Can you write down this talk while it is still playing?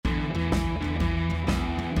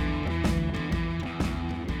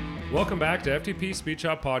Welcome back to FTP Speed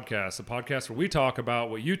Shop Podcast, a podcast where we talk about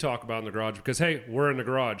what you talk about in the garage because, hey, we're in the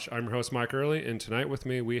garage. I'm your host, Mike Early, and tonight with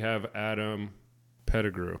me we have Adam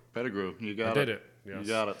Pettigrew. Pettigrew, you got it. I did it. Yes. You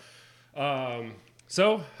got it.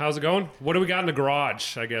 So, how's it going? What do we got in the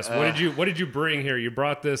garage, I guess? What did you bring here? You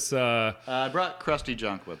brought this... I brought crusty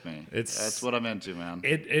junk with me. That's what I'm into, man.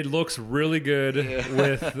 It looks really good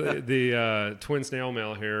with the twin snail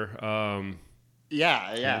mail here.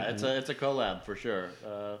 Yeah, it's a collab for sure.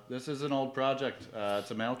 This is an old project.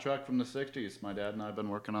 It's a mail truck from the 60s. My dad and I have been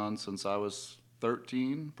working on since I was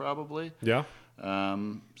 13, probably. Yeah.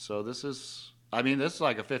 So this is like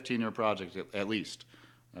a 15-year project at least,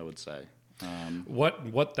 I would say.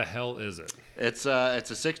 What the hell is it? It's a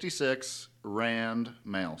 66 Rand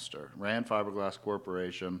Mailster, Rand Fiberglass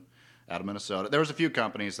Corporation out of Minnesota. There was a few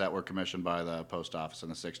companies that were commissioned by the post office in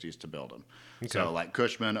the 60s to build them. Okay. So like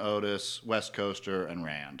Cushman, Otis, West Coaster, and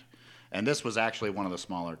Rand. And this was actually one of the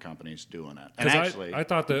smaller companies doing it. And actually, I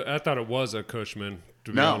thought it was a Cushman.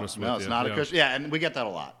 To be honest with you. No, it's not a Cushman. Yeah, and we get that a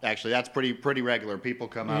lot. Actually, that's pretty regular. People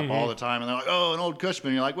come up all the time and they're like, "Oh, an old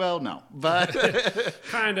Cushman." You're like, "Well, no," but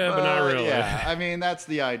kind of, but not really. Yeah, I mean that's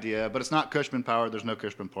the idea, but it's not Cushman powered. There's no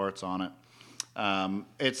Cushman parts on it.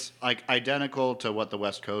 It's like identical to what the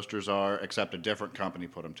West Coasters are, except a different company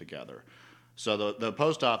put them together. So the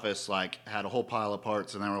post office had a whole pile of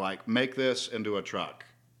parts, and they were like, "Make this into a truck."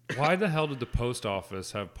 Why the hell did the post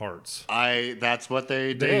office have parts? That's what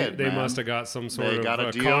they did. They must have got some sort of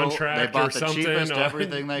a deal. Contract they bought or something. The cheapest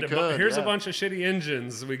everything they could. Here's a bunch of shitty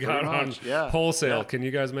engines we got on wholesale. Yeah. Can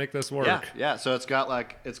you guys make this work? Yeah. So it's got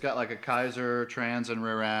like a Kaiser trans and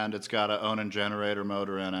rear end. It's got a Onan generator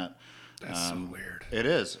motor in it. That's so weird. It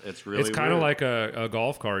is. It's really. It's kind of like a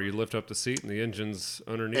golf car. You lift up the seat and the engine's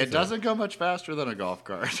underneath. It doesn't go much faster than a golf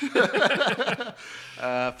cart.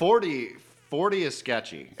 40 is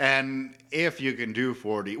sketchy, and if you can do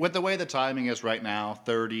 40, with the way the timing is right now,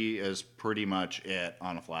 30 is pretty much it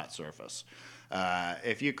on a flat surface.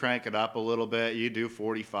 If you crank it up a little bit, you do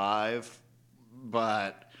 45,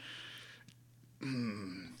 but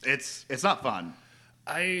it's not fun.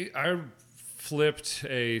 I flipped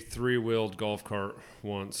a 3-wheeled golf cart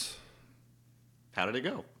once. How did it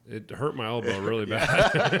go? It hurt my elbow really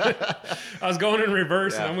bad. I was going in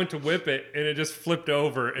reverse and I went to whip it, and it just flipped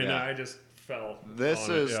over, and I just fell. This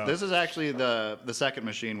is actually the second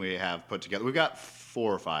machine we have put together. We've got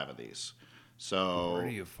 4 or 5 of these. So where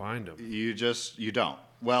do you find them? You don't.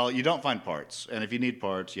 Well, you don't find parts, and if you need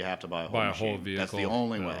parts, you have to buy a whole vehicle. That's the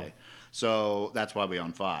only way. So that's why we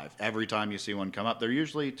own 5. Every time you see one come up, they're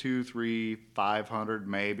usually $200, $300, $500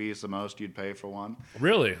 maybe is the most you'd pay for one.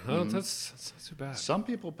 Really? Oh, that's not too bad. Some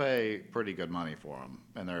people pay pretty good money for them,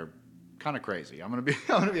 and they're kind of crazy. I'm gonna be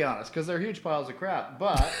honest, because they're huge piles of crap,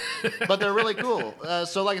 but they're really cool.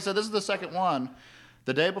 So like I said, this is the second one.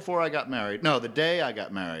 The day I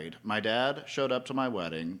got married, my dad showed up to my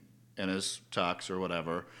wedding in his tux or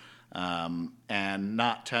whatever, and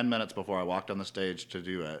not 10 minutes before I walked on the stage to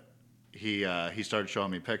do it, he started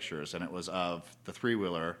showing me pictures, and it was of the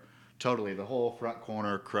 3-wheeler, totally the whole front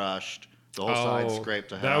corner crushed. The whole side scraped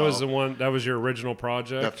to hell. That was the one. That was your original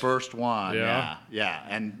project. The first one. Yeah.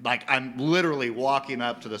 And I'm literally walking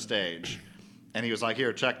up to the stage, and he was like,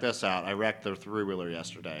 "Here, check this out. I wrecked the 3-wheeler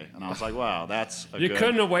yesterday." And I was like, "Wow, that's you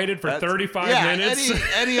couldn't have waited for 35 minutes.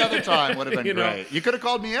 Any other time would have been great. You could have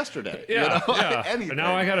called me yesterday. Yeah. Anything. And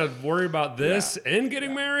now I got to worry about this and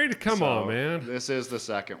getting married. Come on, man. This is the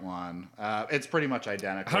second one. It's pretty much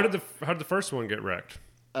identical. How did the first one get wrecked?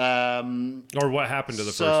 Or what happened to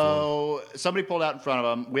the first one? So somebody pulled out in front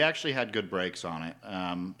of him. We actually had good brakes on it.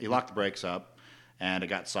 He locked the brakes up, and it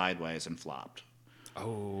got sideways and flopped.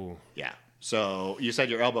 Oh. Yeah. So you said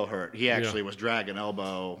your elbow hurt. He actually was dragging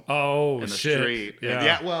elbow in the street.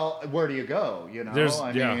 Yeah. Well, where do you go?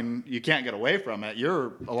 I mean, you can't get away from it.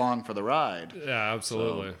 You're along for the ride. Yeah,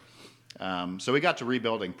 absolutely. So we got to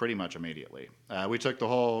rebuilding pretty much immediately. We took the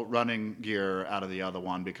whole running gear out of the other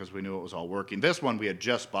one because we knew it was all working. This one we had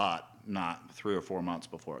just bought not 3 or 4 months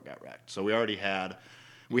before it got wrecked. So we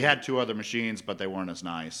had 2 other machines, but they weren't as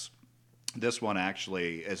nice. This one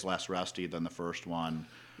actually is less rusty than the first one.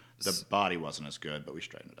 The body wasn't as good, but we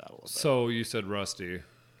straightened it out a little bit. So you said rusty.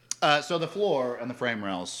 So the floor and the frame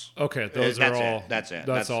rails. Okay, those are all. That's it.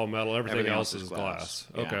 That's all metal. Everything else is glass.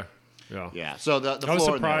 Yeah. Okay. Yeah. So the I was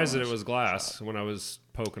floor surprised that it was glass when I was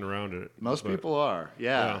poking around it. Most people are.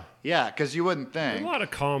 Yeah, because you wouldn't think. There's a lot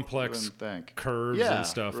of complex curves and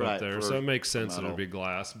stuff up there, so it makes sense that it'd be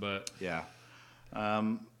glass. But yeah.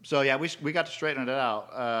 We got to straighten it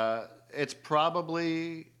out.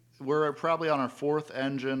 We're probably on our 4th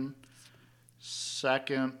engine,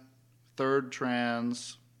 2nd, 3rd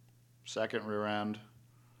trans, 2nd rear end.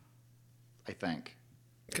 I think.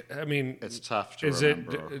 I mean, It's tough to is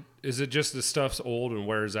remember. Is it just the stuff's old and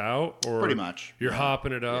wears out, or Pretty much. you're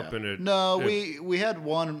hopping it up Yeah. and it? No, we had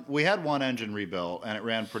one engine rebuilt and it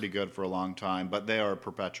ran pretty good for a long time, but they are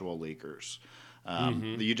perpetual leakers.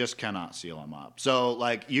 You just cannot seal them up. So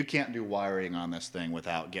like you can't do wiring on this thing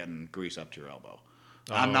without getting grease up to your elbow.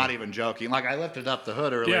 I'm not even joking. Like I lifted up the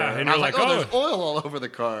hood earlier, Yeah, and I you're was like, like, oh, there's oil all over the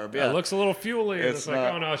carb. Yeah, it looks a little fuely. And it's like,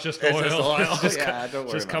 not- oh no, it's just it's oil. just oil. It's just, Yeah, don't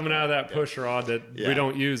worry just about coming that. out of that push rod that Yeah. we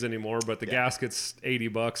don't use anymore. But the gasket's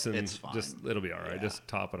 $80, and It's fine. just it'll be all right. Just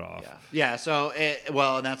top it off. Yeah. So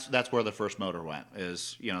and that's where the first motor went.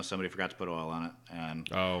 Is somebody forgot to put oil on it, and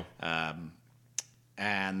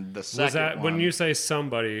and the second Was that one, when you say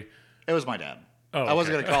somebody? it was my dad. Oh, I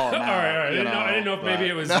wasn't okay. gonna call him out. All right. I didn't know if maybe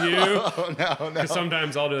it was you. No. Because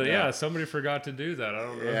sometimes I'll do it. Yeah, somebody forgot to do that. I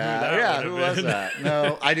don't know who that would Who have was been. that?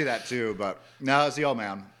 No, I do that too, but no, it's the old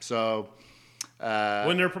man. So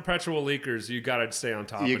When they're perpetual leakers, you got to stay on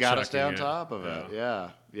top. you got to stay on top of it.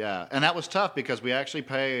 Yeah. And that was tough because we actually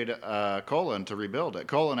paid Colin to rebuild it.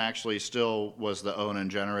 Colin actually still was the own and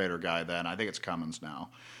generator guy then. I think it's Cummins now.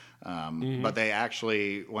 But they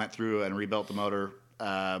actually went through and rebuilt the motor.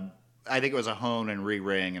 I think it was a hone and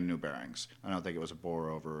re-ring and new bearings. I don't think it was a bore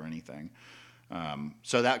over or anything.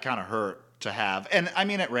 So that kind of hurt to have. And I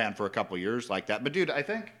mean, it ran for a couple years like that. But dude,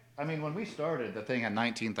 when we started, the thing had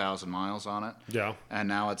 19,000 miles on it. Yeah. And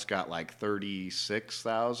now it's got like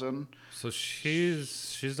 36,000. So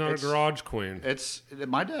she's not a garage queen.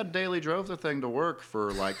 My dad daily drove the thing to work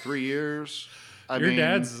for like 3 years. Your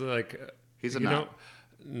dad's like, he's a you nut. know,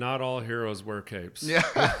 not all heroes wear capes. Yeah.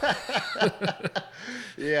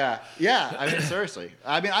 Yeah. I mean, seriously.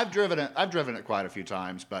 I mean, I've driven it quite a few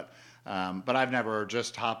times, but I've never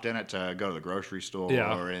just hopped in it to go to the grocery store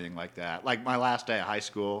or anything like that. Like my last day of high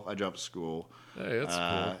school, I drove to school. Hey, that's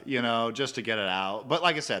cool. Just to get it out. But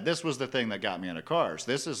like I said, this was the thing that got me into cars.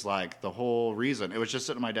 This is like the whole reason. It was just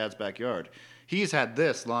sitting in my dad's backyard. He's had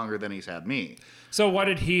this longer than he's had me. So why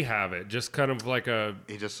did he have it? Just kind of like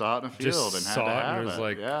he just saw it in a field and had to have and was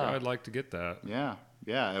like, yeah. I'd like to get that.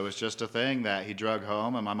 Yeah, it was just a thing that he drug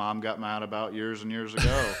home, and my mom got mad about years and years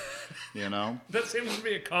ago. That seems to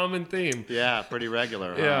be a common theme. Yeah, pretty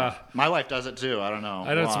regular. Huh? Yeah, my wife does it too. I don't know.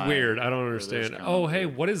 I know it's why. weird. I don't understand. Oh, hey,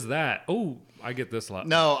 what is that? Oh, I get this a lot.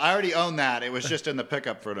 No, I already own that. It was just in the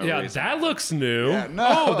pickup for no reason. Yeah, that looks new. Yeah, no.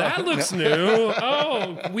 Oh, that looks new.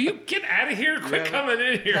 Oh, will you get out of here? Quit coming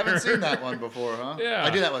in here. Haven't seen that one before, huh? Yeah.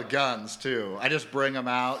 I do that with guns too. I just bring them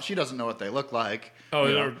out. She doesn't know what they look like. Oh,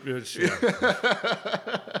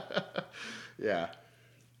 Yeah.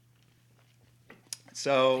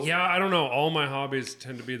 So yeah, I don't know. All my hobbies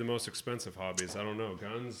tend to be the most expensive hobbies. I don't know.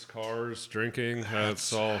 Guns, cars, drinking.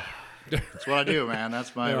 That's all. That's what I do, man.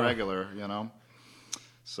 That's my regular,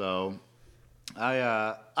 So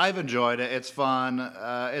I've enjoyed it. It's fun.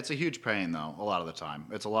 It's a huge pain though. A lot of the time,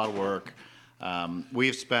 it's a lot of work.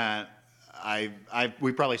 We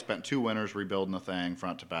probably spent 2 winters rebuilding the thing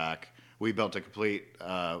front to back. We built a complete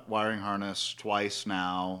wiring harness twice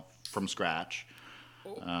now from scratch.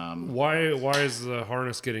 Why is the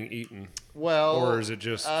harness getting eaten? Well, or is it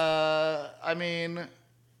just?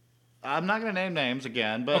 I'm not going to name names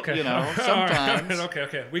again, but okay. Sometimes.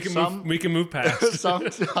 Okay. We can move past.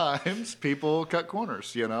 Sometimes people cut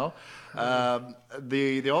corners. The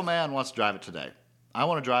old man wants to drive it today. I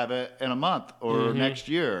want to drive it in a month or next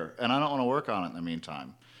year, and I don't want to work on it in the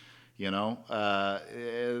meantime.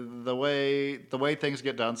 The way things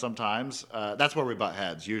get done sometimes, that's where we butt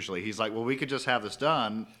heads usually. He's like, well, we could just have this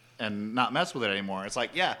done and not mess with it anymore. It's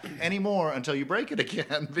like, yeah, anymore until you break it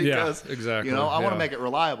again because, exactly. I want to make it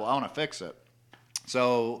reliable. I want to fix it.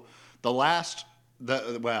 So the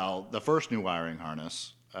first new wiring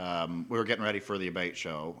harness, we were getting ready for the Abate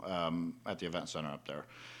show at the event center up there.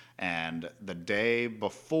 And the day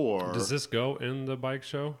before... Does this go in the bike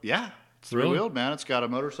show? Yeah. It's three-wheeled, man. It's got a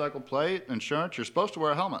motorcycle plate, insurance. You're supposed to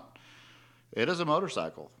wear a helmet. It is a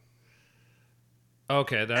motorcycle.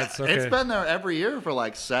 Okay, that's okay. It's been there every year for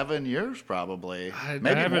like 7 years, probably.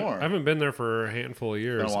 Maybe more. I haven't been there for a handful of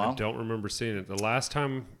years. Been a while? I don't remember seeing it. The last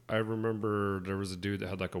time I remember, there was a dude that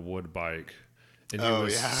had like a wood bike. And he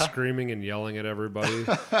was screaming and yelling at everybody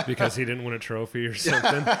because he didn't win a trophy or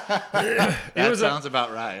something. That sounds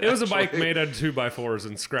about right. It was a bike made out of 2x4s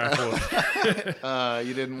and scrap wood.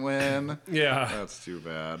 You didn't win? Yeah. That's too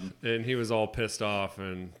bad. And he was all pissed off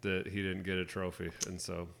and that he didn't get a trophy. And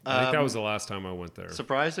so I think that was the last time I went there.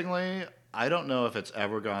 Surprisingly, I don't know if it's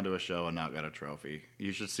ever gone to a show and not got a trophy.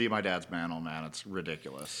 You should see my dad's mantle, man. It's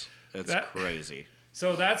ridiculous. It's crazy.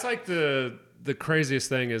 So that's like the craziest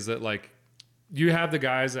thing is that like, you have the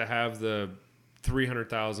guys that have the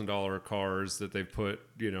 $300,000 cars that they've put,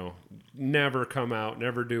 never come out,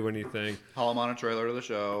 never do anything. Haul them on a trailer to the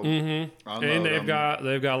show. Mm-hmm. And they've got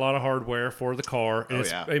a lot of hardware for the car, and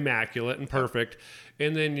it's immaculate and perfect.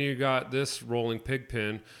 And then you got this rolling pig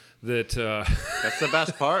pen that that's the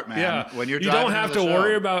best part, man. Yeah, when you don't have to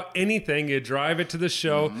worry about anything. You drive it to the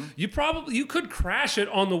show. Mm-hmm. You could crash it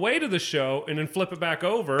on the way to the show and then flip it back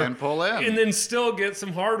over and pull in, and then still get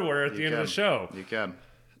some hardware at the end of the show. You can.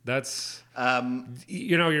 That's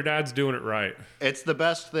your dad's doing it right. It's the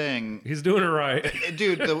best thing. He's doing it right,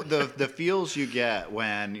 dude. The feels you get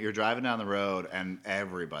when you're driving down the road and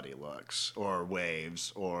everybody looks or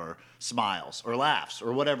waves or smiles or laughs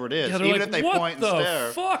or whatever it is, even if they point and stare. What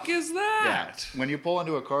the fuck is that? Yeah. When you pull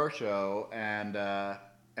into a car show and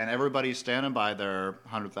everybody's standing by their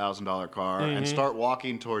 $100,000 car and start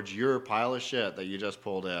walking towards your pile of shit that you just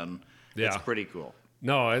pulled in, it's pretty cool.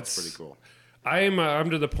 No, it's pretty cool.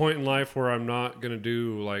 I'm to the point in life where I'm not going to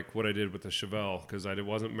do like what I did with the Chevelle, because I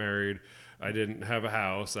wasn't married. I didn't have a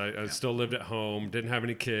house. I still lived at home, didn't have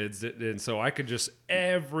any kids. And so I could just,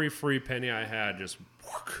 every free penny I had, just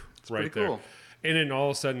right there. Cool. And then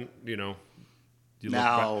all of a sudden, you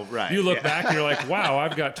look back and you're like, wow,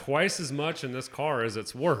 I've got twice as much in this car as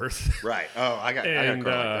it's worth. Right. Oh, I got a car like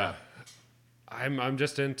that. I'm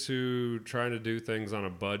just into trying to do things on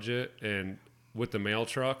a budget, and with the mail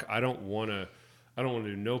truck, I don't want to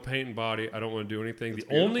do no paint and body. I don't want to do anything. The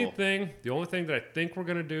only thing that I think we're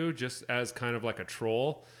going to do, just as kind of like a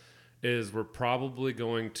troll, is we're probably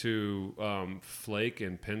going to flake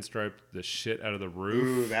and pinstripe the shit out of the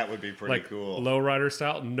roof. Ooh, that would be pretty cool. Lowrider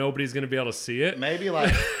style. Nobody's going to be able to see it. Maybe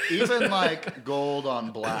even gold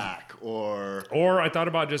on black or I thought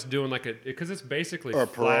about just doing because it's basically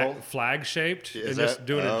flag shaped, and just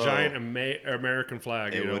doing a giant American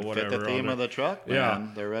flag. It would fit the theme of the truck, man. Yeah,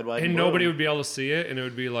 the red, white, and nobody would be able to see it, and it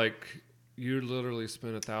would be like, you literally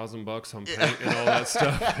spent $1,000 on paint and all that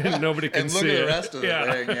stuff, and nobody can see it. And look at the rest of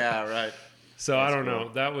the thing. Yeah, right. So that's I don't know.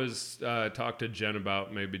 That was talk to Jen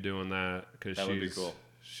about maybe doing that, because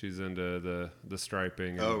she's into the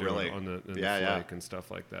striping and doing on the flake and stuff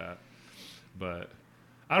like that. But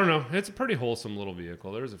I don't know. It's a pretty wholesome little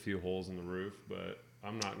vehicle. There's a few holes in the roof, but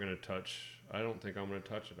I'm not going to touch. I don't think I'm going to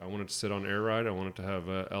touch it. I want it to sit on air ride. I want it to have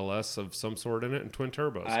a LS of some sort in it and twin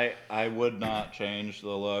turbos. I would not change the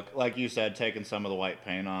look. Like you said, taking some of the white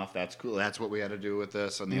paint off, that's cool. That's what we had to do with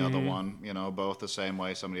this and the other one, both the same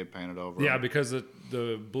way somebody had painted over. Yeah, because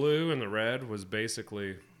the blue and the red was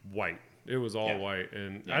basically white. It was all white.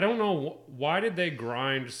 And I don't know, why did they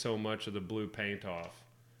grind so much of the blue paint off?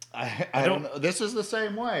 I don't know. This is the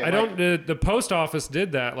same way. The post office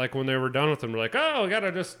did that, when they were done with them. They're like, oh, we got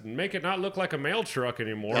to just make it not look like a mail truck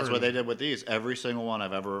anymore. That's what they did with these. Every single one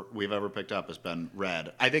we've ever picked up has been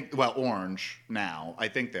red. I think, orange now. I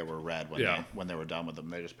think they were red when they were done with them.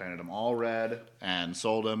 They just painted them all red and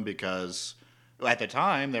sold them because at the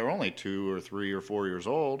time they were only 2 or 3 or 4 years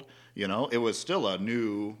old. It was still a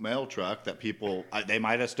new mail truck that people, they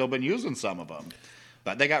might have still been using some of them.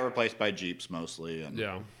 But they got replaced by Jeeps mostly.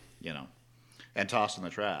 And, and tossed in the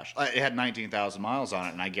trash. It had 19,000 miles on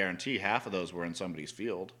it, and I guarantee half of those were in somebody's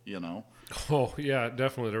field, Oh, yeah,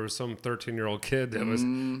 definitely. There was some 13-year-old kid that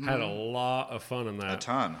had a lot of fun in that. A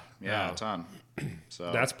ton. Yeah, a ton.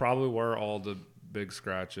 So that's probably where all the big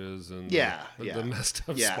scratches and the messed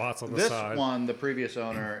up spots on the side. This one, the previous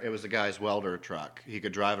owner, it was the guy's welder truck. He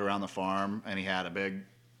could drive around the farm, and he had a big...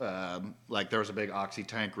 there was a big oxy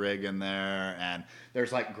tank rig in there, and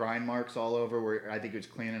there's grind marks all over where I think he was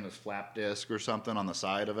cleaning his flap disc or something on the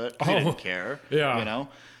side of it. He didn't care,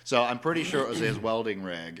 So I'm pretty sure it was his welding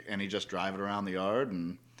rig, and he just drive it around the yard,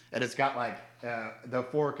 and it's got the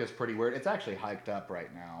fork is pretty weird. It's actually hiked up right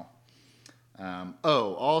now.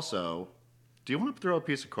 Also. Do you want to throw a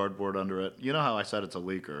piece of cardboard under it? You know how I said it's a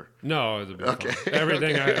leaker? No, it's a big one.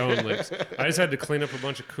 Everything I own leaks. I just had to clean up a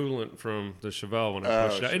bunch of coolant from the Chevelle when I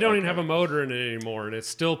pushed it out. It don't even have a motor in it anymore, and it's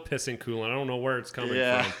still pissing coolant. I don't know where it's coming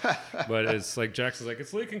from. But it's Jackson's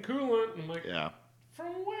it's leaking coolant. And I'm like,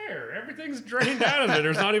 from where? Everything's drained out of it.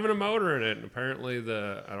 There's not even a motor in it. And apparently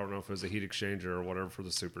I don't know if it was a heat exchanger or whatever for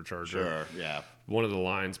the supercharger. Sure, yeah. One of the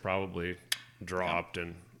lines probably dropped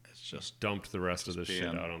and just dumped the rest of the shit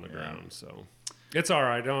out on the ground. So it's all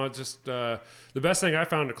right. No, it's just the best thing I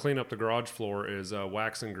found to clean up the garage floor is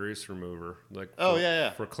wax and grease remover.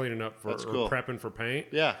 For cleaning up or prepping for paint.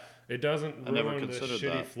 Yeah, it doesn't ruin the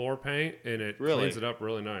shitty floor paint, and it cleans it up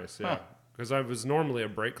really nice. Yeah, because I was normally a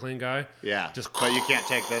brake clean guy. Yeah. But you can't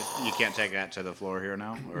take this. You can't take that to the floor here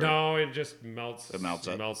now. Or? No, it just melts. It melts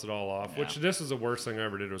it all off. Yeah. Which this is the worst thing I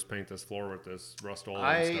ever did was paint this floor with this Rust-Oleum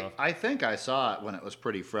and stuff. I think I saw it when it was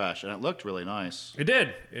pretty fresh, and it looked really nice. It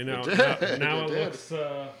did. You know. Now it looks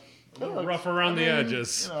a little rough around the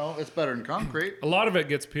edges. You know, it's better than concrete. A lot of it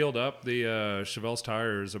gets peeled up. The Chevelles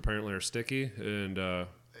tires apparently are sticky, and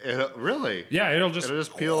really? Yeah, it'll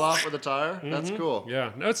just peel off with the tire. Mm-hmm. That's cool.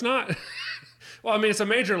 Yeah, no, it's not. Well, I mean, it's a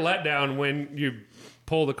major letdown when you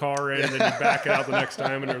pull the car in and then you back it out the next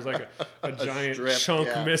time, and there's like a giant chunk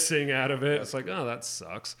missing out of it. It's like, oh, that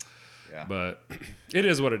sucks. Yeah. But it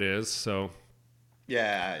is what it is. So.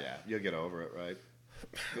 Yeah, you'll get over it, right?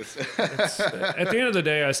 At the end of the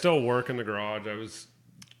day, I still work in the garage. I was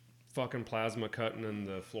fucking plasma cutting in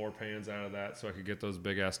the floor pans out of that so I could get those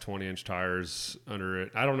big ass 20-inch tires under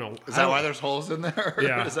it. I don't know. Is that why there's holes in there?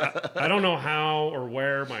 Yeah. I don't know how or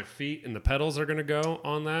where my feet and the pedals are going to go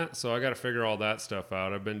on that. So I got to figure all that stuff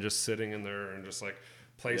out. I've been just sitting in there and just like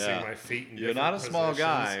placing my feet in You're not a small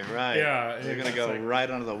guy, right? Yeah. You're going to go right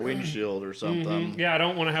under the windshield or something. Mm-hmm. Yeah, I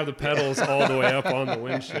don't want to have the pedals all the way up on the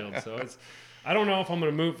windshield. So I don't know if I'm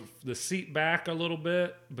going to move the seat back a little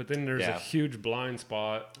bit, but then there's a huge blind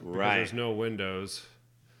spot because there's no windows.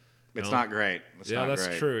 It's not great.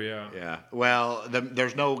 That's true, yeah. Yeah. Well,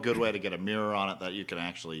 there's no good way to get a mirror on it that you can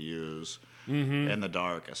actually use in the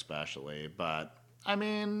dark especially. But, I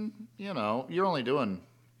mean, you know, you're only doing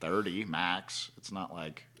 30 max. It's not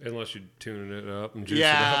like... Unless you're tuning it up and juice it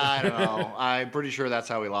up. I don't know. I'm pretty sure that's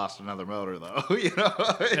how we lost another motor, though. You know?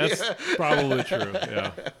 That's probably true,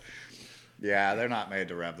 yeah. Yeah, they're not made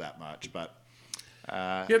to rev that much, but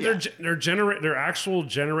they're actual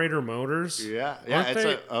generator motors. Yeah, it's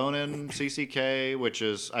a Onan CCK, which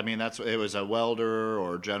is, I mean, it was a welder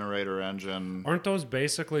or generator engine. Aren't those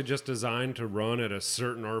basically just designed to run at a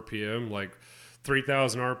certain RPM, like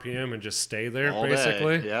 3,000 RPM, and just stay there all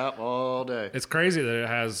basically? Day. Yep, all day. It's crazy that it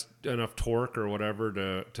has enough torque or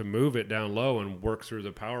whatever to move it down low and work through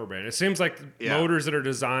the power band. It seems like motors that are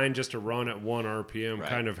designed just to run at 1 RPM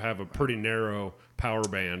kind of have a pretty narrow power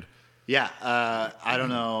band. Yeah, I don't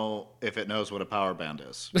know if it knows what a power band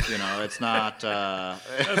is. You know, it's not.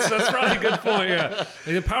 That's probably a good point. Yeah,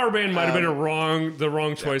 the power band might have been the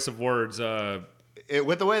wrong choice of words.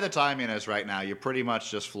 With the way the timing is right now, you pretty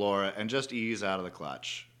much just floor it and just ease out of the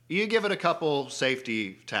clutch. You give it a couple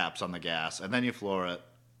safety taps on the gas, and then you floor it,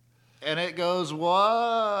 and it goes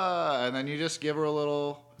what? And then you just give her a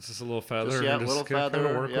little. It's just a little feather. A little feather.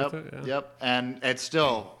 Kind of work with it. Yep. And it's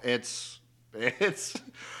still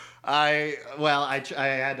I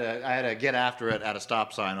had to get after it at a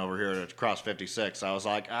stop sign over here at Cross 56. I was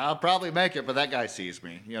like, I'll probably make it, but that guy sees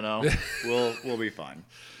me. You know, we'll be fine.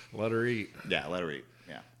 Let her eat. Yeah, let her eat.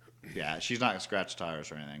 Yeah. She's not gonna scratch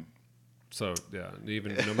tires or anything. So yeah,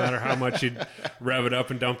 even no matter how much you rev it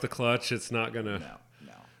up and dump the clutch, it's not gonna.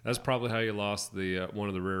 No. That's probably how you lost the one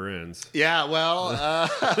of the rear ends. Yeah. Well.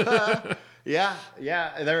 Yeah.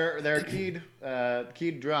 They're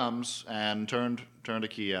keyed drums, and turned a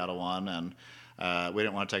key out of one, and we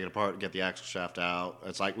didn't want to take it apart and get the axle shaft out.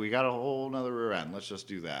 It's like we got a whole nother rear end. Let's just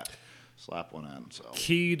do that. Slap one in. So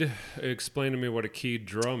keyed. Explain to me what a keyed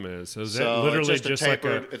drum is. Is that literally just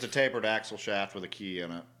it's a tapered axle shaft with a key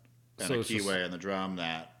in it, and a keyway in the drum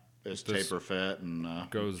that is taper fit and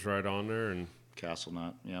goes right on there and castle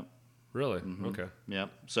nut. Yep. Really? Mm-hmm. Okay.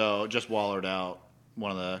 Yep. So just wallered out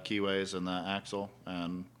one of the keyways in the axle,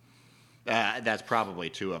 and that's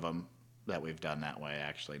probably 2 of them that we've done that way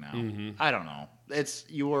actually now. I don't know. It's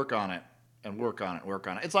you work on it and work on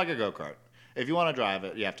it. It's like a go-kart. If you want to drive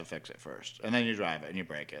it, you have to fix it first, and then you drive it and you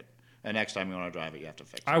break it. And next time you want to drive it, you have to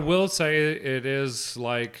fix it. I will say it is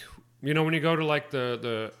like, you know, when you go to like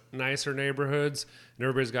the nicer neighborhoods and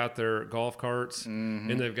everybody's got their golf carts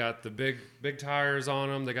and they've got the big tires on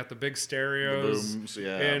them, they got the big stereos, the booms,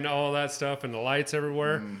 and all that stuff, and the lights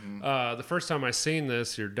everywhere. The first time I seen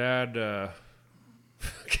this, your dad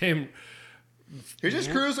came. You're just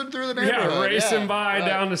cruising through the neighborhood. Yeah, racing by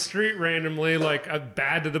down the street randomly, like a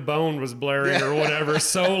Bad to the Bone was blaring or whatever,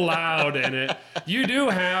 so loud in it. You do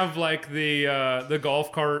have like the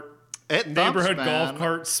golf cart, neighborhood golf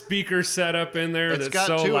cart speaker set up in there that's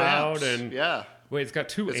so loud. And wait, it's got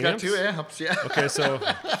 2 amps? It's got 2 amps, yeah. Okay, so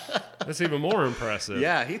that's even more impressive.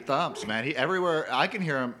 Yeah, he thumps, man. Everywhere, I can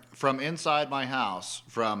hear him from inside my house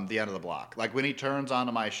from the end of the block. Like when he turns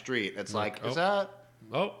onto my street, it's like is that...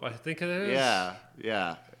 Oh, I think it is.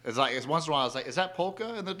 Yeah. It's like once in a while, it's like, is that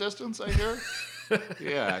polka in the distance I hear?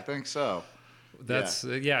 Yeah, I think so.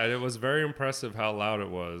 It was very impressive how loud it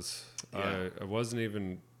was. Yeah. I wasn't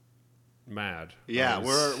even mad. Yeah,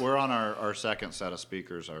 we're on our second set of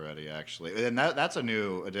speakers already, actually, and that's a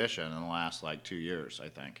new addition in the last like 2 years, I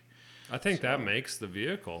think. I think that makes the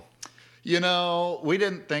vehicle. You know, we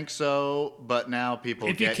didn't think so, but now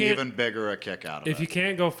people get even bigger a kick out of it. If you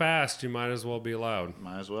can't go fast, you might as well be loud.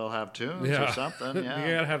 Might as well have tunes or something. Yeah.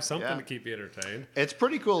 You gotta have something to keep you entertained. It's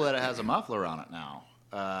pretty cool that it has a muffler on it now.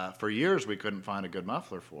 For years, we couldn't find a good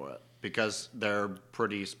muffler for it because they're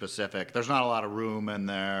pretty specific. There's not a lot of room in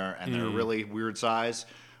there, and they're really weird size.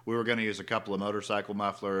 We were going to use a couple of motorcycle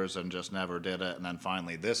mufflers and just never did it. And then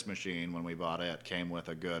finally, this machine, when we bought it, came with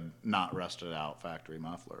a good, not rusted out factory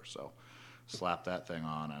muffler. So slap that thing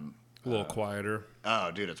on and a little quieter. Oh,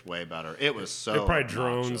 dude, it's way better. It was so it probably obnoxious.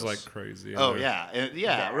 Drones like crazy. Oh,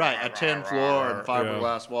 yeah. Right. A tin floor and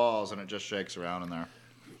fiberglass walls, and it just shakes around in there.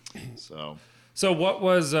 So what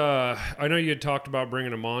was, I know you had talked about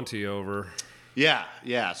bringing a Monty over. Yeah.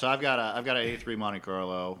 So I've got a 83 Monte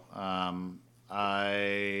Carlo.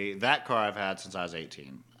 That car I've had since I was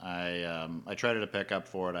 18. I traded a pickup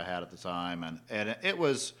for it I had at the time, and it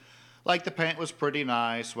was like the paint was pretty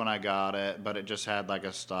nice when I got it, but it just had like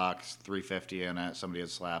a stock 350 in it somebody had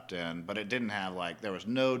slapped in, but it didn't have there was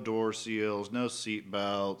no door seals, no seat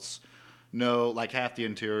belts, no, like half the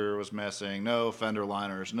interior was missing, no fender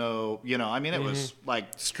liners, no, it was like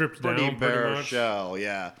stripped pretty down bare pretty much. shell,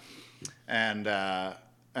 yeah. And that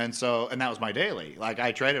was my daily. Like,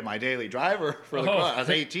 I traded my daily driver for the car. I was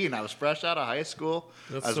 18. I was fresh out of high school.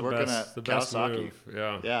 I was working at Kawasaki.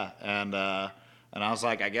 Yeah. And I was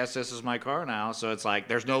like, I guess this is my car now. So it's like,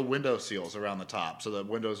 there's no window seals around the top. So the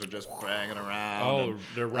windows are just banging around.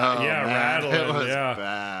 They're rattling. It was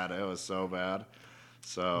bad. It was so bad.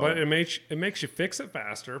 But it makes you fix it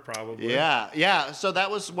faster, probably. Yeah. So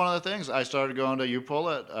that was one of the things. I started going to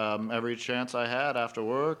U-Pull-It every chance I had after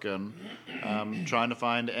work, and trying to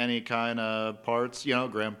find any kind of parts,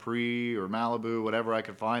 Grand Prix or Malibu, whatever I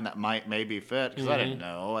could find that might maybe fit, because I didn't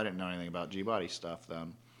know anything about G-body stuff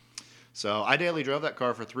then. So I daily drove that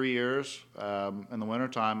car for 3 years. In the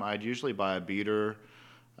wintertime, I'd usually buy a beater.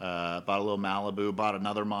 Bought a little Malibu, bought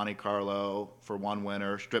another Monte Carlo for one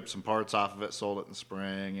winter, stripped some parts off of it, sold it in the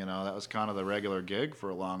spring. That was kind of the regular gig for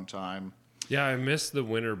a long time. Yeah, I miss the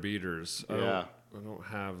winter beaters. I don't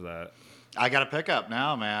have that. I got a pickup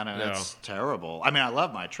now, man, and it's terrible. I mean, I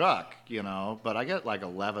love my truck, but I get like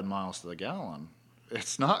 11 miles to the gallon.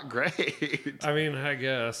 It's not great. I mean, I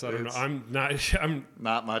guess. I don't know. I'm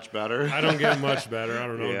not much better. I don't get much better. I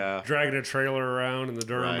don't know. Yeah. Dragging a trailer around in the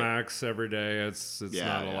Duramax every day, it's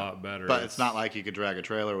not a lot better. But it's not like you could drag a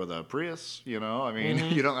trailer with a Prius, I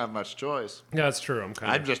mean, you don't have much choice. Yeah, that's true.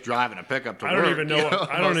 I'm just driving a pickup to work.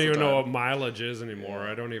 I don't even know what mileage is anymore.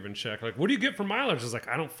 I don't even check. Like, what do you get for mileage? It's like,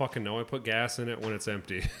 I don't fucking know. I put gas in it when it's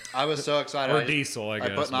empty. I was so excited. Or diesel, I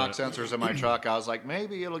guess. I put knock sensors in my truck. I was like,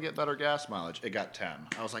 maybe it'll get better gas mileage. It got 10.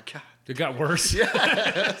 I was like, God. It got worse.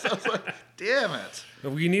 Yeah. So I was like, damn it.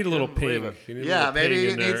 You need a little ping. Maybe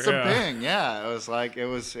it needs some ping. Yeah. It was like it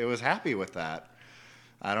was happy with that.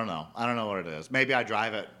 I don't know what it is. Maybe I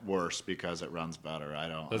drive it worse because it runs better.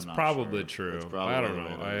 That's probably true. I don't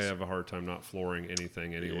know. I have a hard time not flooring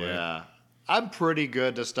anything anyway. Yeah. I'm pretty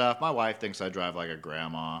good to stuff. My wife thinks I drive like a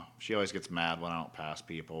grandma. She always gets mad when I don't pass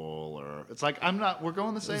people, or it's like we're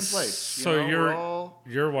going the same place. So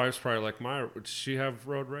your wife's probably like does she have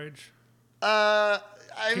road rage?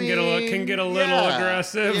 Can get a little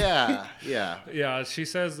aggressive. Yeah. She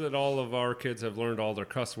says that all of our kids have learned all their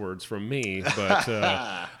cuss words from me, but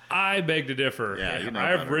I beg to differ. Yeah,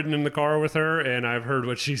 I've ridden in the car with her, and I've heard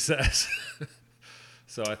what she says.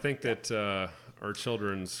 So I think that our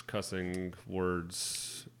children's cussing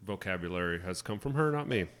words vocabulary has come from her, not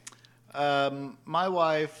me. My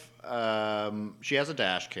wife, she has a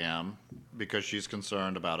dash cam because she's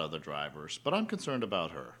concerned about other drivers, but I'm concerned about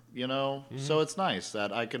her, So it's nice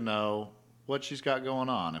that I can know what she's got going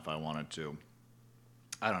on if I wanted to.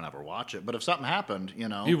 I don't ever watch it, but if something happened,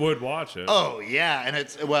 You would watch it. Oh, yeah, and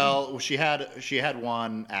she had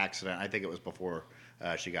one accident. I think it was before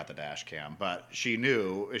she got the dash cam, but she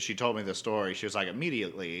told me the story. She was like,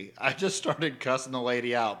 immediately, I just started cussing the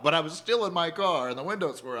lady out, but I was still in my car and the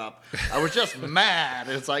windows were up. I was just mad.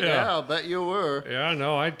 It's like, yeah, I'll bet you were. Yeah,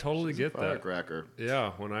 no, I totally get that. Firecracker.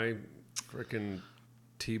 Yeah, when I freaking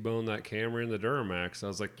T-boned that Camry in the Duramax, I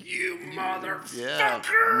was like, you motherfucker! Yeah.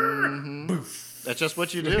 Mm-hmm. That's just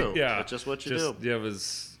what you do. Yeah. That's just what you do. Yeah, it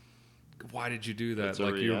was... Why did you do that?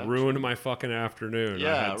 Like, you ruined my fucking afternoon.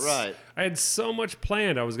 Yeah, right. I had so much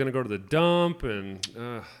planned. I was going to go to the dump, and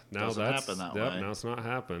now Doesn't happen that way. Now it's not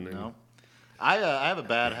happening. No. I have a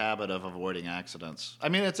bad habit of avoiding accidents. I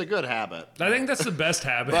mean, it's a good habit. I think that's the best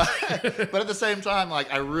habit. but at the same time,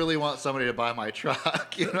 like, I really want somebody to buy my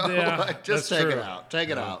truck. Yeah, like, just take true. it out. Take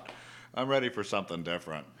it out. I'm ready for something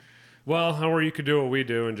different. Well, or you could do what we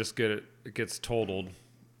do and just it gets totaled.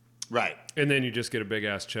 Right. And then you just get a big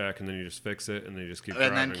ass check, and then you just fix it, and then you just keep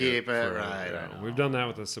driving. And then keep it. Forever. Right. Yeah. We've done that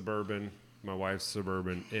with the Suburban, my wife's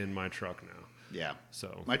Suburban, in my truck now. Yeah.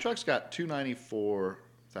 So my truck's got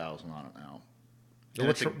 294,000 on it now.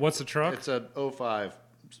 What's the truck? It's a 05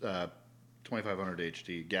 2500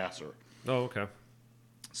 HT gasser. Oh, okay.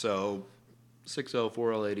 So 6.0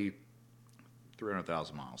 4L80,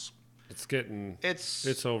 300,000 miles.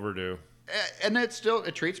 It's overdue. And it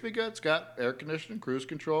treats me good. It's got air conditioning, cruise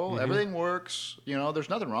control. Mm-hmm. Everything works. There's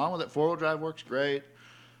nothing wrong with it. 4-wheel drive works great.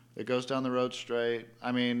 It goes down the road straight.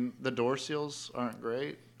 I mean, the door seals aren't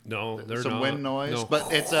great. No, they're not. Some wind noise, no.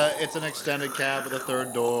 But it's an extended cab with a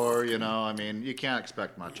third door. I mean, you can't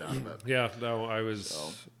expect much out of it. Yeah, no, I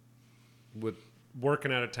was with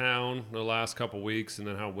working out of town the last couple weeks, and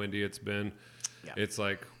then how windy it's been. Yeah. It's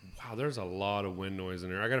like, wow, there's a lot of wind noise in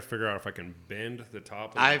there. I got to figure out if I can bend the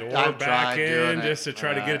top of the door back in just to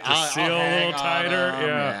try to get it to seal a little tighter.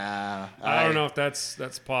 Yeah. I don't know if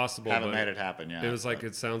that's possible. Haven't made it happen yet. It was like,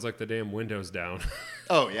 it sounds like the damn window's down.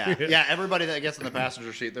 Oh yeah. Yeah. Everybody that gets in the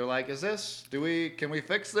passenger seat, they're like, can we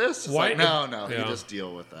fix this? It's like, no. You just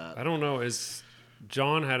deal with that. I don't know.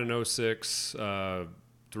 John had an 06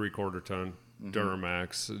 3/4 ton.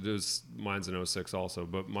 Duramax. Mine's an 06 also,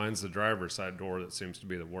 but mine's the driver's side door that seems to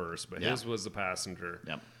be the worst. But his was the passenger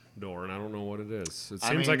door, and I don't know what it is. It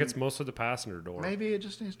seems like it's mostly the passenger door. Maybe it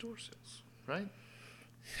just needs door seals, right?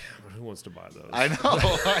 Yeah, but who wants to buy those? I know.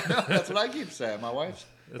 That's what I keep saying. My wife's,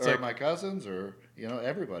 my cousins, or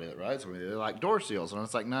everybody that rides with me, they're like door seals, and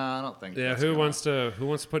it's like, nah, I don't think. Yeah, who wants to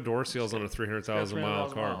put door seals on a 300,000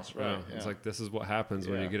 mile car? Miles, right, yeah. It's like, this is what happens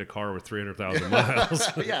when you get a car with 300,000 miles.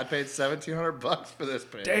 Yeah, I paid $1,700 for this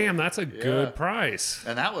paint. Damn, that's a good price.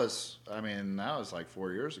 And that was like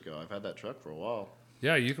 4 years ago. I've had that truck for a while.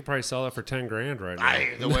 Yeah, you could probably sell that for $10,000 right now.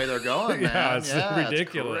 The way they're going, man. It's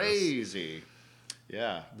ridiculous. It's crazy.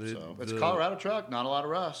 Yeah, it's a Colorado truck, not a lot of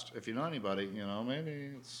rust. If you know anybody,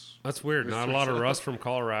 maybe it's... That's weird, not a lot of rust from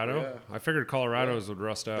Colorado? Yeah. I figured Colorados would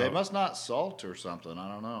rust out. They must not salt or something, I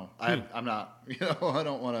don't know. I'm not, I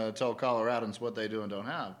don't want to tell Coloradans what they do and don't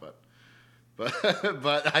have, but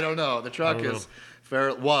I don't know. The truck was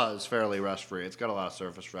fairly rust-free. It's got a lot of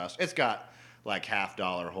surface rust. It's got like $half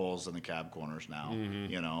holes in the cab corners now,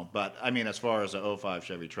 But, I mean, as far as a 05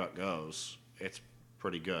 Chevy truck goes, it's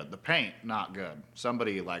pretty good. The paint, not good.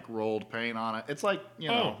 Somebody like rolled paint on it. It's like,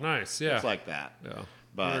 Oh, nice. Yeah. It's like that. Yeah.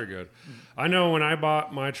 But very good. I know when I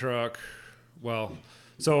bought my truck,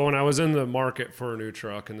 so when I was in the market for a new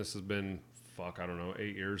truck, and this has been,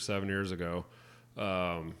 7 years ago,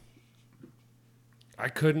 I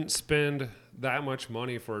couldn't spend that much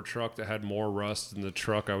money for a truck that had more rust than the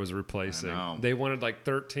truck I was replacing. They wanted like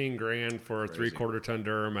 $13,000 for a 3/4 ton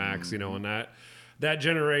Duramax, and that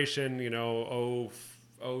generation,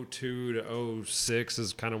 02 to 06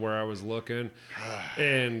 is kind of where I was looking,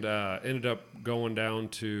 and ended up going down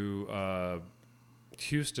to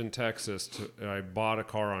Houston, Texas. I bought a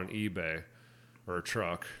car on eBay, or a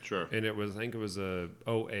truck. Sure. And I think it was a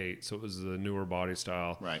 08, so it was the newer body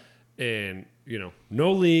style. Right. And,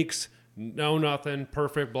 no leaks, no nothing,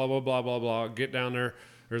 perfect, blah, blah, blah, blah, blah. Get down there.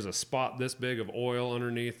 There's a spot this big of oil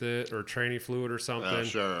underneath it, or tranny fluid or something. Oh,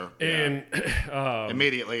 sure. And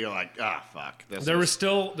immediately you're like, fuck. There was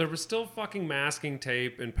still fucking masking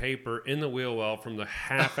tape and paper in the wheel well from the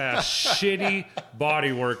half-ass shitty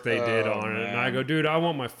body work they did on it. And I go, dude, I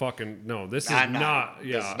want my fucking this is not.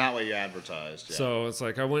 This is not what you advertised. Yeah. So it's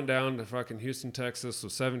like I went down to fucking Houston, Texas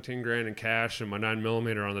with $17,000 in cash and my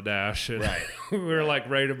 9mm on the dash, and we were like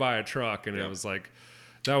ready to buy a truck, and it was like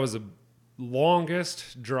that was the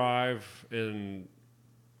longest drive and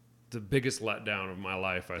the biggest letdown of my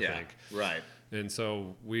life, I think. Right. And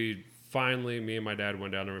so me and my dad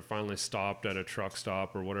went down there. We finally stopped at a truck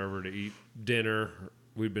stop or whatever to eat dinner.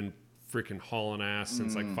 We'd been freaking hauling ass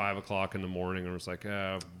since like 5 o'clock in the morning, and it was like,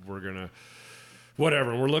 we're gonna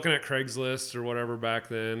whatever. And we're looking at Craigslist or whatever back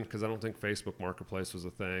then, because I don't think Facebook Marketplace was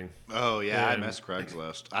a thing. Oh, yeah, I miss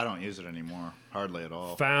Craigslist. I don't use it anymore, hardly at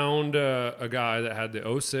all. Found a guy that had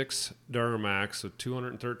the 06 Duramax with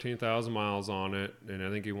 213,000 miles on it, and I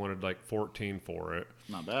think he wanted like 14 for it.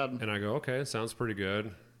 Not bad. And I go, okay, sounds pretty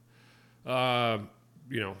good. Call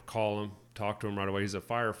him. Talk to him right away. He's a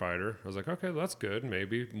firefighter. I was like, okay, that's good.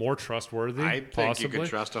 Maybe more trustworthy. I think you could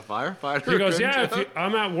trust a firefighter. He goes, yeah,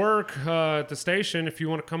 I'm at work at the station. If you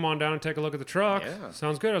want to come on down and take a look at the truck,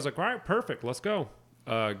 sounds good. I was like, all right, perfect. Let's go.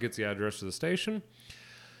 gets the address to the station.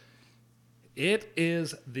 It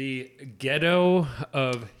is the ghetto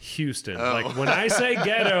of Houston. Oh. Like, when I say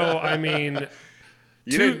ghetto, I mean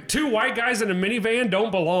two white guys in a minivan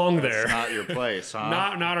don't belong there. It's not your place, huh?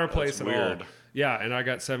 Not our place at all. Yeah, and I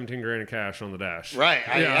got $17,000 in cash on the dash. Right.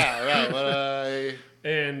 Right.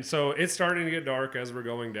 And so it's starting to get dark as we're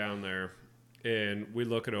going down there, and we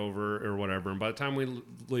look it over or whatever. And by the time we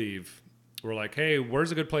leave, we're like, "Hey,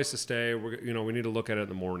 where's a good place to stay? We need to look at it in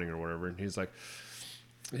the morning or whatever." And he's like,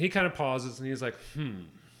 he kind of pauses and he's like,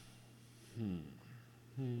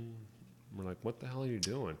 We're like, "What the hell are you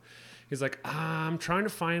doing?" He's like, I'm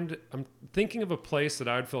thinking of a place that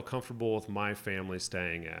I'd feel comfortable with my family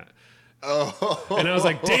staying at. Oh. And I was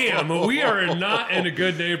like, damn, we are not in a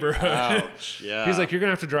good neighborhood. Ouch, yeah. He's like, you're going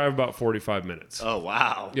to have to drive about 45 minutes. Oh,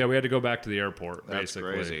 wow. Yeah, we had to go back to the airport, That's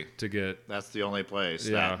basically. Crazy. To get... That's the only place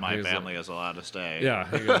that my family is allowed to stay. Yeah,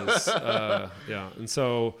 he goes, yeah. And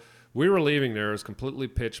so we were leaving there. It was completely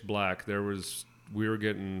pitch black. We were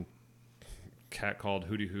getting catcalled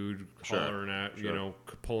hootie hood, hollering at,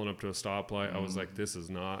 pulling up to a stoplight. I was like,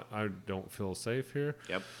 I don't feel safe here.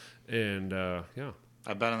 Yep. And, yeah.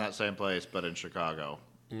 I've been in that same place, but in Chicago.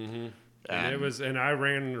 Mm-hmm. And I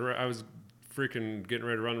was freaking getting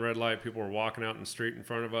ready to run the red light. People were walking out in the street in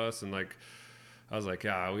front of us, and I was like,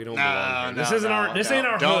 yeah, we don't belong here. This ain't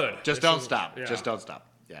our hood. Just don't stop. Yeah. Just don't stop.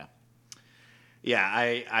 Yeah. Yeah,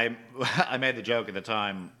 I made the joke at the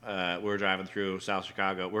time we were driving through South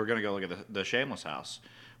Chicago. We were going to go look at the Shameless house.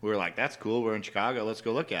 We were like, that's cool. We're in Chicago. Let's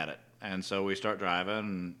go look at it. And so we start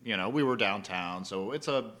driving, and, we were downtown, so it's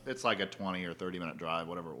like a 20 or 30-minute drive,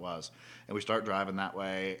 whatever it was. And we start driving that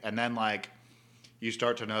way, and then, you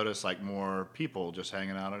start to notice, more people just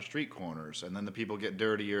hanging out on street corners, and then the people get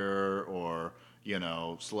dirtier or,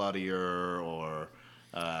 sluttier or...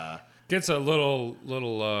 Gets a little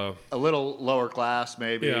lower class,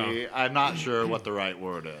 maybe. Yeah. I'm not sure what the right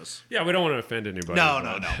word is. Yeah, we don't want to offend anybody.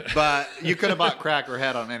 No. But you could have bought crack or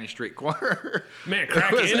head on any street corner. Man,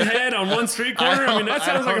 crack in head on one street corner? I mean, that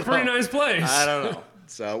sounds like a pretty nice place. I don't know.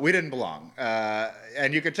 So we didn't belong.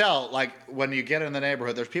 And you could tell, when you get in the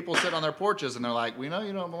neighborhood, there's people sitting on their porches, and they're like, we know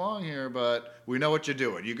you don't belong here, but we know what you're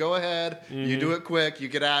doing. You go ahead, you do it quick, you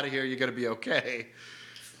get out of here, you're going to be okay.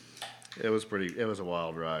 It was a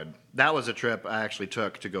wild ride. That was a trip I actually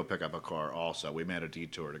took to go pick up a car also. We made a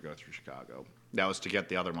detour to go through Chicago. That was to get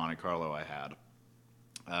the other Monte Carlo I had.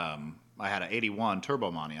 I had an 81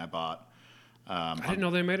 Turbo Monte I bought. I didn't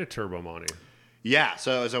know they made a Turbo Monte. Yeah,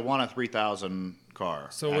 so it was a 1 of 3,000 car.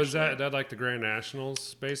 So actually. Was that like the Grand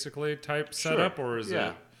Nationals basically type setup, or is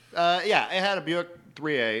it? Yeah, it had a Buick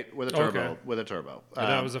 3.8 with a turbo. Okay. With a turbo. And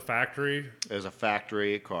that was a factory? It was a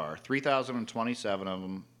factory car. 3,027 of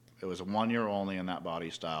them. It was a 1 year only in that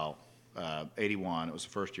body style. 81. It was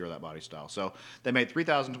the first year of that body style. So they made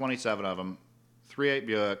 3,027 of them. 3.8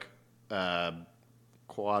 Buick,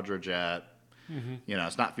 Quadrajet. Mm-hmm.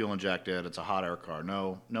 It's not fuel injected. It's a hot air car.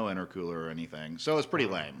 No intercooler or anything. So it's pretty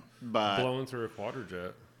lame. But blowing through a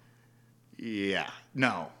Quadrajet. Yeah.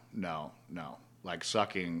 No. Like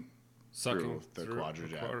sucking through the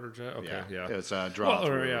Quadrajet. Okay. Yeah. It's a draw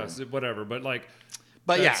through. Yeah, whatever. But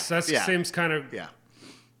that seems kind of. Yeah.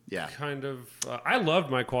 Kind of. I loved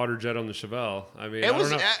my Quadrajet on the Chevelle. I mean, it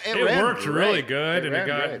worked really good, and it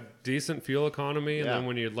got great. Decent fuel economy. And then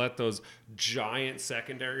when you let those giant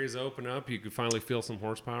secondaries open up, you could finally feel some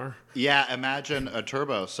horsepower. Yeah, imagine a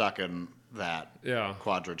turbo sucking that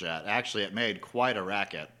Quadrajet. Actually, it made quite a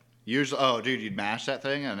racket. Usually, you'd mash that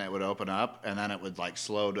thing and it would open up, and then it would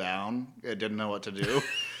slow down. It didn't know what to do.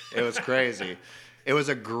 It was crazy. It was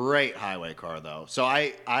a great highway car, though. So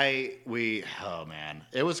oh man,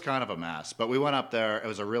 it was kind of a mess. But we went up there. It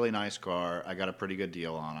was a really nice car. I got a pretty good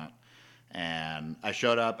deal on it. And I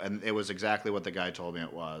showed up, and it was exactly what the guy told me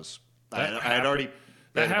it was. I had already...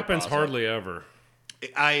 That happens hardly ever.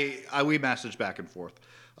 We messaged back and forth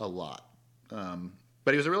a lot.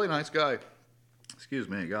 But he was a really nice guy. Excuse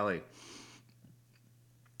me, golly.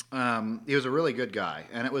 He was a really good guy.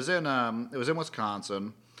 And it was in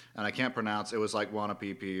Wisconsin. And I can't pronounce. It was like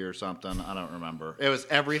Wanapee or something. I don't remember. It was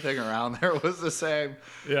everything around there was the same.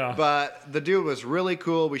 Yeah. But the dude was really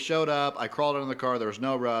cool. We showed up. I crawled into the car. There was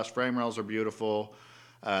no rust. Frame rails are beautiful.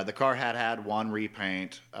 The car had one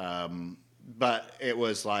repaint. But it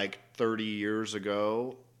was 30 years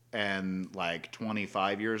ago and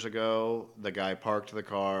 25 years ago. The guy parked the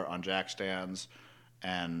car on jack stands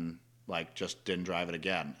and just didn't drive it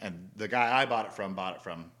again. And the guy I bought it from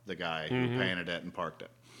the guy who painted it and parked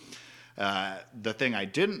it. The thing I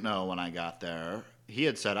didn't know when I got there, he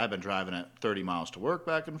had said, I've been driving it 30 miles to work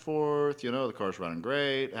back and forth. The car's running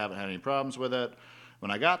great. Haven't had any problems with it.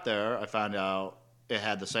 When I got there, I found out It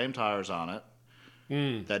had the same tires on it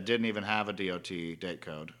that didn't even have a DOT date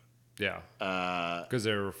code. Yeah. Because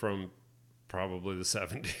they were from probably the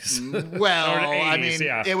 70s. Well, 80s, I mean,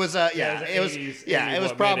 it was it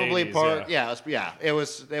was probably part. Yeah, it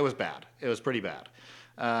was bad. It was pretty bad.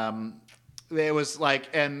 It was like,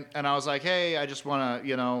 and I was like, hey, I just want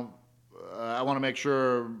to, I want to make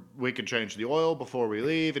sure we can change the oil before we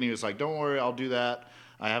leave. And he was like, don't worry, I'll do that.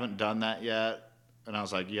 I haven't done that yet. And I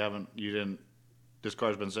was like, you didn't, this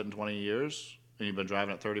car's been sitting 20 years and you've been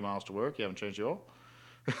driving at 30 miles to work. You haven't changed the oil.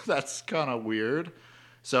 That's kind of weird.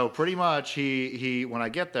 So pretty much he, when I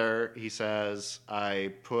get there, he says,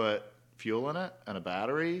 I put fuel in it and a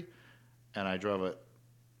battery and I drove it.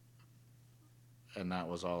 And that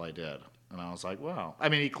was all I did. And I was like, wow. I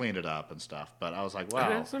mean, he cleaned it up and stuff, but I was like, wow.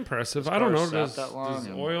 That's impressive. I don't know. Does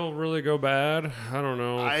oil really go bad? I don't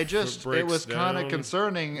know. It was kind of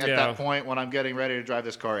concerning at that point when I'm getting ready to drive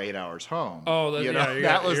this car 8 hours home. Oh,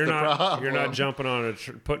 that was the problem. You're not jumping on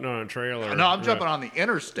putting on a trailer. No, I'm jumping on the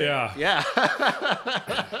interstate. Yeah.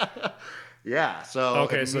 Yeah. So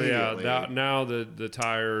okay. So now the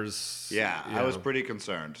tires. Yeah, I was pretty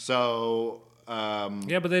concerned. So.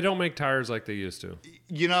 But they don't make tires like they used to.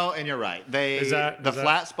 And you're right. The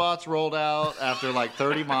flat spots rolled out after like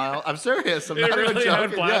 30 miles. I'm serious. I'm not even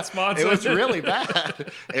joking. Flat spots. It was really bad.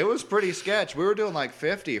 It was pretty sketch. We were doing like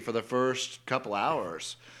 50 for the first couple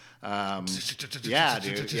hours. Yeah,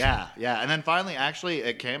 dude. Yeah. And then finally, actually,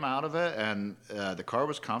 it came out of it, and the car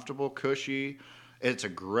was comfortable, cushy. It's a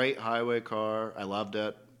great highway car. I loved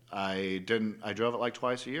it. I drove it like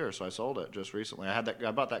twice a year, so I sold it just recently. I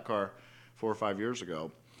bought that car 4 or 5 years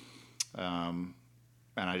ago, and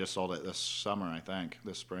I just sold it this summer, I think,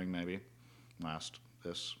 this spring maybe,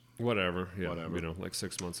 whatever, like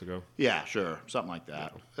 6 months ago. Yeah, sure, something like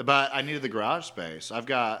that. Yeah. But I needed the garage space. I've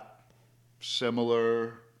got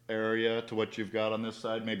similar area to what you've got on this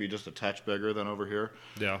side, maybe just a touch bigger than over here.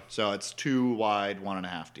 Yeah. So it's 2 wide,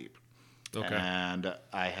 1.5 deep. Okay. And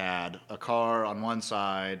I had a car on one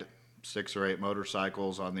side, 6 or 8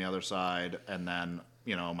 motorcycles on the other side, and then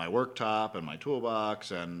my worktop and my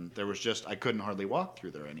toolbox, and I couldn't hardly walk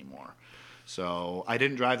through there anymore. So I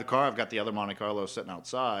didn't drive the car. I've got the other Monte Carlo sitting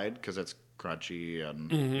outside because it's crunchy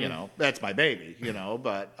and, that's my baby,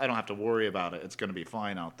 but I don't have to worry about it. It's going to be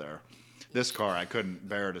fine out there. This car I couldn't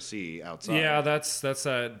bear to see outside. Yeah, that's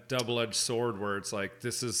that double-edged sword where it's like,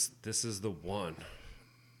 this is the one.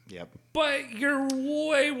 Yep. But you're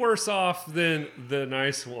way worse off than the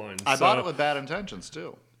nice one. I bought it with bad intentions,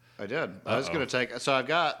 too. I did. I was going to so I've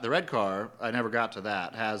got the red car. I never got to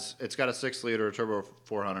that. It's got a 6-liter turbo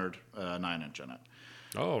 400 9-inch in it.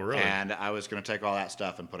 Oh, really? And I was going to take all that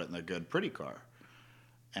stuff and put it in the good, pretty car.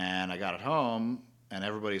 And I got it home, and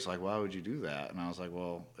everybody's like, why would you do that? And I was like,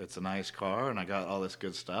 well, it's a nice car, and I got all this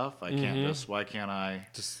good stuff. Why can't I?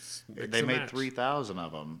 They made 3,000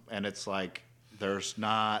 of them, and it's like,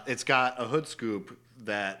 it's got a hood scoop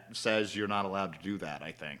that says you're not allowed to do that,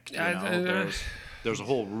 I think. There's a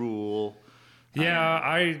whole rule.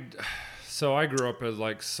 Yeah, so I grew up as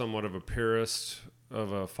like somewhat of a purist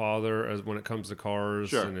of a father as when it comes to cars,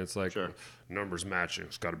 sure, and it's like numbers matching.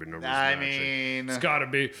 It's got to be numbers matching. I mean, it's got to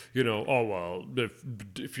be, if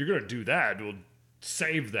you're gonna do that, we'll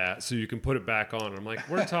save that so you can put it back on. I'm like,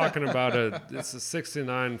 we're talking about it's a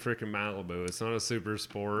 '69 freaking Malibu. It's not a super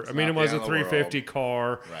sport. I mean, it was a 350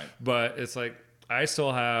 car, right? But it's like I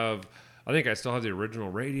still have the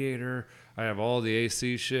original radiator. I have all the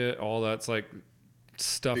AC shit, all that's like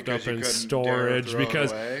stuffed up in storage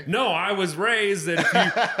because I was raised that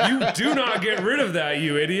if you do not get rid of that,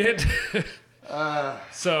 you idiot.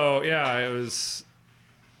 So yeah, it was.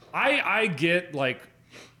 I get like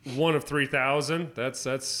one of 3,000. That's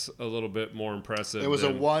a little bit more impressive. It was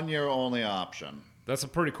a 1-year only option. That's a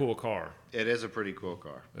pretty cool car. It is a pretty cool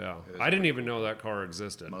car. Yeah. I didn't even know that car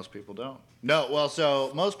existed. Most people don't. No, well,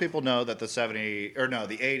 so most people know that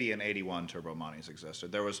the 80 and 81 turbo Montes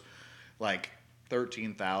existed. There was like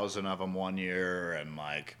 13,000 of them 1 year and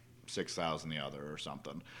like 6,000 the other or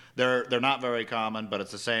something. They're not very common, but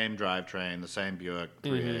it's the same drivetrain, the same Buick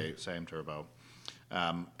 3.8, same turbo.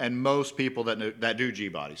 And most people that do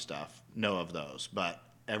G-body stuff know of those, but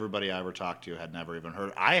everybody I ever talked to had never even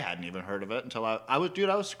heard. I hadn't even heard of it until I was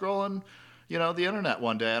scrolling, the internet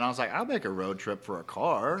one day, and I was like, I'll make a road trip for a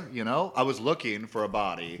car. I was looking for a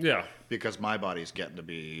body, because my body's getting to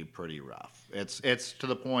be pretty rough. It's to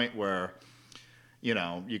the point where,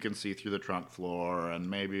 you can see through the trunk floor, and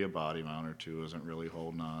maybe a body mount or two isn't really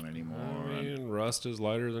holding on anymore. I mean, rust is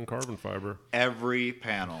lighter than carbon fiber. Every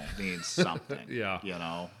panel needs something.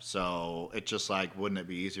 Yeah. So it's just like, wouldn't it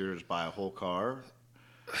be easier to just buy a whole car?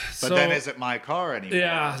 But then is it my car anymore?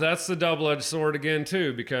 Yeah, that's the double-edged sword again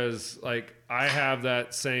too, because like I have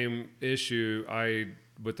that same issue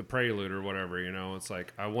with the Prelude or whatever, you know. It's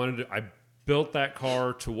like I built that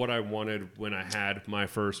car to what I wanted when I had my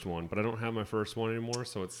first one, but I don't have my first one anymore,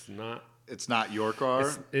 so it's not your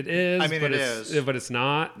car. It is. I mean, but it is, but it's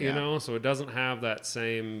not. You know, so it doesn't have that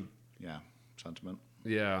same sentiment.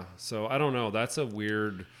 Yeah, so I don't know. That's a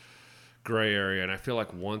weird gray area, and I feel like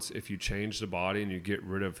if you change the body and you get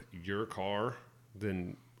rid of your car,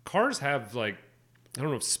 then cars have like, I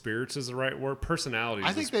don't know if spirits is the right word. Personality.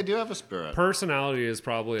 I think they do have a spirit. Personality is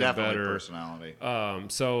probably Definitely a better personality.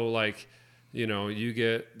 So like, you know, you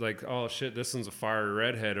get like, oh shit, this one's a fiery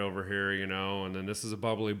redhead over here, you know, and then this is a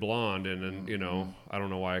bubbly blonde, and then you know, I don't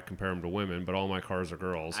know why I compare them to women, but all my cars are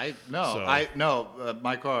girls. My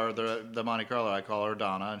car, the Monte Carlo, I call her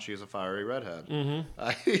Donna, and she's a fiery redhead. There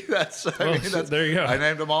you go. I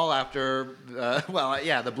named them all after.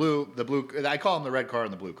 The blue. I call them the red car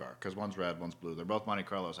and the blue car because one's red, one's blue. They're both Monte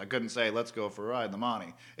Carlos. I couldn't say let's go for a ride in the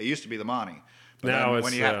Monte. It used to be the Monte. But now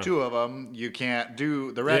when you have two of them, you can't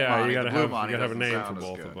do the red Monte. The blue Monte. You gotta have a name for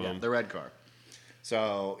both of them. Yeah, the red car.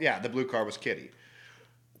 So the blue car was Kitty.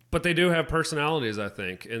 But they do have personalities, I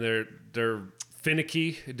think, and they're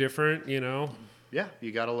finicky, different, you know. Yeah,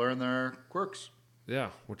 you got to learn their quirks. Yeah,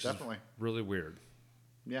 which is really weird.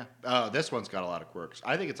 Yeah. This one's got a lot of quirks.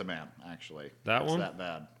 I think it's a man, actually. It's that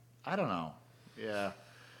bad. I don't know. Yeah.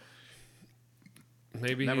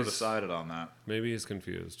 Maybe never decided on that. Maybe he's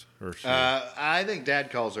confused. Or she. I think Dad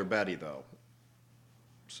calls her Betty, though.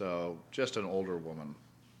 So, just an older woman.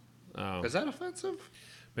 Oh. Is that offensive?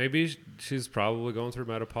 Maybe she's probably going through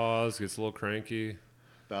menopause, gets a little cranky.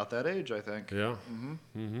 About that age, I think. Yeah.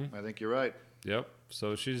 I think you're right. Yep.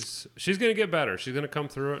 So she's going to get better. She's going to come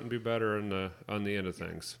through it and be better on the end of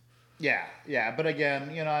things. Yeah. But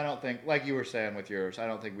again, you know, I don't think, like you were saying with yours, I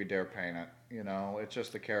don't think we dare paint it. You know, it's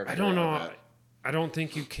just the character. I don't know. I don't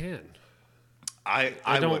think you can. I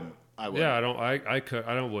wouldn't. Yeah,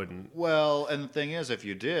 I wouldn't. Well, and the thing is, if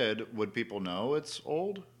you did, would people know it's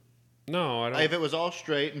old? No, I don't. If it was all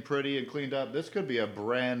straight and pretty and cleaned up, this could be a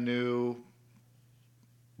brand new,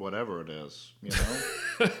 whatever it is, you know?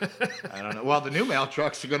 I don't know. Well, the new mail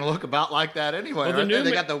trucks are going to look about like that anyway. Well,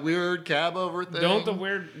 they got the weird cab over thing. Don't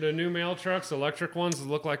the new mail trucks, electric ones,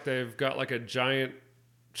 look like they've got like a giant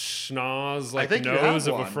schnoz nose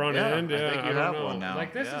of a front end. Yeah, I think you have one now.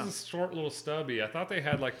 Like this is a short little stubby. I thought they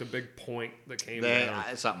had like the big point that came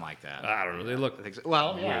down. Something like that. I don't know. They look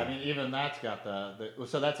well. Yeah, I mean, even that's got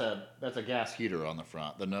so that's a gas heater on the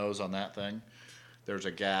front. The nose on that thing. There's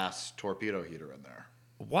a gas torpedo heater in there.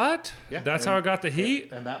 What? Yeah. That's how it got the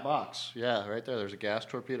heat? In that box. Yeah, right there. There's a gas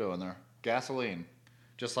torpedo in there. Gasoline,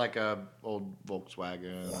 just like a old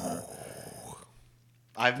Volkswagen.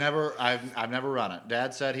 I've never run it.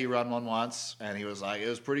 Dad said he run one once, and he was like, it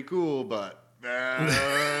was pretty cool, but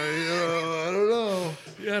I don't know.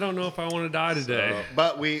 Yeah, I don't know if I want to die today. So,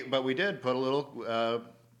 but we did put a little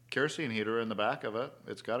kerosene heater in the back of it.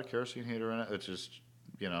 It's got a kerosene heater in it. It's just,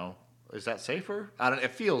 you know, is that safer?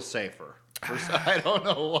 It feels safer. I don't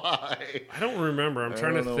know why. I don't remember. I'm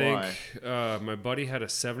trying to think. My buddy had a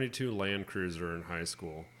 72 Land Cruiser in high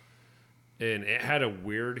school, and it had a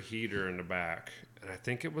weird heater in the back. And I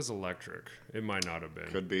think it was electric. It might not have been.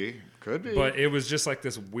 Could be. But it was just like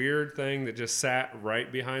this weird thing that just sat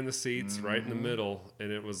right behind the seats, right in the middle.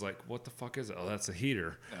 And it was like, what the fuck is it? Oh, that's a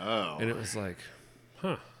heater. Oh. And it was like,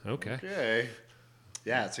 huh, okay. Okay.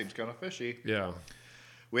 Yeah, it seems kind of fishy. Yeah.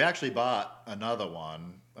 We actually bought another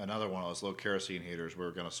one of those little kerosene heaters. We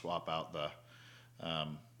were going to swap out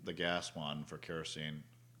the gas one for kerosene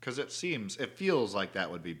because it feels like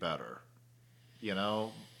that would be better. You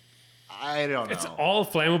know? I don't know. It's all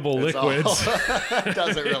flammable liquids. It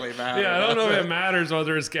doesn't really matter. Yeah, I don't know if it matters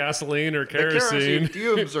whether it's gasoline or kerosene. The kerosene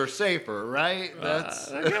fumes are safer, right?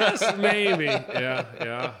 I guess maybe.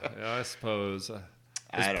 Yeah, I suppose.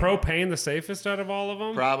 Is propane the safest out of all of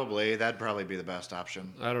them? Probably. That'd probably be the best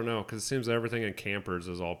option. I don't know, because it seems everything in campers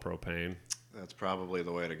is all propane. That's probably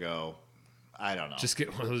the way to go. I don't know. Just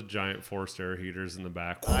get one of those giant forced air heaters in the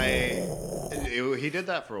back. He did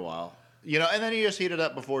that for a while. You know, and then you just heat it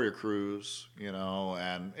up before your cruise, you know,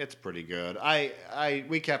 and it's pretty good.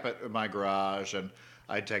 We kept it in my garage, and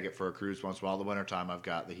I'd take it for a cruise once in a while. The wintertime, I've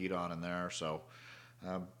got the heat on in there, so,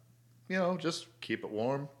 you know, just keep it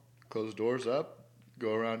warm, close the doors up,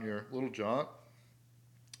 go around your little jaunt.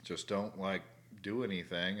 Just don't, do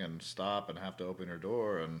anything and stop and have to open your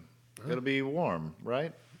door, and it'll be warm,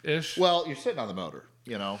 right? Ish. Well, you're sitting on the motor.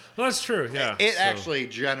 You know, well, that's true. Yeah, it actually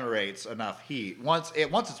generates enough heat. Once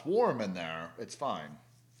it's warm in there, it's fine.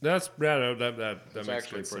 That makes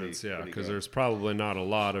good sense. Yeah, because there's probably not a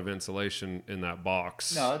lot of insulation in that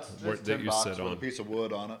box. No, it's that you sit on. With a piece of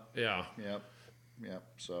wood on it. Yeah. Yep.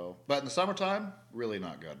 So, but in the summertime, really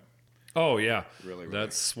not good. Oh yeah. Really.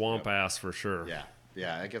 That's swamp ass for sure. Yeah.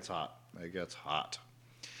 It gets hot.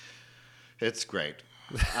 It's great.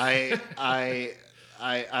 I'm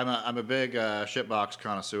a big shitbox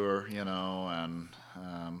connoisseur, and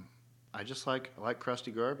I just like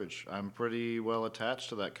crusty garbage. I'm pretty well attached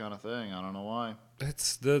to that kind of thing. I don't know why.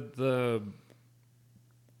 It's the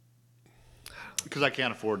because I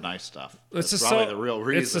can't afford nice stuff. That's probably the real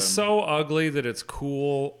reason. It's just so ugly that it's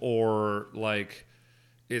cool, or like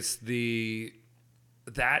it's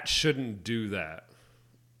that shouldn't do that.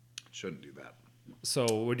 Shouldn't do that.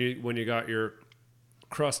 So when you got your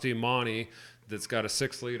crusty Monty that's got a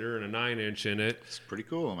 6-liter and a 9-inch in it, it's pretty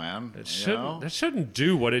cool, man. That shouldn't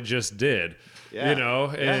do what it just did.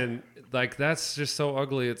 Yeah. And like that's just so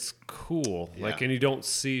ugly. It's cool. Yeah. Like, and you don't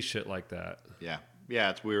see shit like that. Yeah,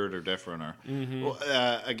 it's weird or different. Or well,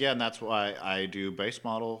 again, that's why I do base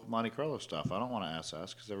model Monte Carlo stuff. I don't want an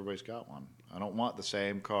SS because everybody's got one. I don't want the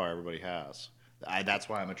same car everybody has. That's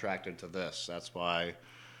why I'm attracted to this. That's why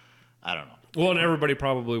I don't know. Well, and everybody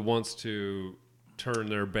probably wants to turn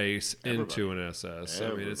their base into an SS.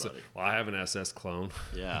 Everybody. I mean, I have an SS clone.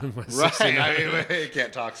 Yeah, right. I mean, you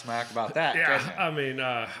can't talk smack about that. Yeah, I mean,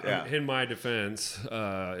 in my defense,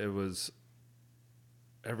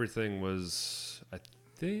 everything was. I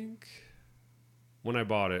think when I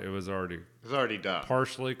bought it, it was already done,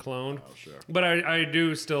 partially cloned. Oh, sure. But I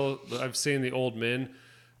do still. I've seen the old men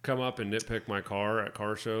come up and nitpick my car at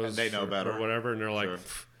car shows, and they know better or whatever, and they're like,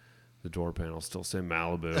 the door panels still say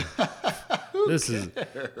Malibu. This isn't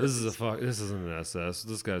an SS.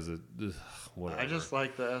 This guy's a whatever. I just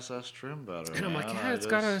like the SS trim better. And I'm like, it's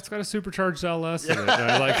got a supercharged LS in it. And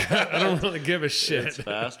I don't really give a shit. It's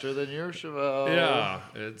faster than your Chevelle. Yeah,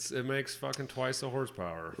 it makes fucking twice the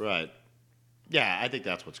horsepower. Right. Yeah, I think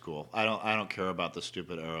that's what's cool. I don't care about the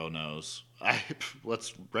stupid arrow nose.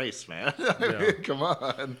 Let's race, man. I mean, come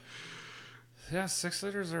on. Yeah,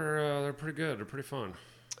 6-liters are they're pretty good. They're pretty fun.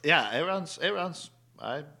 Yeah, it runs.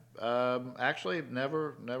 I actually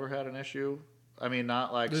never had an issue. I mean,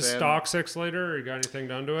 not like this stock 6-liter. Or you got anything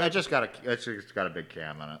done to it? It's just got a big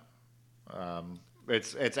cam in it.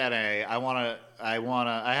 It's NA.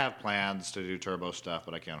 I have plans to do turbo stuff,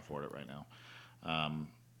 but I can't afford it right now.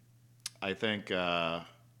 I think I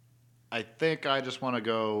just want to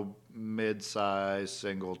go mid-size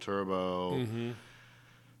single turbo. Mm-hmm.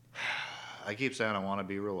 I keep saying I want to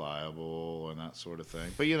be reliable and that sort of thing,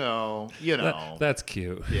 but you know, that's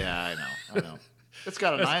cute. Yeah, I know. It's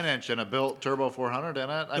got a 9-inch and a built turbo 400 in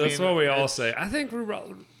it. That's what we all say. I think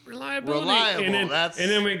reliability. And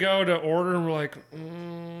then we go to order and we're like,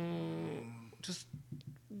 just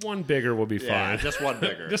one bigger will be fine. Yeah, just one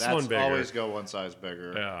bigger. One bigger. Always go one size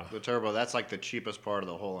bigger. Yeah. The turbo, that's like the cheapest part of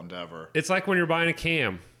the whole endeavor. It's like when you're buying a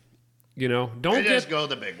cam. Don't just go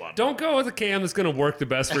the big one. Don't go with a cam that's going to work the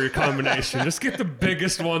best for your combination. Just get the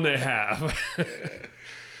biggest one they have.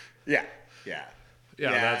 Yeah.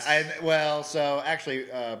 So actually,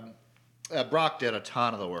 Brock did a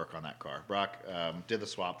ton of the work on that car. Brock did the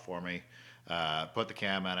swap for me, put the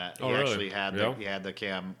cam in it. Actually had the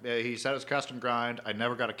cam. He said it's custom grind. I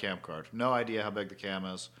never got a cam card. No idea how big the cam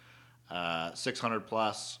is. 600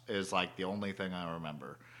 plus is like the only thing I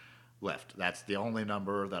remember. Lift. That's the only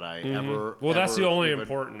number that I ever. Well, that's the only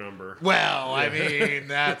important number. Well, I mean,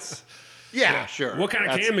 that's. Yeah, sure. What kind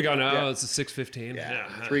of cam you got now? It's a 615. Yeah,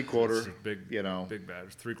 3/4. Big, big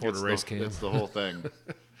badge. 3/4 race cam. It's the whole thing.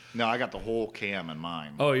 No, I got the whole cam in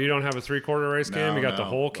mind. Oh, you don't have a 3/4 race cam? You got the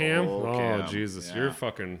whole cam? Cam. Jesus, you're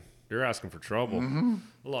asking for trouble. Mm-hmm.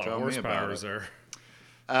 A lot of horsepower is there.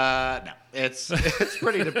 No, it's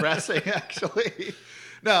pretty depressing actually.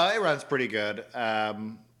 No, it runs pretty good.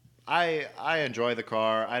 I enjoy the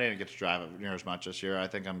car. I didn't get to drive it near as much this year. I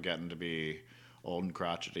think I'm getting to be old and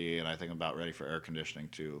crotchety, and I think I'm about ready for air conditioning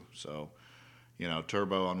too. So,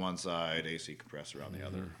 turbo on one side, AC compressor on the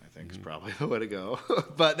other, I think is probably the way to go.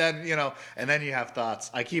 But then, and then you have thoughts.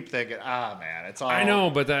 I keep thinking, man, it's all. I know,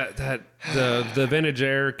 but the vintage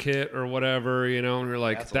air kit or whatever, and you're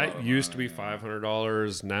like, that used to be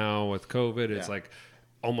 $500. Now with COVID, it's like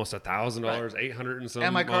almost $1,000, $800 and something.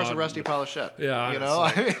 And my car's a rusty pile of shit. Yeah, I mean,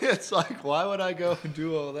 it's like, why would I go and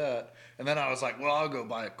do all that? And then I was like, well, I'll go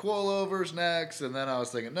buy coilovers next. And then I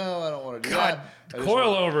was thinking, no, I don't want to do that.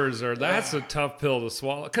 Coilovers that's a tough pill to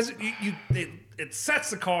swallow because it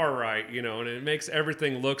sets the car right, and it makes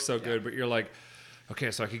everything look so good. But you're like,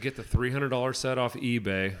 okay, so I could get the $300 set off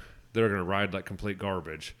eBay. They're gonna ride like complete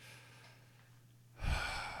garbage.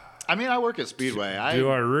 I mean, I work at Speedway. Do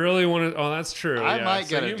I really want to? Oh, that's true. I might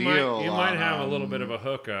get a deal. You might have a little bit of a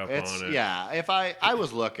hookup on it. Yeah. If I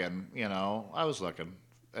was looking, and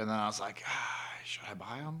then I was like, should I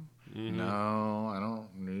buy them? Mm-hmm. No, I don't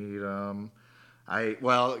need them.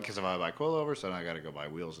 Because if I buy coilovers, then I got to go buy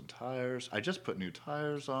wheels and tires. I just put new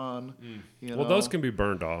tires on. Well, those can be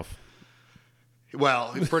burned off.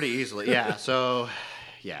 Well, pretty easily. Yeah. So,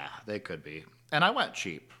 yeah, they could be. And I went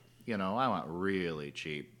cheap. I went really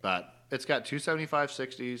cheap. But it's got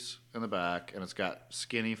 275/60s in the back, and it's got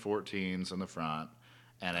skinny 14s in the front.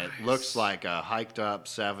 And it looks like a hiked up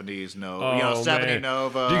 70s Nova, 70 man.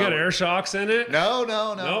 Nova. Do you got air shocks in it? No.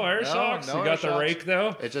 No air shocks? You got the rake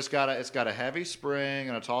though? It's got a heavy spring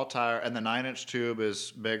and a tall tire, and the 9-inch tube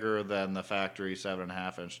is bigger than the factory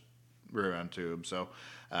 7.5-inch rear end tube. So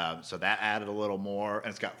that added a little more,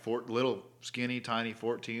 and it's got little skinny tiny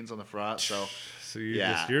 14s on the front. So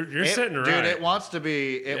you're sitting right. Dude, it wants to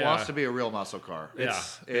be a real muscle car.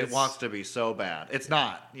 It wants to be so bad. It's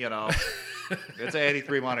not, It's an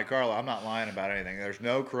 83 Monte Carlo. I'm not lying about anything. There's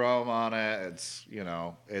no chrome on it. It's,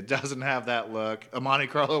 it doesn't have that look. A Monte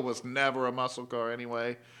Carlo was never a muscle car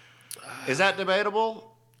anyway. Is that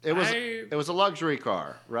debatable? It was a luxury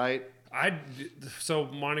car, right? So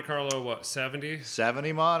Monte Carlo, what, 70?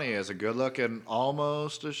 70 Monte is a good looking,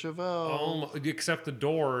 almost a Chevelle. Except the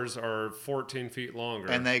doors are 14 feet longer.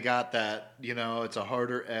 And they got that, it's a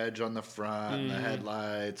harder edge on the front, and the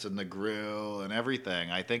headlights and the grille and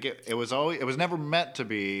everything. I think it was never meant to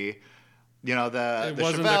be. The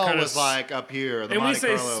Chevelle was like up here. The Monte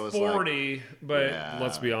Carlo was sporty, like, but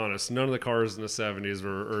let's be honest, none of the cars in the 70s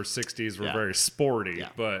or 60s were very sporty. Yeah.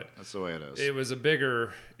 But that's the way it is.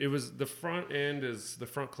 The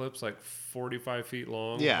front clip's like 45 feet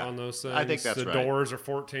long on those things. I think that's right. The doors are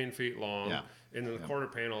 14 feet long. Yeah. And then the quarter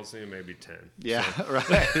panels maybe 10. Yeah, so.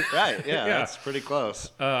 right. Yeah, that's pretty close.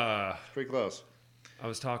 Pretty close. I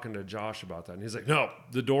was talking to Josh about that, and he's like, no,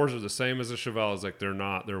 the doors are the same as a Chevelle. I was like, they're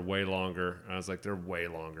not. They're way longer. And I was like, they're way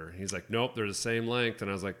longer. And he's like, nope, they're the same length. And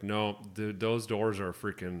I was like, no, those doors are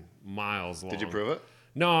freaking miles long. Did you prove it?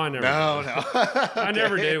 No, I never did. Okay. I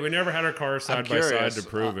never did. We never had our cars side by side to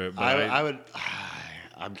prove it. But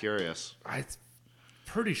I'm curious. I'm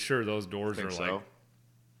pretty sure those doors are like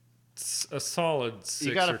a solid 6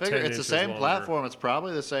 you gotta or figure 10 it's the same longer. Platform. It's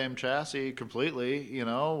probably the same chassis completely.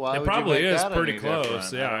 Why it would probably you make is that pretty any close.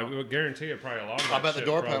 different? Yeah, I would guarantee it. Probably a lot of. I bet the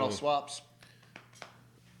door panel swaps.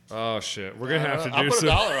 Oh shit, we're gonna have to do I'll put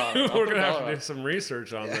 $1 on it. We're gonna have to do some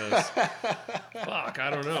research on this. Fuck, I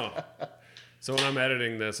don't know. So when I'm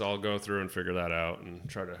editing this, I'll go through and figure that out and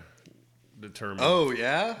try to determine. Oh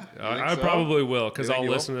yeah, I probably will because I'll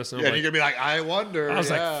listen to this. And you're gonna be like, I wonder. I was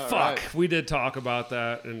like, fuck, right. We did talk about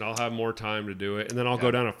that, and I'll have more time to do it, and then I'll go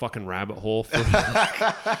down a fucking rabbit hole for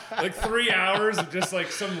like 3 hours of just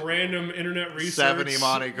like some random internet research. 70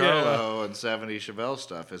 Monte Carlo and 70 Chevelle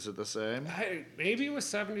stuff. Is it the same? Maybe it was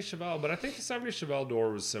 70 Chevelle, but I think the 70 Chevelle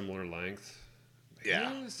door was similar length.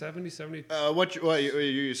 Yeah, 70. What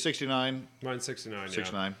you 69? Mine's 69.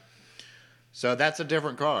 69. So that's a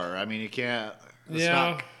different car. I mean, you can't.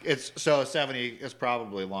 So 70 is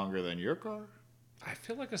probably longer than your car. I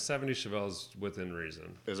feel like a 70 Chevelle is within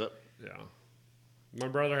reason. Is it? Yeah. My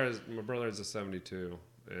brother has a 72,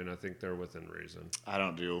 and I think they're within reason. I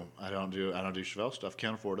don't do Chevelle stuff.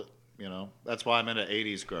 Can't afford it. That's why I'm into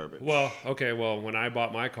 80s garbage. Well, okay. Well, when I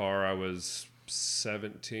bought my car, I was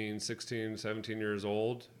 17 years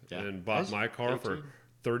old, and bought my car 18? For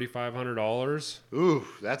 $3,500. Ooh,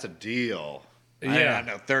 that's a deal. Yeah, I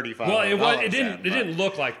know $3,500. Well, it didn't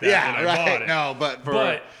look like that when I bought it. No,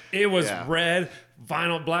 but it was red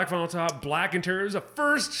vinyl, black vinyl top, black interior. It was the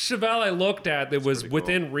first Chevelle I looked at that was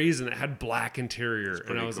within reason. It had black interior,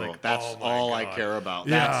 and I was like, "That's all I care about."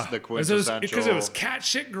 That's the quintessential. Because it was cat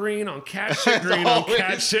shit green on cat shit green on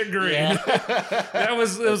cat shit green. Yeah. It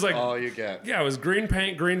was like all you get. Yeah, it was green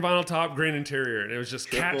paint, green vinyl top, green interior, and it was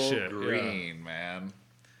just cat shit. Green, man.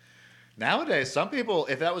 Nowadays, some people,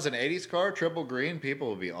 if that was an 80s car, triple green, people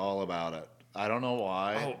would be all about it. I don't know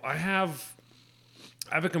why. Oh, I have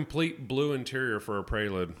a complete blue interior for a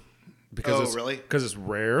Prelude. Because really? Because it's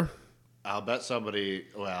rare. I'll bet somebody,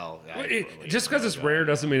 just because it's rare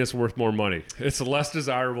doesn't mean it's worth more money. It's less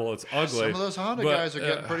desirable. It's ugly. Some of those Honda guys are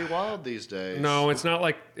getting pretty wild these days. No, it's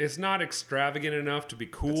not extravagant enough to be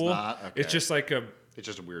cool. It's not? Okay. It's just like it's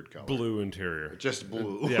just a weird color. Blue interior. Just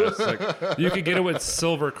blue. Yeah, it's like you could get it with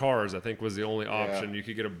silver cars. I think was the only option. Yeah. You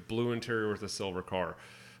could get a blue interior with a silver car,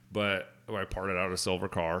 but I parted out a silver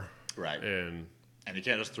car. Right. And you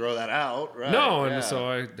can't just throw that out, right? No, and so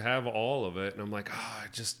I have all of it, and I'm like,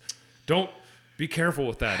 just don't be careful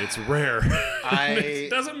with that. It's rare. It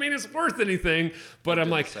doesn't mean it's worth anything, but I'm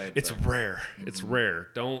like, it's rare. It's rare.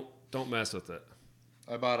 Don't mess with it.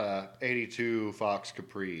 I bought a 82 Fox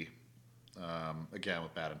Capri, again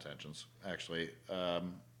with bad intentions, actually. It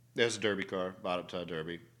was a derby car. Bought it to a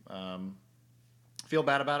derby. Feel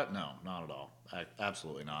bad about it? No, not at all.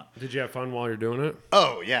 Absolutely not. Did you have fun while you're doing it?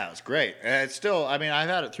 Oh, yeah, it's great. It's still, I mean, I've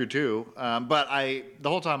had it through two, but the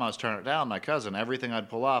whole time I was turning it down, my cousin, everything I'd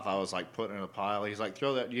pull off, I was like putting in a pile. He's like,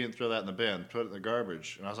 you didn't throw that in the bin, put it in the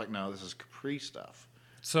garbage. And I was like, no, this is Capri stuff.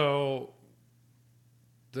 So,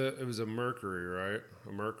 it was a Mercury, right?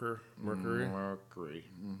 A Mercury? Mercury.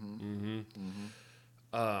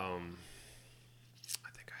 I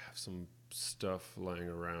think I have some stuff laying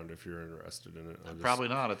around if you're interested in it. Probably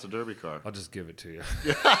not. It's a derby car. I'll just give it to you.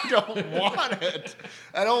 I don't want it.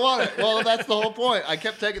 I don't want it. Well, that's the whole point. I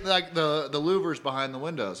kept taking like the louvers behind the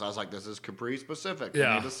windows. I was like, this is Capri specific.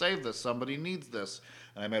 I need to save this. Somebody needs this.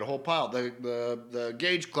 And I made a whole pile. The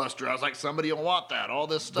gauge cluster, I was like, somebody will want that. All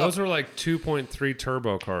this stuff. Those were like 2.3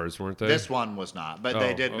 turbo cars, weren't they? This one was not, but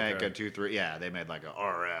they did make a 2.3. Yeah, they made like a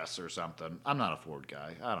RS or something. I'm not a Ford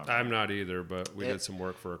guy. I don't know. I'm not either, but we did some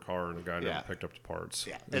work for a car, and a guy never picked up the parts.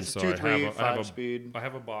 Yeah, it's 2.3, 5-speed. I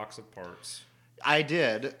have a box of parts. I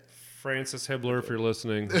did. Francis Hibbler, if you're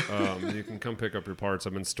listening, you can come pick up your parts.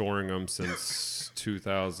 I've been storing them since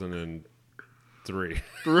 2003.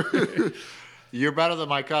 You're better than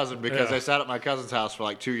my cousin because I sat at my cousin's house for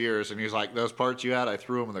like 2 years, and he's like, those parts you had, I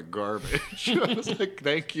threw them in the garbage. I was like,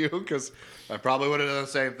 thank you, because I probably would have done the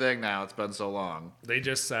same thing now. It's been so long. They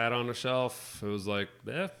just sat on a shelf. It was like,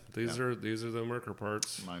 these are the Merker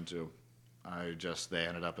parts. Mine too. They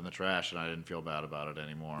ended up in the trash, and I didn't feel bad about it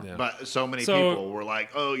anymore. Yeah. But so many people were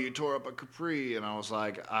like, oh, you tore up a Capri, and I was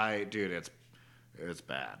like, dude, it's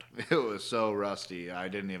bad. It was so rusty. I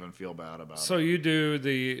didn't even feel bad about it. So you do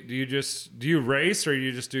you race, or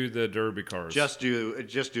you just do the derby cars? Just do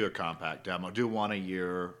a compact demo. Do one a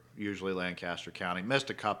year, usually Lancaster County. Missed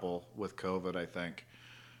a couple with COVID, I think.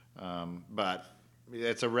 But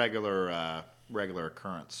it's a regular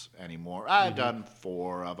occurrence anymore. I've done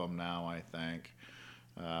 4 of them now, I think.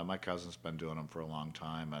 My cousin's been doing them for a long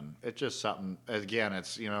time, and it's just something, again,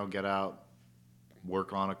 it's, get out,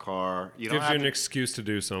 work on a car. Gives you an excuse to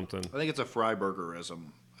do something. I think it's a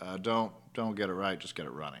Freiburgerism. Don't get it right, just get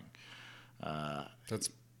it running.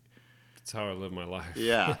 That's how I live my life.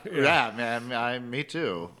 Yeah, yeah, man. Me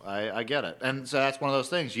too. I get it, and so that's one of those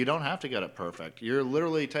things. You don't have to get it perfect. You're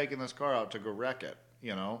literally taking this car out to go wreck it.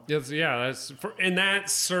 That's in that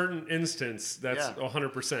certain instance. That's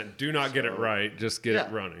 100%. Do not get it right. Just get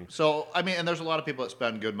it running. So I mean, and there's a lot of people that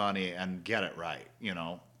spend good money and get it right.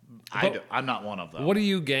 I'm not one of them. What do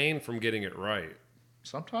you gain from getting it right?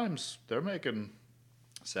 Sometimes they're making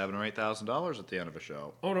 $7,000 or $8,000 at the end of a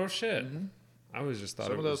show. Oh no shit! Mm-hmm. I was just thought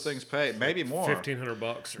some of those things pay, maybe more. $1,500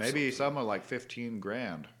 or maybe some are like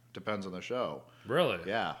 $15,000. Depends on the show. Really?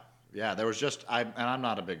 Yeah. There was just I'm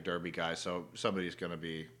not a big derby guy, so somebody's going to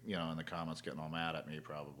be in the comments getting all mad at me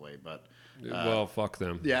probably, but. Well, fuck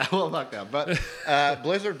them. Yeah, well, fuck them. But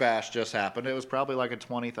Blizzard Bash just happened. It was probably like a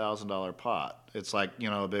 $20,000 pot. It's like,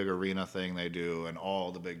 a big arena thing they do, and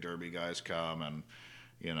all the big derby guys come and,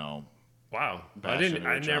 Wow.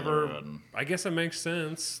 I guess it makes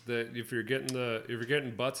sense that if you're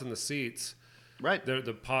getting butts in the seats, right,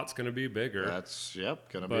 the pot's going to be bigger. That's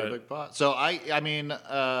going to be a big pot. So I mean,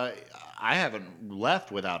 I haven't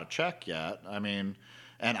left without a check yet. I mean,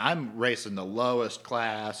 and I'm racing the lowest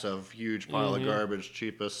class of huge pile of garbage,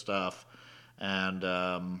 cheapest stuff. And,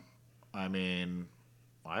 I mean,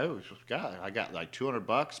 I got like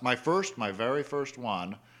 $200. My very first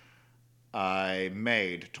one, I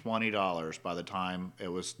made $20 by the time it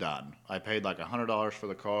was done. I paid like $100 for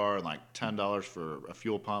the car and like $10 for a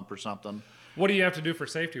fuel pump or something. What do you have to do for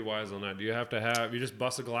safety-wise on that? Do you have to you just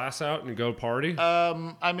bust a glass out and go party?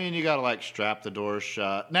 I mean, you got to like strap the doors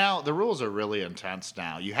shut. Now, the rules are really intense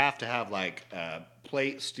now. You have to have like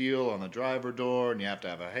plate steel on the driver door, and you have to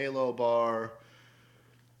have a halo bar.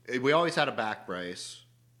 We always had a back brace,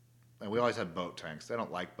 and we always had boat tanks. They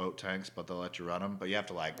don't like boat tanks, but they'll let you run them. But you have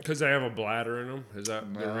to like... Because they have a bladder in them? Is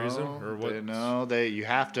that the reason? Or what? You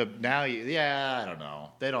have to... Now, I don't know.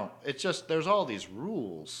 They don't... It's just, there's all these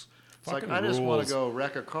rules. It's like, I just want to go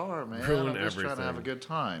wreck a car, man. I'm just trying to have a good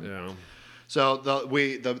time. Yeah. So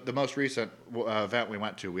the most recent event we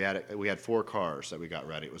went to, we had 4 cars that we got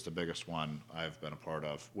ready. It was the biggest one I've been a part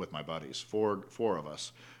of with my buddies. Four of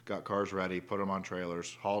us got cars ready, put them on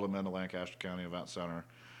trailers, hauled them into Lancaster County Event Center,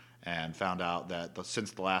 and found out that since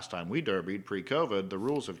the last time we derbied pre-COVID, the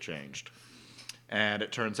rules have changed. And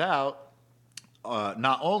it turns out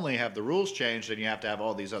not only have the rules changed and you have to have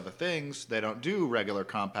all these other things, they don't do regular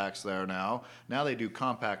compacts there now. Now they do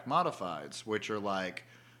compact modifieds, which are like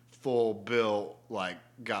full built, like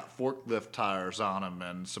got forklift tires on them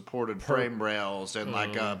and supported frame rails and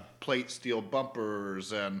like plate steel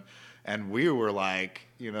bumpers and we were like,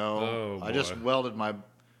 I just welded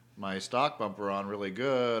my stock bumper on really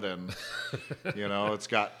good and it's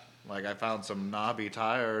got like I found some knobby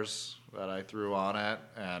tires that I threw on it,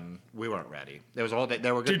 and we weren't ready. It was all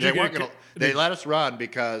they were. They let us run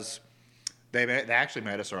because they actually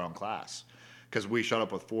made us our own class because we showed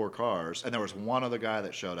up with 4 cars, and there was one other guy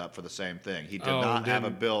that showed up for the same thing. He did not have a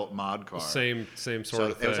built mod car. Same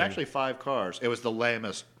sort of thing. It was actually 5 cars. It was the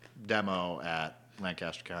lamest demo at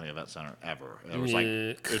Lancaster County Event Center ever. It was like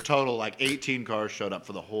a total like 18 cars showed up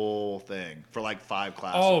for the whole thing for like 5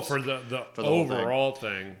 classes. Oh, for the overall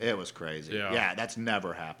thing. It was crazy. Yeah, that's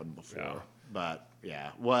never happened before. Yeah. But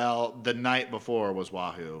yeah, well, the night before was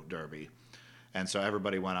Wahoo Derby, and so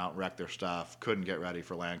everybody went out and wrecked their stuff. Couldn't get ready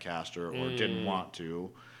for Lancaster or didn't want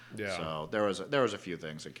to. Yeah. So there was a few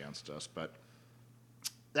things against us, but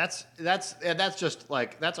that's just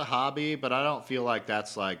like that's a hobby, but I don't feel like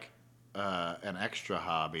that's like an extra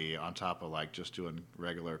hobby on top of like just doing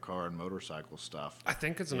regular car and motorcycle stuff. I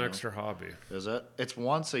think it's an extra hobby. Is it? It's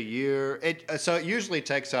once a year. So it usually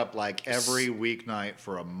takes up like every weeknight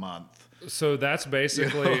for a month. So that's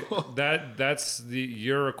basically that's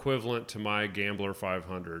your equivalent to my Gambler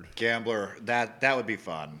 500. Gambler, that would be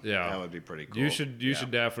fun. Yeah, that would be pretty cool. You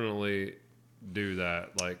should definitely do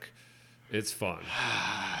that. Like, it's fun.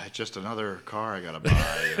 It's just another car I gotta buy.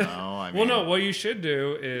 I mean, well, no. What you should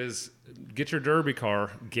do is get your Derby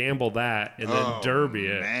car, gamble that, and then Derby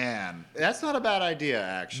it. Man, that's not a bad idea,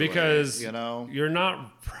 actually. Because you're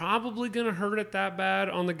not probably gonna hurt it that bad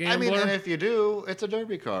on the Gambler. I mean, and if you do, it's a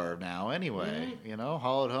Derby car now anyway.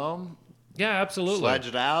 Haul it home. Yeah, absolutely. Sledge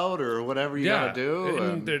it out or whatever you gotta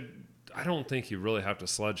do. I don't think you really have to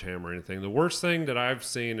sledgehammer anything. The worst thing that I've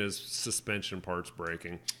seen is suspension parts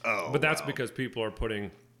breaking. But that's because people are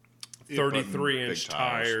putting 33-inch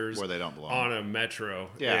tires where they don't belong on a Metro.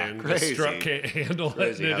 Yeah, and crazy. The strut can't handle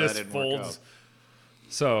it, and it just folds.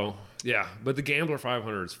 So, yeah. But the Gambler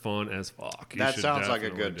 500 is fun as fuck. That sounds like a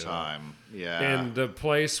good time. Yeah. And the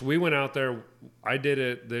place, we went out there. I did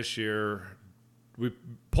it this year. We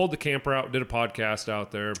pulled the camper out, did a podcast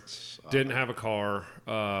out there. Didn't have a car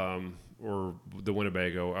or the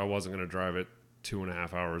Winnebago. I wasn't going to drive it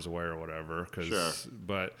 2.5 hours away or whatever.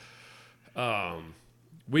 But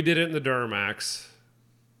we did it in the Duramax,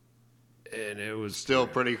 and it was still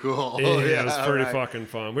pretty cool. It was pretty fucking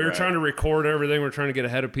fun. We were trying to record everything. We were trying to get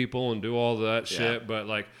ahead of people and do all that shit. But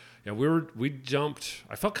like, we jumped.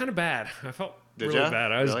 I felt kind of bad. I felt really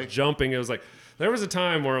bad. I was jumping. It was like. There was a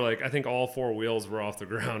time where, like, I think all 4 wheels were off the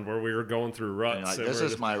ground where we were going through ruts. Like, this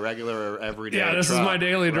is my regular everyday this truck. is my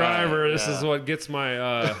daily driver. This is what gets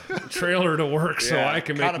my trailer to work so I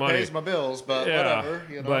can make money. Kind of pays my bills, but whatever.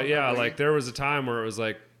 But like, there was a time where it was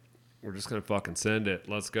like, we're just going to fucking send it.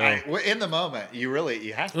 Let's go. In the moment, you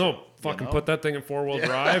have to. No, fucking put that thing in 4-wheel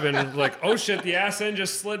drive and like, oh shit, the ass end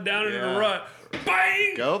just slid down into the rut.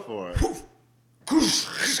 Bang! Go for it.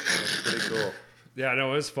 That's pretty cool. Yeah, no,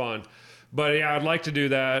 it was fun. But yeah, I'd like to do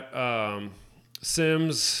that.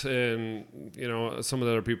 Sims and some of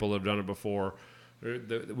the other people that have done it before.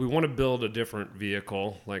 We want to build a different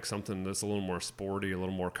vehicle, like something that's a little more sporty, a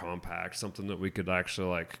little more compact, something that we could actually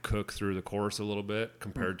like cook through the course a little bit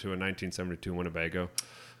compared to a 1972 Winnebago.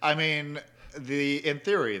 I mean, in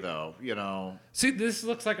theory though, See, this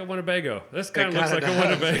looks like a Winnebago. This kind of looks like a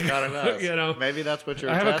Winnebago. It does. Maybe that's what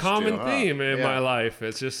you're. I have a common theme in my life.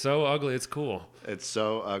 It's just so ugly. It's cool. It's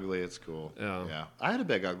so ugly. It's cool. Yeah. I had a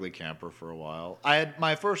big ugly camper for a while.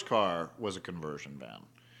 My first car was a conversion van.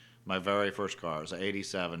 My very first car was an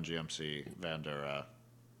 '87 GMC Vandera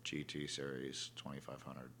GT Series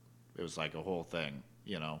 2500. It was like a whole thing.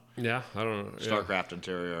 Yeah, I don't know. Starcraft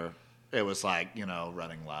interior. It was like,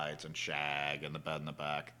 running lights and shag and the bed in the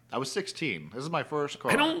back. I was 16. This is my first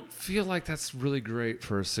car. I don't feel like that's really great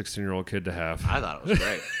for a 16-year-old kid to have. I thought it was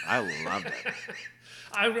great. I loved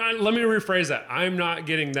it. Let me rephrase that. I'm not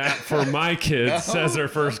getting that for my kids as their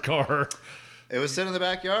first car. It was sitting in the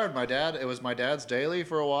backyard. It was my dad's daily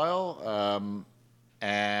for a while,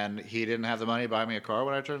 and he didn't have the money to buy me a car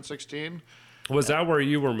when I turned 16. Was that where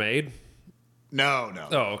you were made? No.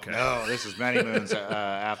 Oh, okay. No, this is many moons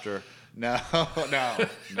after. No. I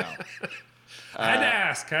had to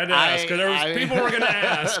ask, because people were going to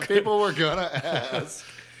ask. People were going to ask.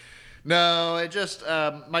 No, it just,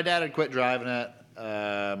 my dad had quit driving it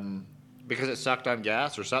because it sucked on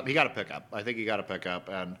gas or something. He got a pickup. I think he got a pickup,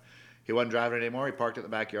 and he wasn't driving it anymore. He parked it in the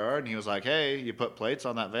backyard, and he was like, hey, you put plates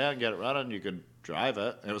on that van, get it running, you could drive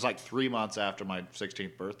it. And it was like 3 months after my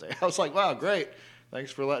 16th birthday. I was like, wow, great.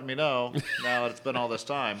 Thanks for letting me know now that it's been all this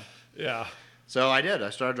time. Yeah. So I did. I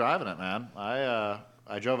started driving it, man. I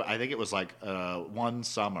drove it. I think it was like one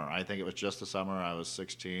summer. I think it was just the summer I was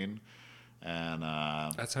 16. And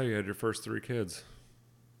that's how you had your first 3 kids.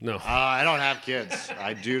 No. I don't have kids.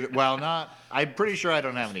 I do. Well, not. I'm pretty sure I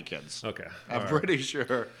don't have any kids. Okay. I'm pretty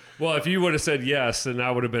sure. Well, if you would have said yes, then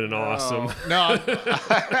that would have been an awesome. No.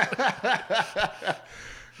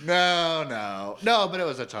 No, but it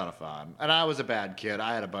was a ton of fun. And I was a bad kid.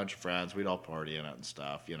 I had a bunch of friends. We'd all party in it and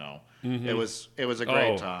stuff, you know. Mm-hmm. It was a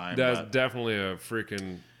great time. That's definitely a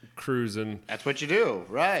freaking cruising. That's what you do,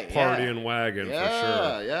 right? Partying wagon for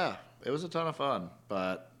sure. Yeah. It was a ton of fun.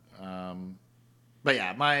 But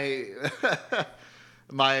yeah,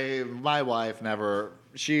 my wife never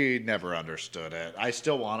understood it. I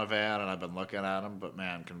still want a van, and I've been looking at them, but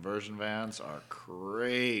man, conversion vans are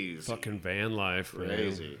crazy. Fucking van life,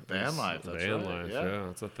 crazy. Man. Van life, that's van right. life, yeah,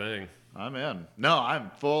 that's a thing. I'm in. No, I'm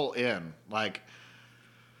full in. Like,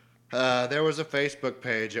 there was a Facebook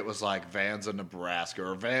page. It was like Vans of Nebraska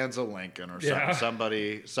or Vans of Lincoln or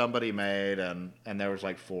something. Somebody made, and there was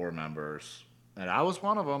like 4 members. And I was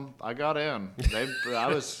one of them. I got in.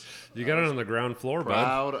 You got it on the ground floor,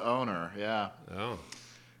 proud owner. Yeah. Oh.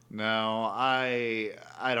 No, I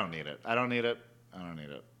don't need it. I don't need it.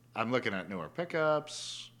 I'm looking at newer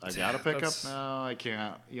pickups. I got a pickup now. I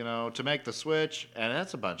can't, to make the switch, and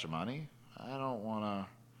that's a bunch of money. I don't want to.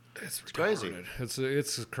 It's crazy.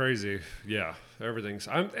 It's crazy. Yeah, everything's.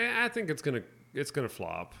 I think it's gonna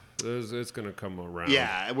flop. It's gonna come around.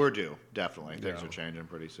 Yeah, we're due. Definitely, things are changing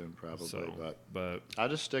pretty soon, probably. But I'll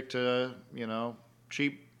just stick to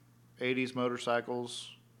cheap '80s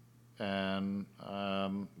motorcycles and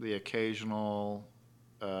the occasional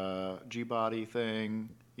G-body thing.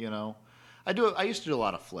 I used to do a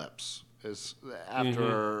lot of flips.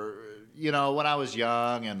 After when I was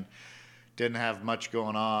young and didn't have much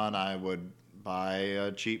going on, I would buy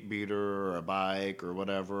a cheap beater or a bike or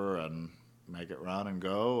whatever and make it run and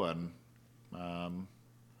go and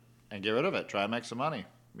get rid of it. Try and make some money.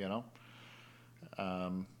 I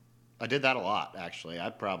did that a lot, actually. I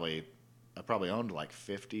probably owned like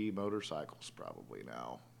 50 motorcycles probably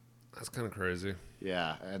now. That's kind of crazy.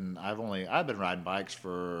 Yeah, and I've been riding bikes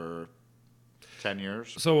for 10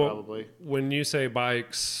 years, so probably. When you say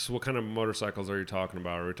bikes, what kind of motorcycles are you talking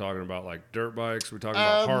about? Are we talking about like dirt bikes? Are we talking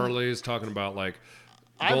about Harleys? Talking about like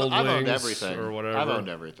Gold I've Wings owned everything or whatever? I've owned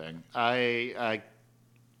everything. Dude,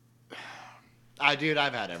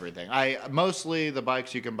 I've had everything. Mostly the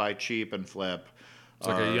bikes you can buy cheap and flip. It's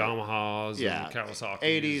like a Yamahas and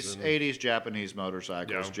Kawasaki's. 80s Japanese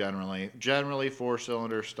motorcycles, generally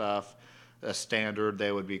 4-cylinder stuff. A standard,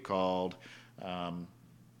 they would be called.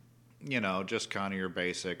 Just kind of your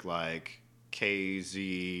basic like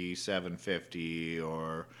KZ 750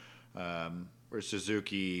 or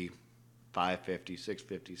Suzuki 550,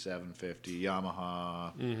 650, 750,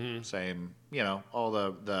 Yamaha, same, all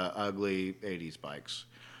the ugly 80s bikes.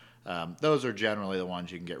 Those are generally the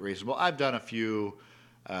ones you can get reasonable. I've done a few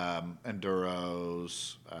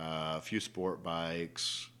enduros, a few sport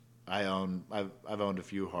bikes. I've owned a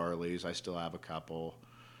few Harleys. I still have a couple.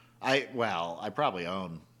 I probably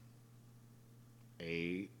own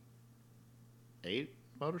eight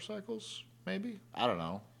motorcycles, maybe. I don't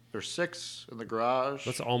know. There's 6 in the garage.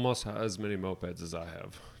 That's almost as many mopeds as I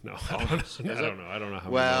have. No, I don't know. I don't know how many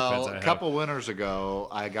mopeds I have. Well, a couple winters ago,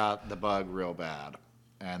 I got the bug real bad,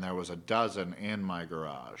 and there was a dozen in my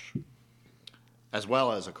garage, as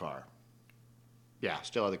well as a car. Yeah,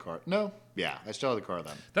 still have the car. No, yeah, I still have the car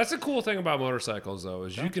then. That's the cool thing about motorcycles, though,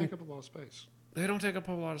 is you can take up a lot of space. They don't take up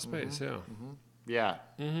a lot of space. Yeah. Mm-hmm. Yeah.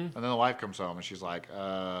 Mm-hmm. And then the wife comes home and she's like,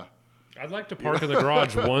 I'd like to park in the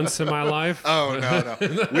garage once in my life. Oh, no.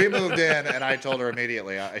 We moved in, and I told her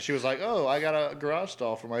immediately. She was like, oh, I got a garage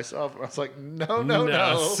stall for myself. And I was like,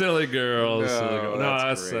 no. Silly girl. No,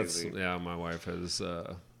 that's crazy. Yeah, my wife has,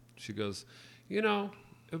 she goes, it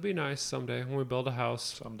would be nice someday when we build a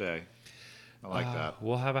house. Someday. I like that.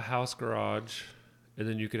 We'll have a house garage, and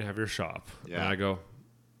then you can have your shop. Yeah. And I go,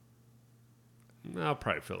 I'll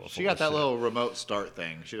probably fill it. She got that little remote start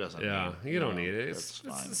thing. She doesn't. Yeah, you don't need it. It's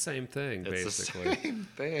the same thing, basically. It's the same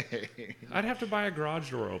thing. I'd have to buy a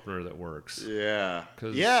garage door opener that works. Yeah.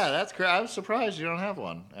 That's great. I'm surprised you don't have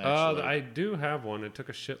one. Actually. I do have one. It took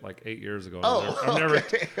a shit like 8 years ago.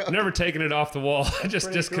 I've never taken it off the wall. I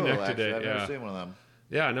just disconnected it. I've never seen one of them.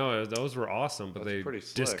 Yeah, no, those were awesome, but they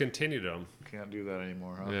discontinued them. Can't do that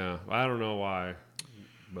anymore, huh? Yeah, I don't know why,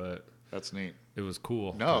 but That's neat. It was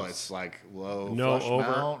cool. No, it's like low no flush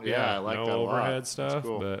mount. Yeah, I like no that a lot. overhead stuff,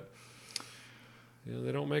 cool. but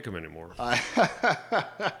they don't make them anymore.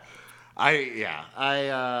 The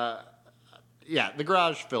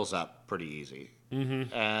garage fills up pretty easy.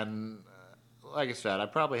 Mm-hmm. And like I said, I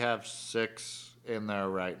probably have 6 in there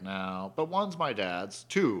right now, but one's my dad's.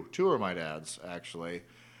 Two are my dad's actually,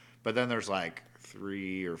 but then there's like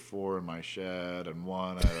 3 or 4 in my shed and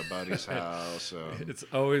 1 at a buddy's house. It's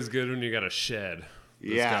always good when you got a shed.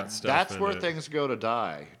 That's where things go to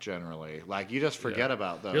die generally. Like you just forget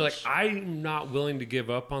about those. You're like, I'm not willing to give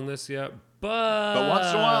up on this yet, but once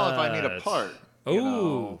in a while, if I need a part,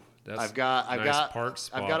 I've got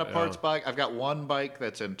a parts bike. I've got one bike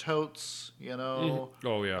that's in totes.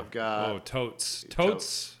 Oh yeah. I've got totes.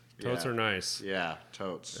 Totes are nice. Yeah,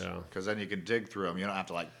 totes. Yeah. Because then you can dig through them. You don't have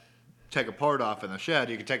to take a part off in the shed.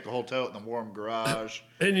 You can take the whole tote in the warm garage.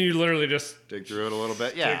 And you literally just dig through it a little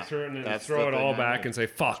bit. Yeah. Dig through it and then throw it all back and say,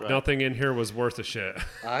 "Fuck, nothing in here was worth a shit."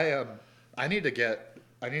 I need to get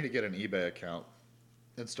an eBay account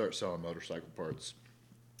and start selling motorcycle parts.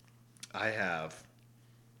 I have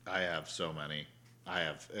so many.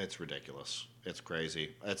 It's ridiculous. It's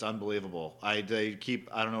crazy. It's unbelievable. I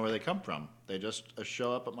don't know where they come from. They just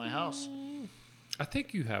show up at my house. I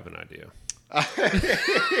think you have an idea. I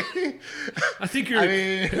think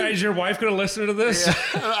is your wife going to listen to this? Yeah,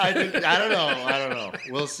 I don't know.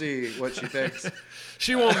 We'll see what she thinks.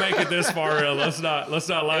 She won't make it this far. Let's not lie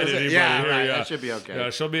to anybody. Yeah, right. That should be okay. Yeah,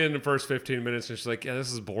 she'll be in the first 15 minutes and she's like, "Yeah,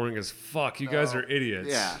 this is boring as fuck. You guys are idiots."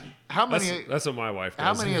 Yeah. How many? That's what my wife does.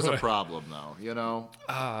 How many is a problem though?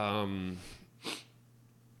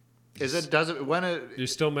 You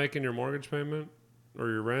still making your mortgage payment? Or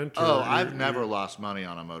your rent? I've never lost money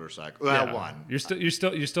on a motorcycle. Well, one. You're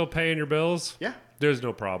still paying your bills? Yeah. There's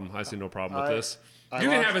no problem. I see no problem with this. You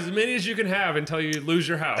can have as many as you can have until you lose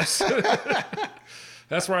your house.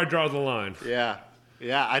 That's where I draw the line. Yeah.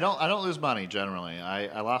 Yeah, I don't lose money generally.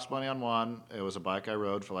 I lost money on one. It was a bike I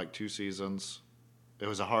rode for like 2 seasons. It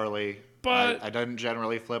was a Harley. But I didn't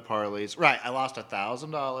generally flip Harleys. Right, I lost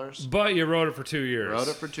 $1,000. But you rode it for 2 years. Rode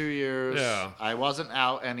it for 2 years. Yeah. I wasn't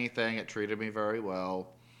out anything. It treated me very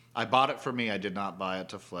well. I bought it for me. I did not buy it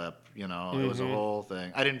to flip. It was a whole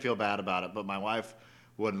thing. I didn't feel bad about it, but my wife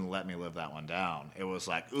wouldn't let me live that one down. It was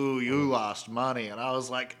like, "Ooh, you lost money," and I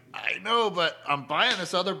was like, "I know, but I'm buying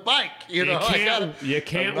this other bike." You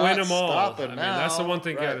can't win them all. That's the one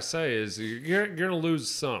thing you got to say is you're gonna lose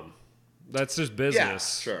some. That's just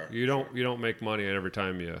business. Yeah, sure. You don't make money every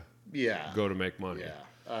time you go to make money.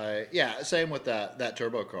 Yeah. Same with that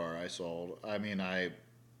turbo car I sold. I mean, I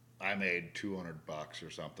made $200 or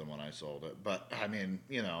something when I sold it. But I mean,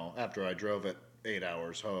 after I drove it 8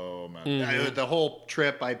 hours home, and the whole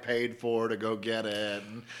trip I paid for to go get it,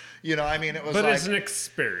 and it was. But it's an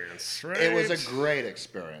experience, right? It was a great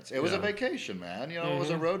experience. It was a vacation, man. It was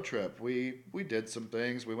a road trip. We did some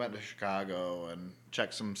things. We went to Chicago and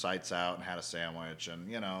checked some sites out and had a sandwich,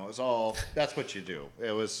 and it was all. That's what you do.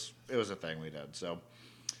 It was a thing we did. So.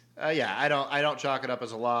 I don't chalk it up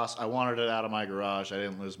as a loss. I wanted it out of my garage. I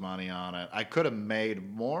didn't lose money on it. I could have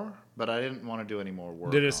made more, but I didn't want to do any more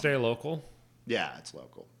work. Did it stay local? Yeah, it's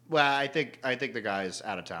local. Well, I think the guy's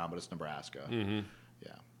out of town, but it's Nebraska. Mm-hmm.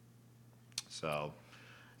 Yeah. So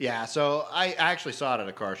I actually saw it at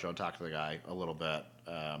a car show and talked to the guy a little bit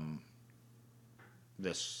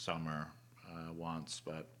this summer once,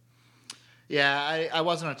 but. Yeah, I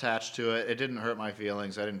wasn't attached to it. It didn't hurt my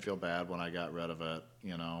feelings. I didn't feel bad when I got rid of it.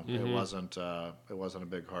 It wasn't a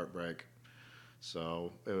big heartbreak.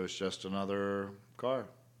 So it was just another car.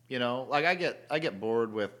 Like I get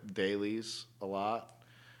bored with dailies a lot.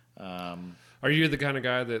 Are you the kind of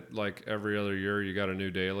guy that like every other year you got a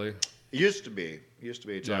new daily? It used to be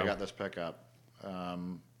until I got this pickup.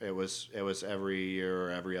 It was every year or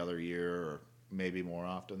every other year or maybe more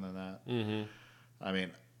often than that. Mm-hmm. I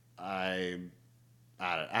mean. I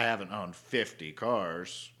haven't owned 50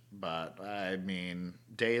 cars, but I mean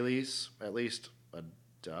dailies, at least a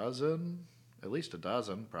dozen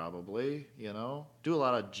probably, Do a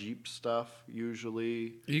lot of Jeep stuff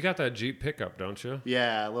usually. You got that Jeep pickup, don't you?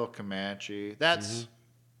 Yeah, a little Comanche. That's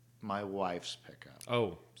my wife's pickup.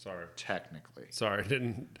 Oh, sorry. Technically. Sorry, I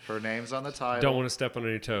didn't. Her name's on the title. Don't want to step on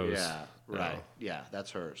any toes. Yeah, right. No. Yeah,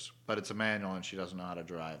 that's hers. But it's a manual and she doesn't know how to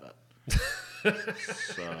drive it.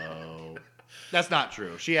 So that's not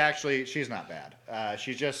true. She's not bad.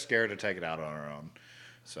 She's just scared to take it out on her own.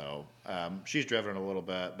 So she's driven it a little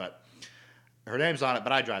bit, but her name's on it.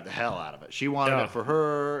 But I drive the hell out of it. She wanted it for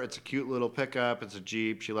her. It's a cute little pickup. It's a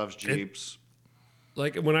Jeep. She loves Jeeps.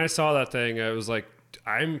 Like when I saw that thing, I was like,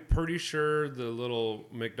 I'm pretty sure the little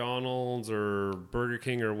McDonald's or Burger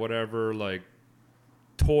King or whatever, like,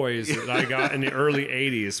 toys that I got in the early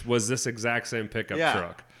 80s was this exact same pickup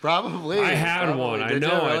truck. Probably. I had one. I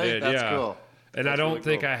know I did. That's yeah. Cool. And That's I don't really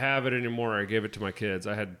think cool. I have it anymore. I gave it to my kids.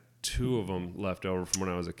 I had 2 of them left over from when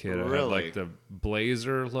I was a kid. Really? I had like the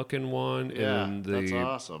Blazer looking one and the. That's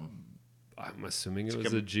awesome. I'm assuming it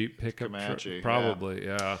was a Jeep pickup truck. Probably,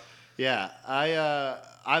 yeah.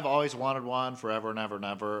 I've always wanted one forever and ever and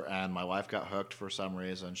ever, and my wife got hooked for some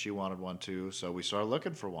reason. She wanted one too, so we started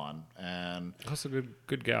looking for one. And that's a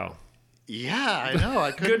good gal. Yeah, I know.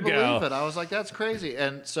 I couldn't believe it. I was like, that's crazy.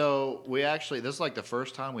 And so we actually, this is like the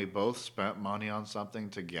first time we both spent money on something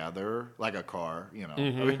together, like a car, you know.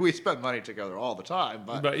 I mean, we spend money together all the time.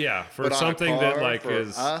 But yeah, for something that like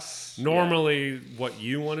is us, normally what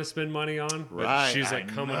you want to spend money on. Right. She's like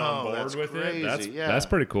coming on board with crazy. it. That's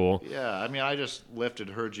pretty cool. Yeah. I mean, I just lifted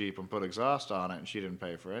her Jeep and put exhaust on it, and she didn't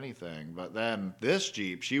pay for anything. But then this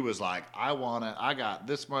Jeep, she was like, I want it. I got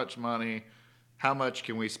this much money. How much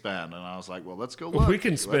can we spend? And I was like, well, let's go look. We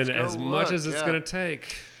can spend as much as it's going to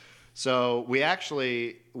take. So we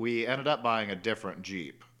ended up buying a different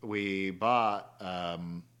Jeep. We bought, a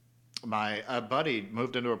buddy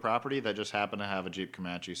moved into a property that just happened to have a Jeep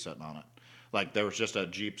Comanche sitting on it. Like there was just a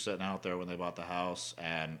Jeep sitting out there when they bought the house,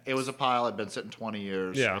 and it was a pile. It'd been sitting 20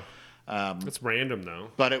 years. Yeah. It's random though.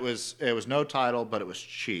 But it was no title, but it was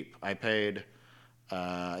cheap. I paid,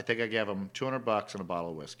 I think I gave them $200 and a bottle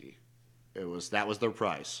of whiskey. That was their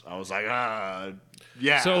price. I was like,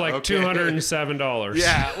 yeah. So like okay. $207.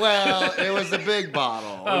 Yeah, well, it was the big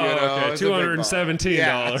bottle. Oh, you know? Okay, $217.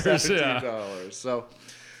 Yeah, $17.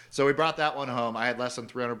 So we brought that one home. I had less than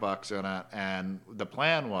 $300 in it, and the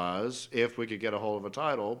plan was if we could get a hold of a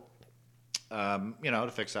title,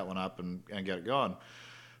 to fix that one up and get it going.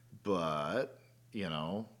 But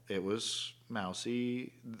it was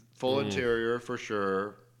mousy, full interior for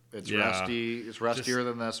sure. It's rusty. It's rustier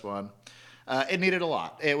than this one. It needed a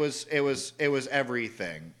lot. It was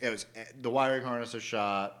everything. It was the wiring harness is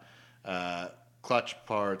shot, clutch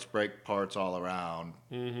parts, brake parts all around.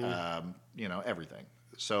 Everything.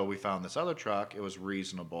 So we found this other truck. It was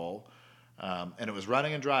reasonable, and it was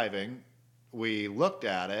running and driving. We looked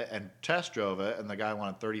at it and test drove it, and the guy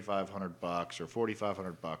wanted $3,500 or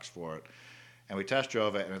 $4,500 for it. And we test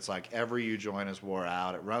drove it, and it's like every U-joint is wore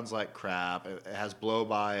out. It runs like crap. It has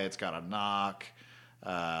blow-by. It's got a knock.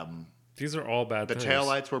 These are all bad things. The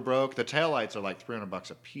taillights were broke. The taillights are like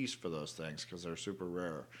 $300 a piece for those things because they're super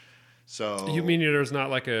rare. So you mean there's not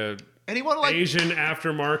like a Asian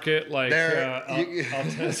aftermarket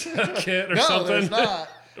Altessa kit or something? No, there's not.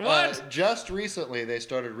 What? Just recently, they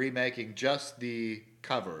started remaking just the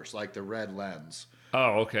covers, like the red lens.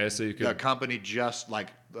 Oh, okay. So you could. The company just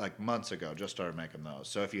like months ago just started making those.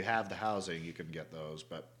 So if you have the housing, you can get those.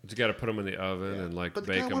 But you got to put them in the oven and bake them off. But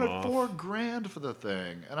the guy wanted $4,000 for the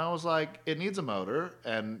thing, and I was like, it needs a motor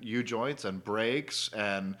and U joints and brakes,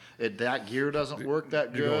 and that gear doesn't work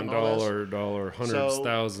that good. You're going dollar, hundreds,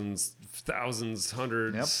 thousands,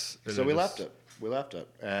 hundreds. Yep. So we left it,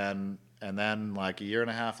 and then like a year and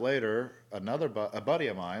a half later, a buddy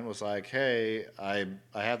of mine was like, hey, I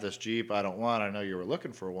have this Jeep I don't want. I know you were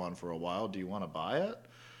looking for one for a while. Do you want to buy it?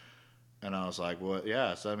 And I was like, well,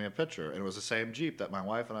 yeah, send me a picture. And it was the same Jeep that my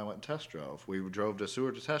wife and I went and test drove. We drove to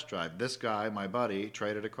Seward to test drive. This guy, my buddy,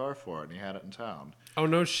 traded a car for it, and he had it in town. Oh,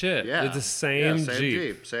 no shit. Yeah. It's the same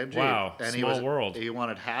Jeep. Same Jeep. Wow, and small world. He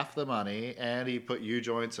wanted half the money, and he put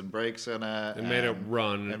U-joints and brakes in it. And made it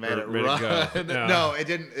run. And made it go. Yeah. No, it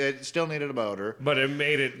didn't. It still needed a motor. But it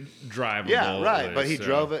made it drivable. Yeah, right. But he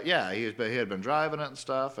drove it. Yeah, he had been driving it and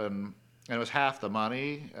stuff, and it was half the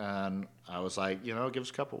money. And I was like, give us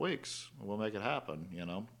a couple weeks. We'll make it happen,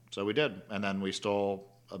 So we did. And then we stole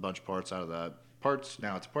a bunch of parts out of the parts.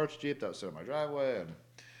 Now it's a parts Jeep that was sitting in my driveway, and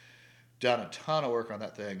done a ton of work on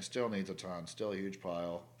that thing. Still needs a ton. Still a huge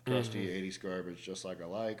pile. Crusty 80s garbage, just like I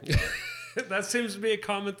like. That seems to be a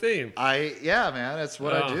common theme. Yeah, man. It's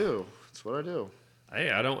what I do. It's what I do.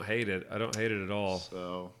 Hey, I don't hate it. I don't hate it at all.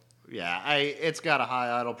 So, yeah, it's got a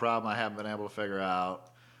high idle problem I haven't been able to figure out.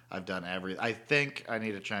 I've done everything. I think I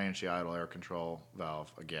need to change the idle air control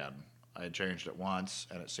valve again. I had changed it once,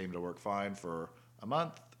 and it seemed to work fine for a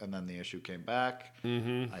month, and then the issue came back.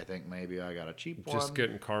 Mm-hmm. I think maybe I got a cheap one. Just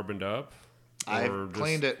getting carboned up? I've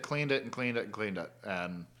cleaned it,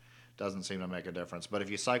 and doesn't seem to make a difference. But if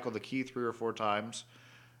you cycle the key 3 or 4 times,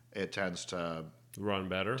 it tends to run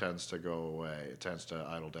better. Tends to go away. It tends to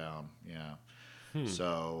idle down. Yeah.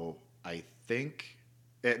 So I think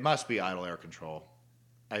it must be idle air control.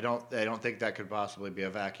 I don't think that could possibly be a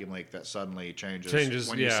vacuum leak that suddenly changes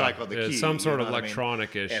when you cycle the key. It's some sort of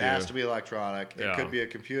electronic issue. It has to be electronic. It could be a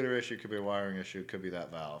computer issue, could be a wiring issue, it could be that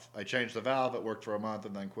valve. I changed the valve, it worked for a month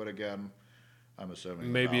and then quit again. I'm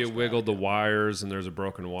assuming maybe it wiggled the wires and there's a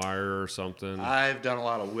broken wire or something. I've done a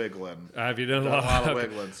lot of wiggling. Have you done a lot of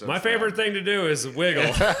wiggling? My favorite thing to do is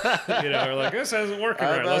wiggle. We're like, this isn't working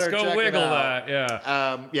right. Let's go wiggle that.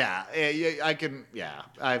 I can. Yeah,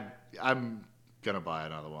 I'm gonna buy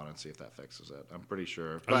another one and see if that fixes it. I'm pretty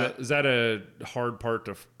sure. But is that a hard part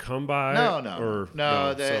to come by? No.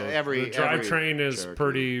 The drivetrain is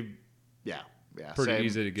pretty. Yeah. Pretty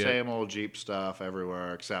easy to get. Same old Jeep stuff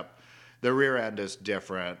everywhere, except the rear end is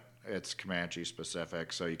different. It's Comanche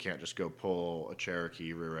specific, so you can't just go pull a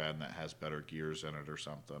Cherokee rear end that has better gears in it or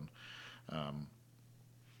something.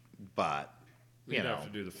 But you'd have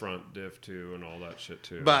to do the front diff too and all that shit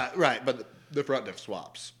too. But the front diff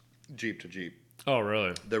swaps Jeep to Jeep. Oh,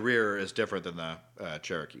 really? The rear is different than the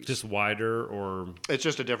Cherokees. Just wider, or it's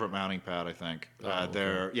just a different mounting pad, I think.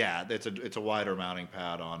 Okay. It's a wider mounting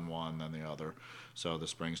pad on one than the other, so the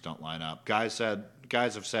springs don't line up. Guys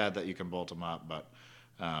have said that you can bolt them up,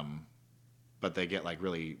 but they get like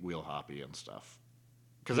really wheel hoppy and stuff,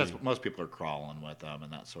 because that's what most people are crawling with them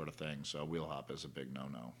and that sort of thing. So wheel hop is a big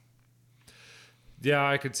no. Yeah,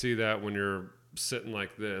 I could see that when you're sitting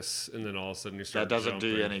like this, and then all of a sudden you start. That doesn't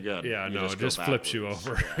jumping. do you any good. Yeah, it just flips you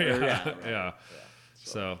over. Yeah.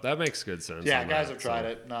 So that makes good sense. Yeah, guys have tried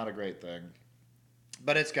it. Not a great thing,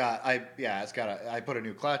 but I put a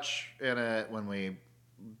new clutch in it when we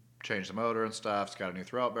changed the motor and stuff. It's got a new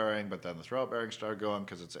throwout bearing, but then the throwout bearing started going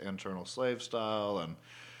because it's an internal slave style and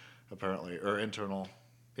internal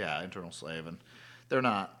slave, and they're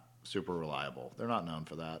not super reliable. They're not known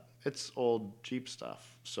for that. It's old Jeep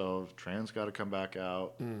stuff, so trans got to come back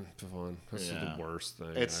out. Fun. This is the worst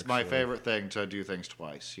thing. It's my favorite thing to do things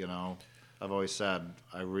twice. I've always said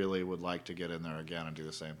I really would like to get in there again and do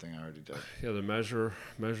the same thing I already did. Yeah, the measure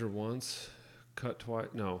once, cut twice.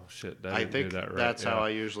 No shit, I think do that right. That's how I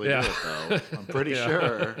usually do it, though. I'm pretty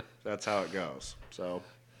sure that's how it goes. So,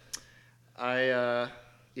 I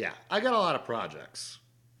got a lot of projects.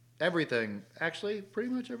 Everything, actually, pretty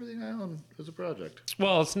much everything I own is a project.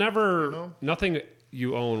 Well, it's never, nothing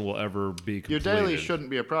you own will ever be completed. Your daily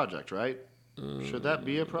shouldn't be a project, right? Should that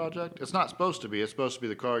be a project? It's not supposed to be. It's supposed to be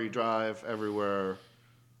the car you drive everywhere.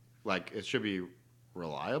 Like, it should be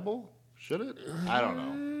reliable? Should it? I don't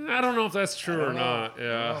know. I don't know if that's true or not.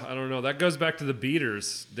 Yeah, I don't know. That goes back to the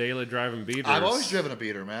beaters, daily driving beaters. I've always driven a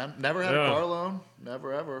beater, man. Never had a car loan.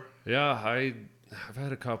 Never, ever. Yeah, I've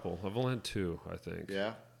had a couple. I've only had two, I think.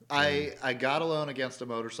 Yeah. I got a loan against a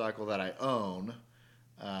motorcycle that I own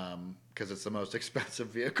because it's the most expensive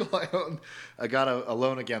vehicle I own. I got a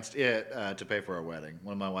loan against it to pay for our wedding.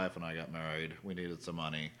 When my wife and I got married, we needed some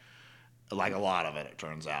money. Like a lot of it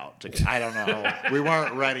turns out. I don't know. We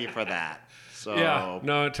weren't ready for that. So yeah,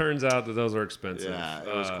 no, it turns out that those are expensive. Yeah,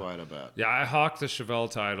 it was quite a bit. Yeah, I hawked the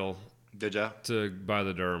Chevelle title. Did ya? To buy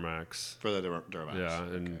the Duramax. For the Duramax. Yeah,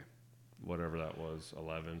 and whatever that was,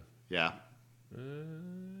 11. Yeah.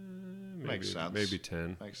 Makes sense. Maybe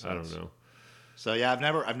 10. Makes sense. I don't know. So yeah,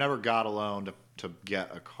 I've never got a loan to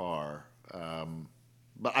get a car,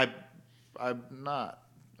 but I'm not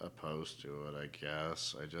opposed to it. I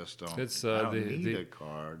guess I just don't. I don't need a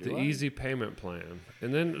car. The easy payment plan,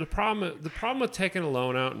 and then the problem with taking a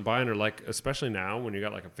loan out and buying it, like especially now when you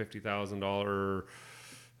got like a $50,000,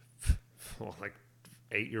 like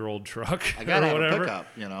 8-year-old truck. I gotta have a pickup,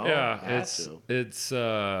 Yeah,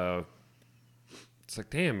 it's like,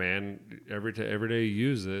 damn, man, every day you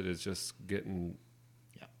use it, it's just getting.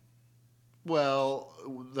 Yeah. Well,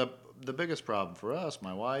 the biggest problem for us,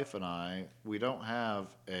 my wife and I, we don't have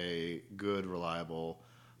a good, reliable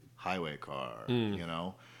highway car.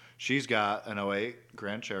 She's got an 08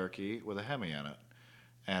 Grand Cherokee with a Hemi in it,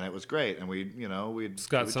 and it was great. And we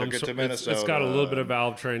took it to Minnesota. It's got a little bit of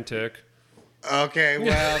valve train tick. Okay,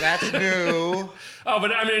 well, that's new. Oh,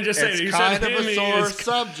 but I mean, just saying. It's you kind said of Hemi a sore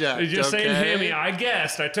subject. You're just saying Hemi. I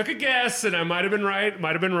guessed. I took a guess, and I might have been right,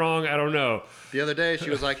 might have been wrong. I don't know. The other day,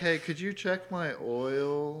 she was like, "Hey, could you check my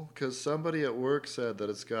oil? Because somebody at work said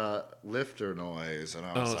that it's got lifter noise." And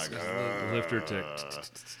I was like, lifter tick.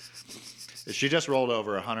 She just rolled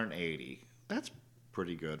over 180. That's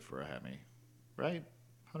pretty good for a Hemi, right?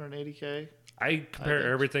 180K. I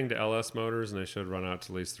compare everything to LS motors, and they should run out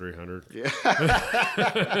to at least 300. Yeah.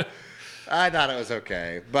 I thought it was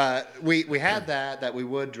okay. But we had that we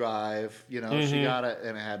would drive. She got it,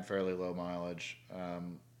 and it had fairly low mileage.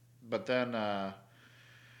 But then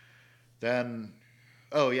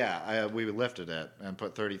Oh yeah, we lifted it and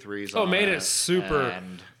put 33s. Oh, on made it it super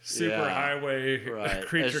highway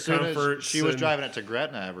creature comfort. She was driving it to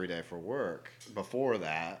Gretna every day for work before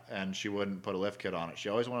that, and she wouldn't put a lift kit on it. She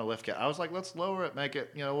always wanted a lift kit. I was like, let's lower it, make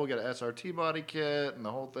it. We'll get an SRT body kit and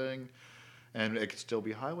the whole thing, and it could still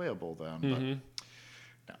be highwayable then. Mm-hmm.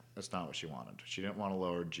 But no, that's not what she wanted. She didn't want a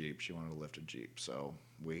lowered Jeep. She wanted a lifted Jeep. So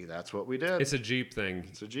that's what we did. It's a Jeep thing.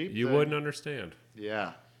 It's a Jeep. You wouldn't understand.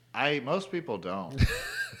 Yeah. Most people don't.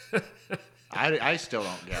 I still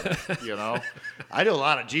don't get it, I do a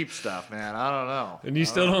lot of Jeep stuff, man. I don't know. And you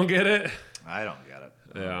still don't get it? I don't get it.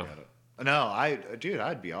 I don't get it. No,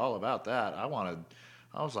 I'd be all about that. I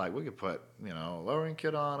was like, we could put, a lowering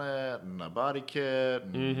kit on it and a body kit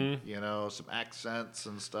and, some accents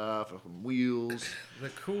and stuff, and wheels. The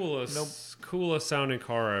coolest sounding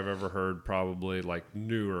car I've ever heard, probably like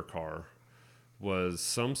newer car, was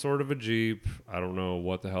some sort of a Jeep. I don't know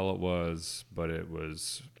what the hell it was, but it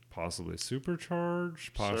was possibly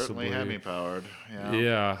supercharged, possibly certainly Hemi powered.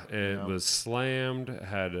 Yeah, it was slammed,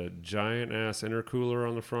 had a giant ass intercooler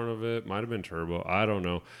on the front of it. Might have been turbo, I don't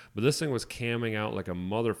know. But this thing was camming out like a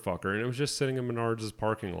motherfucker, and it was just sitting in Menards'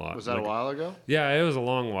 parking lot. Was that a while ago? Yeah, it was a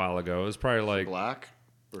long while ago. It was probably like black.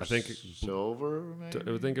 I think silver,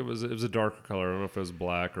 maybe? I think it was a darker color. I don't know if it was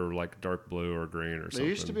black or like dark blue or green or something. There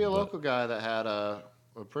used to be a local guy that had a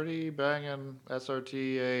pretty banging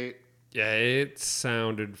SRT 8. Yeah, it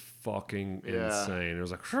sounded fucking insane. It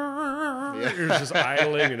was like, it was just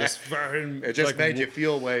idling and just fucking. It just made you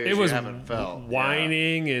feel ways you haven't felt.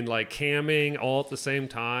 Whining and like camming all at the same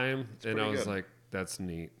time. And I was like, that's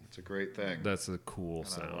neat. It's a great thing. That's a cool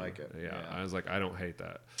sound. I like it. Yeah, I was like, I don't hate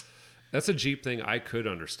that. That's a Jeep thing I could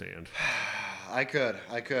understand. I could.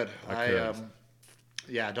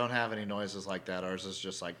 Yeah, don't have any noises like that. Ours is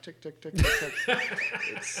just like tick, tick, tick, tick, tick.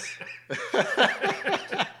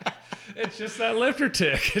 It's just that lifter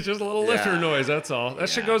tick. It's just a little lifter noise, that's all. That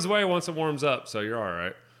shit goes away once it warms up, so you're all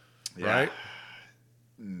right. Yeah. Right?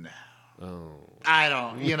 No. Oh. I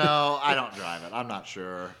don't drive it. I'm not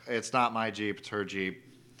sure. It's not my Jeep. It's her Jeep.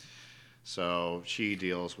 So she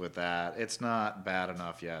deals with that. It's not bad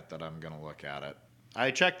enough yet that I'm going to look at it.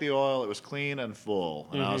 I checked the oil. It was clean and full.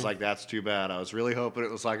 And I was like, that's too bad. I was really hoping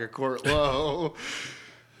it was like a quart low.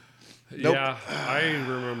 Nope. Yeah, I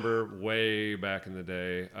remember way back in the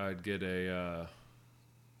day, I'd get a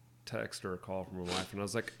text or a call from my wife, and I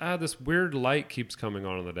was like, this weird light keeps coming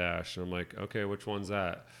on the dash. And I'm like, okay, which one's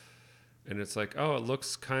that? And it's like, oh, it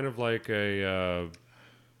looks kind of like a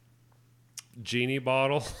genie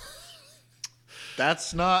bottle.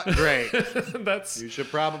 That's not great. You should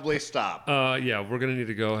probably stop. Yeah, we're going to need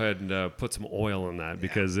to go ahead and put some oil in that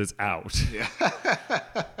because it's out. Yeah.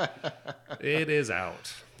 It is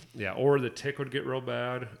out. Yeah, or the tick would get real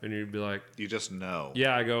bad, and you'd be like... You just know.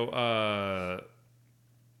 Yeah, I go,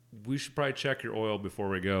 we should probably check your oil before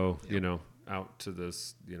we go, out to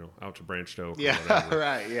this, out to Branched Oak. Yeah,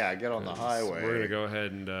 right. Yeah, get on the highway. We're going to go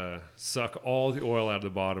ahead and suck all the oil out of the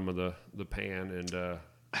bottom of the pan and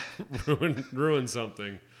ruin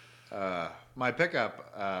something. My pickup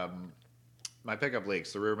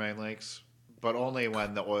leaks, the rear main leaks, but only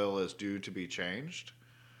when the oil is due to be changed.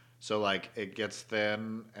 So, like, it gets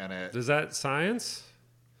thin and it... Is that science?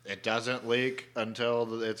 It doesn't leak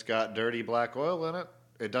until it's got dirty black oil in it.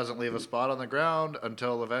 It doesn't leave a spot on the ground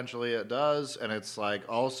until eventually it does. And it's like,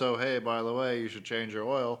 also, hey, by the way, you should change your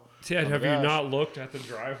oil. Yeah, have you not looked at the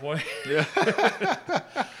driveway? Yeah.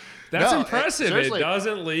 That's impressive. It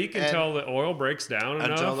doesn't leak until the oil breaks down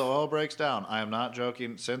enough. Until the oil breaks down. I am not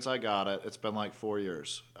joking. Since I got it, it's been like 4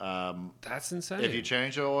 years. That's insane. If you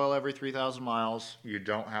change the oil every 3,000 miles, you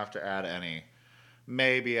don't have to add any.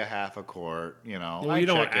 Maybe a half a quart, Well, you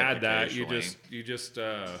don't add that. You just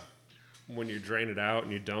when you drain it out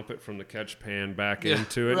and you dump it from the catch pan back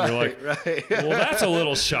into it, you're like, well, that's a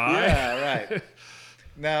little shy. Yeah, right.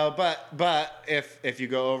 No, but if you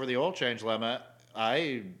go over the oil change limit,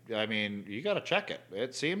 I mean, you got to check it.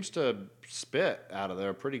 It seems to spit out of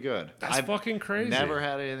there pretty good. That's fucking crazy. Never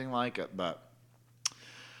had anything like it, but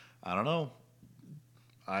I don't know.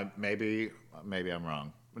 Maybe I'm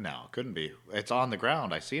wrong. No, it couldn't be. It's on the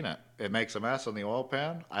ground. I seen it. It makes a mess on the oil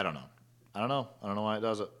pan. I don't know. I don't know why it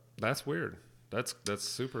does it. That's weird. That's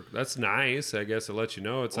super. That's nice. I guess it lets you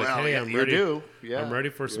know. It's like, well, hey, I'm ready. Yeah, I'm ready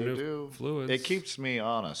for some new fluids. It keeps me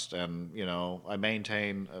honest, and I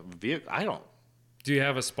maintain a vehicle. I don't. Do you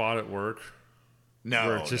have a spot at work? No,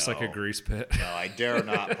 where it's just like a grease pit. No, I dare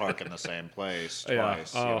not park in the same place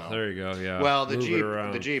twice. Oh, there you go. Yeah. Well, the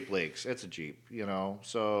Jeep leaks. It's a Jeep,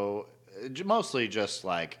 so mostly just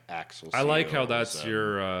like axle. I like how that's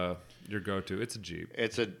your your go-to. It's a Jeep.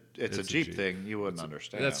 It's a Jeep thing. You wouldn't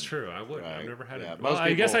understand. That's true. I wouldn't. Right? I've never had it. Well,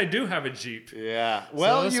 I guess I do have a Jeep. Yeah.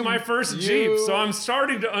 Well, so this is my first Jeep, so I'm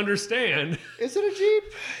starting to understand. Is it a Jeep?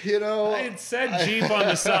 You know, it said Jeep on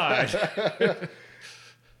the side.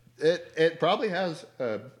 It probably has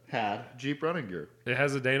had Jeep running gear. It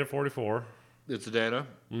has a Dana 44. It's a Dana.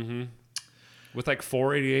 Mm-hmm. With like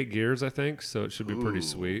 488 gears, I think, so it should be pretty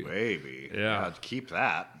sweet. Baby. Yeah. Keep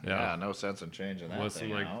that. Yeah. No sense in changing that With thing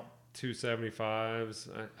some like out. 275s.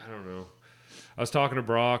 I don't know. I was talking to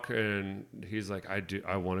Brock, and he's like,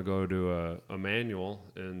 I want to go to a manual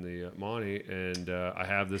in the Monty, and I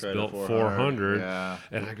have this built 400. Yeah.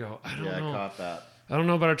 And I go, I don't know. Yeah, I caught that. I don't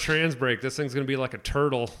know about a trans brake. This thing's going to be like a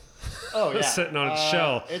turtle sitting on its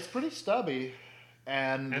shell. It's pretty stubby.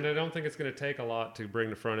 And I don't think it's going to take a lot to bring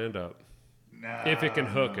the front end up. No, if it can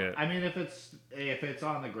hook it. I mean, if it's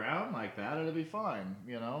on the ground like that, it'll be fine,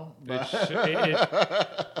 you know?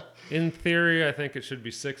 In theory, I think it should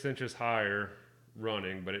be 6 inches higher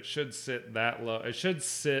running, but it should sit that low. It should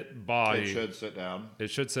sit body. It should sit down.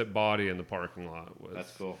 It should sit body in the parking lot.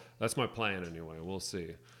 That's cool. That's my plan anyway. We'll see.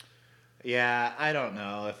 Yeah, I don't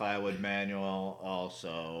know if I would manual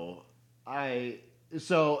also.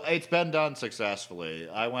 So it's been done successfully.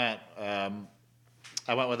 I went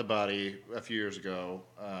with a buddy a few years ago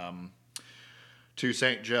to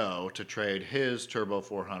St. Joe to trade his Turbo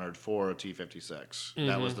 400 for a T56. Mm-hmm.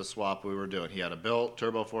 That was the swap we were doing. He had a built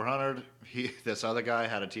Turbo 400. This other guy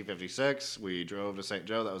had a T56. We drove to St.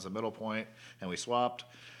 Joe. That was the middle point, and we swapped,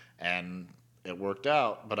 and it worked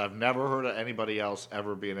out. But I've never heard of anybody else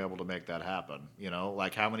ever being able to make that happen. You know,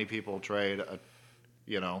 like how many people trade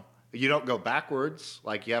you don't go backwards.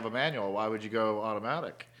 Like you have a manual. Why would you go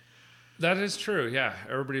automatic? That is true. Yeah,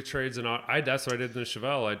 everybody trades an. That's what I did in the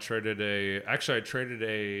Chevelle. I traded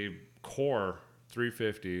a Core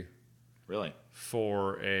 350. Really?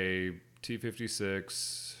 For a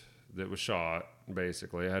T56 that was shot.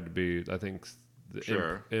 Basically, it had to be. I think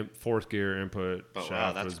the fourth gear input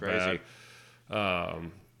shaft was crazy.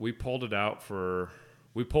 Bad. We pulled it out.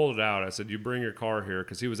 I said, "You bring your car here,"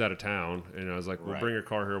 because he was out of town, and I was like, "We'll bring your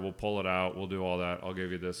car here. We'll pull it out. We'll do all that. I'll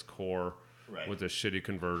give you this Core." Right. With a shitty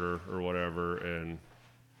converter or whatever, and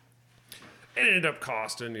it ended up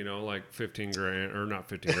costing, like $15,000 or not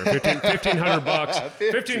 $15,000, $1,500 bucks,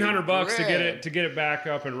 $1,500 to get it back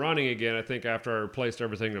up and running again. I think after I replaced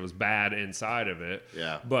everything that was bad inside of it.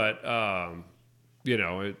 Yeah. But that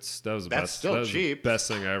was the best. Still that was cheap. The best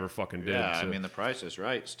thing I ever fucking did. Yeah, I mean the price is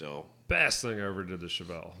right still. Best thing I ever did the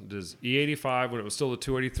Chevelle. This E85 when it was still a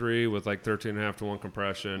 283 with like 13.5 to 1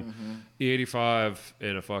 compression. Mm-hmm. E85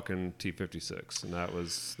 in a fucking T56, and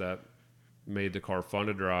that made the car fun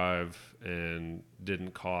to drive and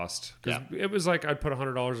didn't cost. Because it was like I'd put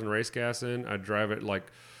 $100 in race gas in. I'd drive it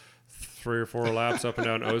like 3 or 4 laps up and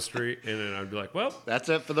down O Street, and then I'd be like, "Well, that's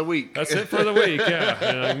it for the week." That's it for the week. Yeah,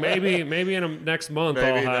 and maybe in a next month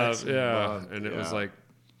I'll have And it was like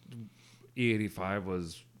E85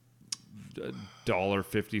 was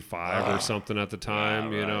 $1.55 or something at the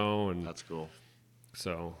time, and that's cool.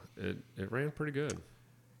 So it ran pretty good.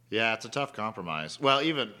 Yeah, it's a tough compromise. Well,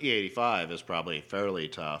 even E85 is probably fairly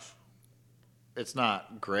tough. It's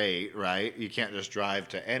not great, right? You can't just drive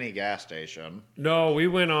to any gas station. No, we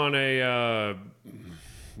went on a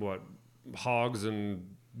hogs and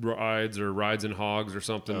rides or rides and hogs or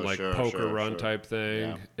something poker run type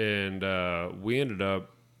thing, and we ended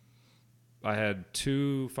up. I had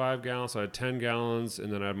 2 5-gallons, so I had 10 gallons,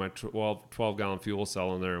 and then I had my 12-gallon fuel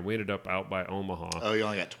cell in there, and we ended up out by Omaha. Oh, you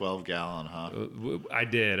only got 12-gallon, huh? I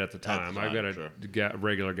did at the time. I've got a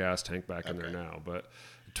regular gas tank back in there now, but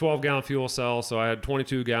 12-gallon fuel cell, so I had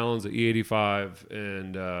 22 gallons of E85,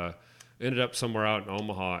 and ended up somewhere out in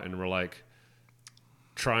Omaha, and we're like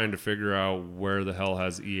trying to figure out where the hell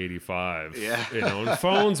has E85. Yeah. And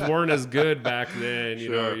phones weren't as good back then.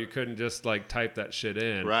 You couldn't just like type that shit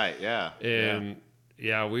in. Right. Yeah. And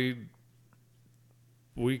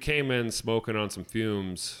we came in smoking on some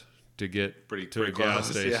fumes to get to a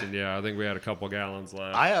gas station. Yeah. I think we had a couple gallons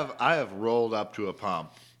left. I have rolled up to a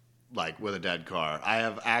pump like with a dead car. I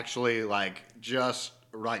have actually just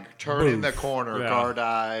turning the corner, car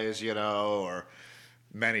dies, or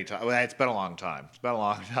many times. Well, it's been a long time.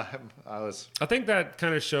 I think that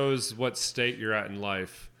kind of shows what state you're at in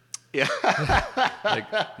life. Yeah. Like,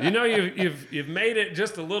 you've made it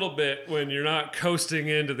just a little bit when you're not coasting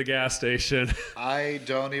into the gas station. I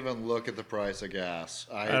don't even look at the price of gas.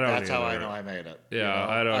 That's how I know I made it. Yeah,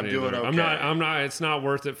 I don't. I'm doing okay. I'm not. It's not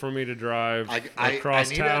worth it for me to drive across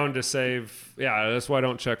town to save. Yeah, that's why I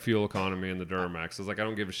don't check fuel economy in the Duramax. It's like I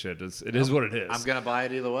don't give a shit. It is what it is. I'm gonna buy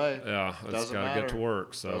it either way. Yeah, it's gotta get to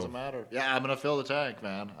work. So doesn't matter. Yeah, I'm gonna fill the tank,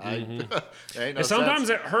 man. Ain't no sometimes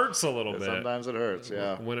sense. it hurts a little bit. Sometimes it hurts.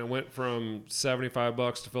 Yeah. When it went from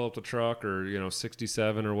 $75 to fill up the truck, or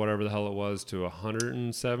 67 or whatever the hell it was, to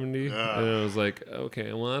 170, and it was like,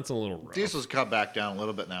 okay, well that's a little rough. Diesel's cut back down a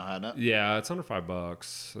little bit now, hasn't it? Yeah, it's under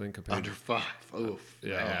 $5. I think under $5. Oof.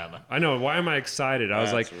 Yeah, man. I know. Why am I excited? I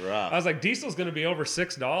was rough. like, diesel's going to be over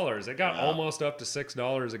 $6. It got almost up to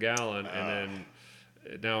 $6 a gallon, and then.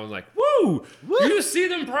 Now I'm like, woo! You see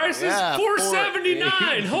them prices? Yeah,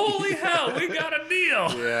 $4.79. Holy hell, we got a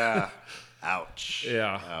deal. Yeah. Ouch.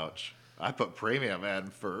 Yeah. Ouch. I put premium in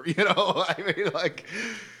for, I mean, like,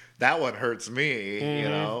 that one hurts me,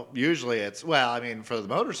 Usually it's, for the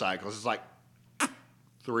motorcycles, it's like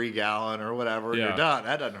 3 gallon or whatever, and you're done.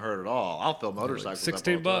 That doesn't hurt at all. I'll fill motorcycles like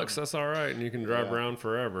 $16, that's all right, and you can drive around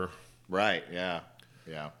forever. Right, yeah.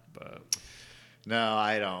 Yeah. But... No,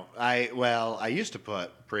 I don't. I used to put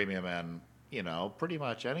premium in, pretty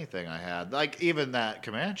much anything I had. Like even that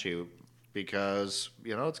Comanche, because,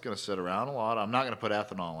 it's going to sit around a lot. I'm not going to put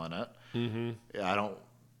ethanol in it. Mm-hmm. I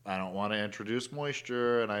don't want to introduce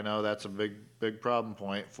moisture, and I know that's a big problem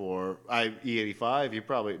point for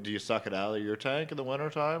E85. Do you suck it out of your tank in the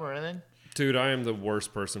wintertime or anything? Dude, I am the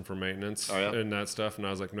worst person for maintenance and that stuff, and I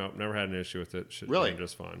was like, nope, never had an issue with it. Should really? run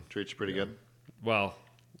just fine. Treats you pretty good? Well...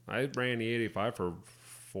 I ran E85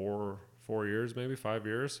 for 4 years, maybe 5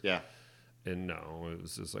 years. Yeah. And no, it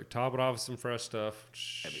was just like top it off with some fresh stuff.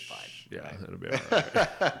 It'll be fine. Yeah, it'll be all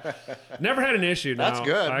right. Never had an issue. Now, that's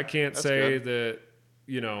good. I can't say that,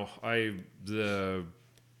 the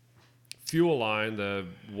fuel line, the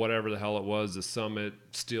whatever the hell it was, the Summit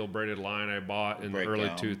steel braided line I bought in the early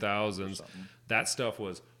 2000s, that stuff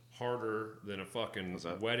was harder than a fucking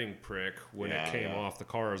wedding prick when it came off the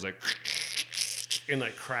car. It was like... and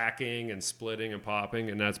like cracking and splitting and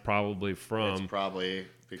popping, and that's probably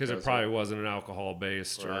because it probably wasn't an alcohol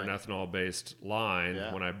based or an ethanol based line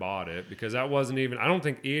when I bought it, because that wasn't even, I don't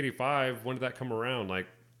think E85, when did that come around, like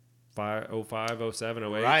 05, 07,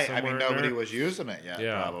 08, right? I mean, nobody was using it yet.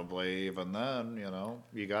 Probably even then,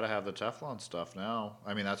 you got to have the Teflon stuff now.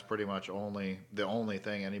 I mean, that's pretty much the only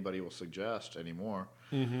thing anybody will suggest anymore.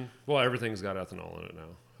 Mm-hmm. Well, everything's got ethanol in it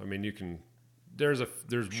now. I mean, you can. There's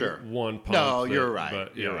one pump. No, you're right.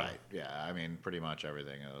 But, you're right. Yeah, I mean, pretty much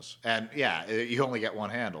everything is. And you only get one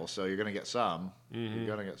handle, so you're going to get some. Mm-hmm. You're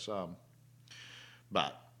going to get some.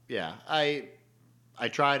 But yeah, I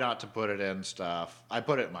try not to put it in stuff. I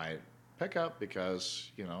put it in my pickup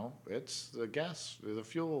because it's the gas, the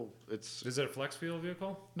fuel. Is it a flex fuel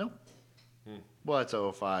vehicle? No. Well, it's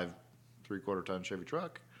a 05 3/4 ton Chevy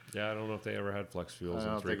truck. Yeah, I don't know if they ever had flex fuels. I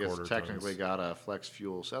don't think it's technically got a flex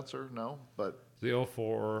fuel sensor, no. But the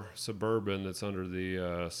 04 Suburban that's under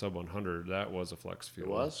the sub 100, that was a flex fuel.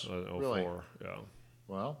 It was? 04, really? Yeah.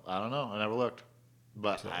 Well, I don't know. I never looked,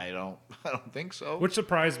 but I don't think so. Which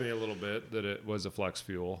surprised me a little bit that it was a flex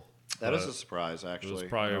fuel. That is a surprise, actually. It was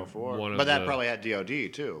probably one of but that probably had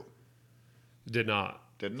DOD too. Did not.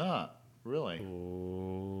 Did not. Really?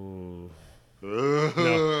 Ooh.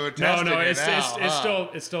 Ooh, no.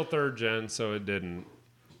 It's still third gen, so it didn't.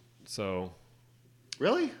 So.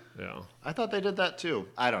 Really? Yeah. I thought they did that too.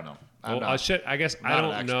 I don't know. I guess I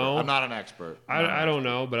don't know. I'm not an expert. I don't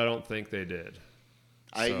know, but I don't think they did.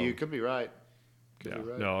 You could be right.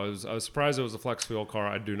 No, I was surprised it was a flex fuel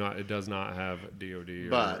car. It does not have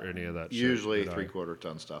DOD or any of that. Usually 3/4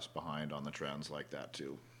 ton stuff's behind on the trends like that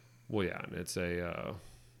too. Well, yeah, and it's a.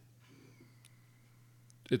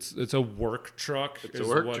 It's a work truck is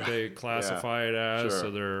what they classify it as, so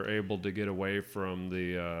they're able to get away from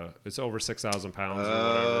the it's over 6,000 pounds or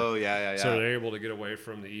whatever. Oh, yeah. So they're able to get away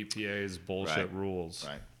from the EPA's bullshit rules.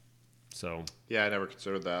 Right. So. Yeah, I never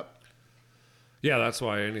considered that. Yeah, that's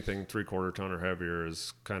why anything 3/4 ton or heavier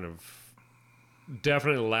is kind of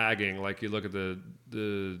definitely lagging. Like you look at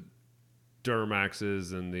the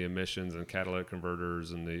Duramaxes and the emissions and catalytic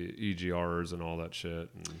converters and the EGRs and all that shit,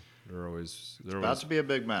 and It's about to be a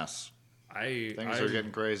big mess. Things are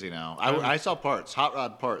getting crazy now. I saw parts, hot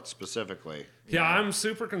rod parts specifically. Yeah, I'm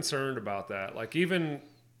super concerned about that. Like even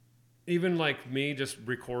like me just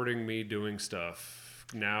recording me doing stuff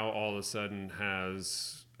now all of a sudden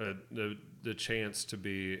has the chance to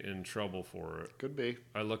be in trouble for it. Could be.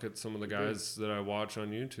 I look at some of the guys that I watch on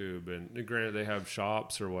YouTube, and granted they have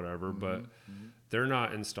shops or whatever, but they're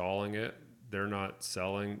not installing it. They're not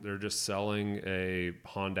selling. They're just selling a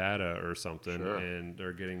Hondata or something, and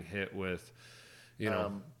they're getting hit with,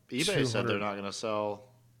 eBay said they're not going to sell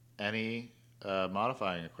any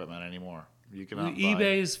modifying equipment anymore. You cannot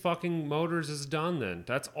eBay's fucking Motors is done then.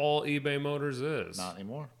 That's all eBay Motors is. Not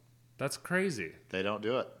anymore. That's crazy. They don't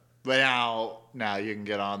do it. But now you can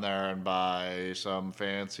get on there and buy some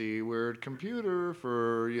fancy weird computer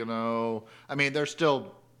for, I mean, there's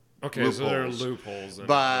still loopholes. So there are loopholes.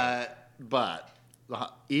 But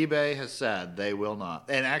eBay has said they will not,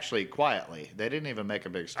 and actually quietly, they didn't even make a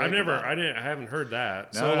big statement. I haven't heard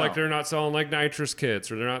that. They're not selling like nitrous kits,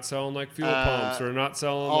 or they're not selling like fuel pumps, or they're not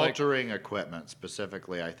selling altering equipment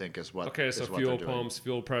specifically. I think is what. Okay, so fuel pumps,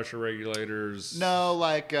 fuel pressure regulators. No,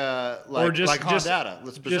 like Hondata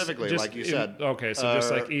specifically, like you said. Okay, so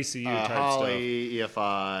just like ECU type Holley, stuff.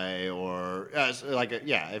 EFI, or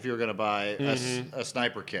if you're going to buy a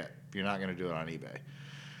sniper kit, you're not going to do it on eBay.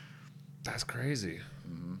 That's crazy.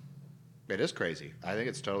 It is crazy. I think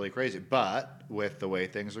it's totally crazy. But with the way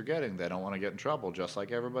things are getting, they don't want to get in trouble, just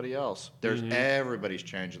like everybody else. Everybody's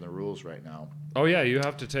changing the rules right now. Oh yeah, you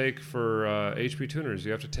have to take for HP tuners.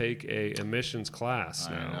 You have to take a emissions class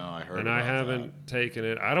now. I know. I heard. And I haven't taken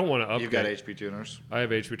it. I don't want to upgrade. You've got HP tuners. I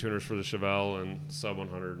have HP tuners for the Chevelle and sub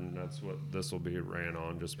 100, and that's what this will be ran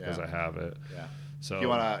on, just because I have it. Yeah. So you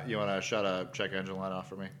wanna shut a check engine light off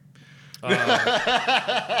for me?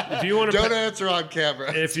 If you want to don't answer on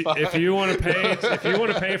camera. If you want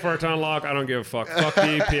to pay for our ton lock, I don't give a fuck. Fuck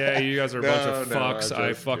the EPA. You guys are a bunch of fucks.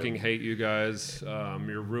 I fucking hate you guys.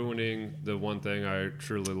 You're ruining the one thing I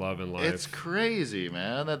truly love in life. It's crazy,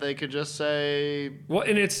 man, that they could just say. Well,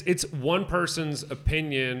 and it's one person's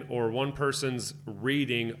opinion or one person's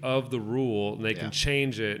reading of the rule, and they can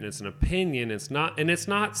change it, and it's an opinion. It's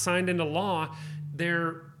not signed into law.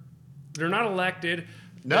 They're not elected.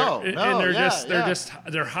 They're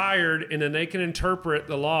hired, and then they can interpret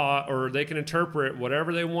the law, or they can interpret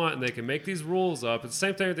whatever they want, and they can make these rules up. It's the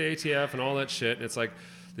same thing with the ATF and all that shit. And it's like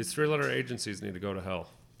these 3-letter agencies need to go to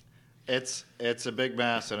hell. It's a big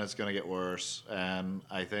mess, and it's going to get worse. And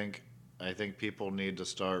I think people need to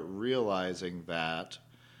start realizing that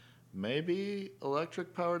maybe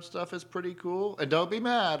electric powered stuff is pretty cool. And don't be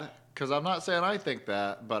mad, because I'm not saying I think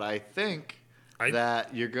that, but I think. I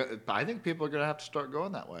think people are going to have to start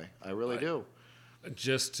going that way. I really do.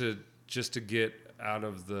 Just to get out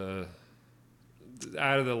of the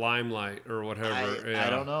limelight or whatever. I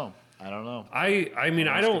don't know. I mean,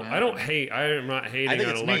 I'm not hating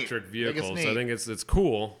on electric vehicles. I think it's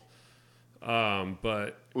cool.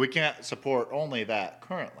 But we can't support only that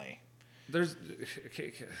currently.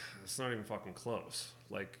 It's not even fucking close.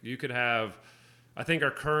 Like, you could have, I think our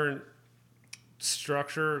current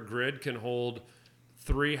grid can hold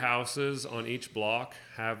 3 houses on each block,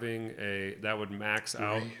 having that would max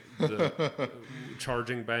out the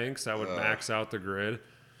charging banks. That would max out the grid.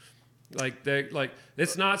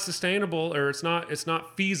 It's not sustainable, or it's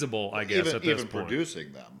not feasible, I guess, at this point. Even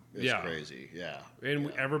producing them is crazy. Yeah. And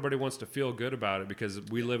everybody wants to feel good about it, because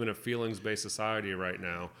we live in a feelings-based society right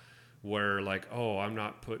now, where I'm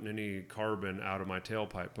not putting any carbon out of my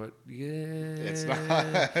tailpipe, but it's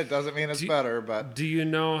not. It doesn't mean it's better, but do you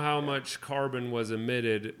know how much carbon was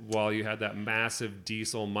emitted while you had that massive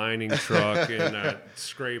diesel mining truck and that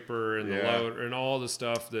scraper and the loader and all the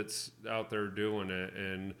stuff that's out there doing it,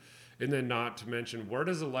 and then not to mention, where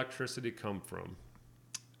does electricity come from?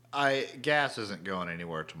 Gas isn't going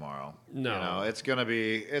anywhere tomorrow. No, it's gonna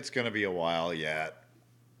be a while yet.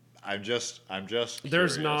 I'm just curious. There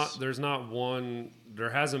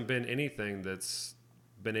hasn't been anything that's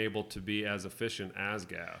been able to be as efficient as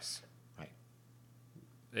gas. Right.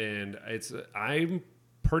 And I'm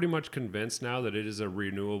pretty much convinced now that it is a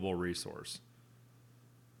renewable resource.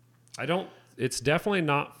 It's definitely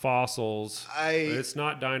not fossils. It's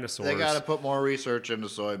not dinosaurs. They got to put more research into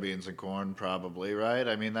soybeans and corn, probably, right?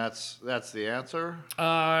 I mean, that's the answer.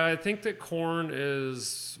 I think that corn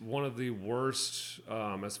is one of the worst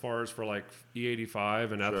as far as for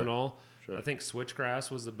E85 and ethanol. Sure. I think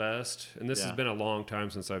switchgrass was the best, and this has been a long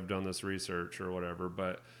time since I've done this research or whatever.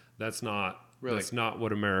 But that's not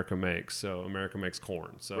what America makes. So America makes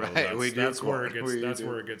corn. So that's where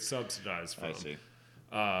it gets subsidized from. I see.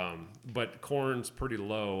 But corn's pretty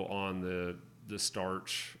low on the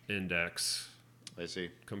starch index. I see.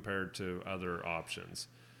 Compared to other options.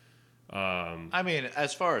 I mean,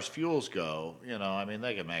 as far as fuels go,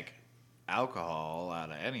 they can make alcohol out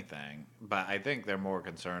of anything, but I think they're more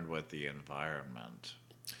concerned with the environment.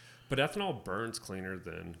 But ethanol burns cleaner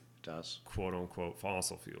than quote unquote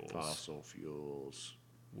fossil fuels. Fossil fuels.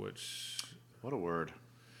 Which, what a word.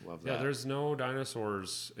 Love that. Yeah, there's no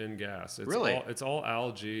dinosaurs in gas. It's really? It's all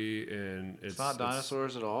algae, and it's not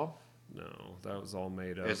dinosaurs at all? No, that was all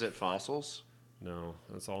made up. Is it fossils? No,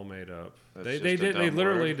 it's all made up. They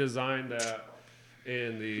literally designed that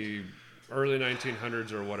in the early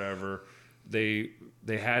 1900s or whatever. They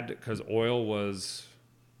had, because oil was,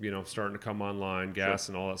 starting to come online, gas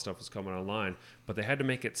and all that stuff was coming online, but they had to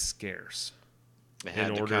make it scarce.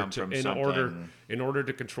 In order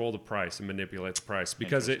to control the price and manipulate the price,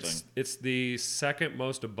 because it's the second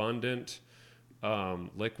most abundant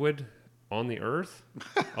liquid on the earth.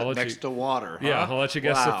 Next to water. Huh? Yeah, I'll let you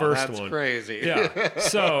guess the first one. That's crazy. Yeah.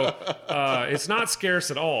 So it's not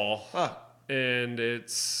scarce at all. Huh.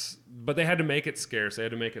 But they had to make it scarce. They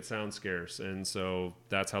had to make it sound scarce. And so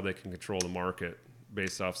that's how they can control the market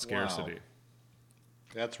based off scarcity. Wow.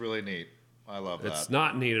 That's really neat. I love that. It's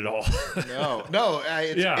not neat at all. No.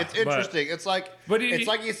 It's interesting. It's like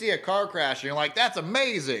you see a car crash and you're like, "That's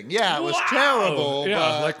amazing." Yeah, it was terrible.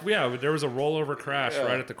 Yeah, there was a rollover crash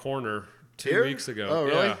right at the corner 2 weeks ago. Oh,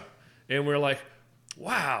 really? Yeah. And we're like,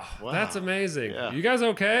 wow, that's amazing. Yeah. You guys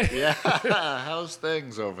okay? Yeah. How's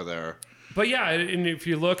things over there? But yeah, and if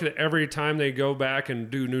you look at every time they go back and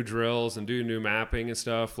do new drills and do new mapping and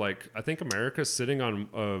stuff, like I think America's sitting on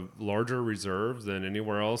a larger reserve than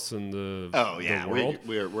anywhere else in the world.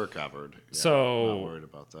 We're covered. Yeah, so I'm not worried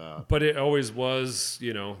about that. But it always was,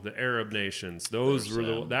 the Arab nations.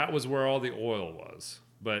 That was where all the oil was.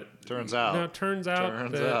 But turns out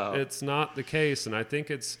it's not the case, and I think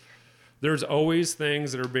there's always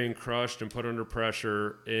things that are being crushed and put under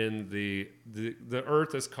pressure in the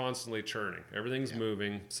earth is constantly churning. Everything's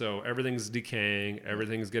moving. So everything's decaying.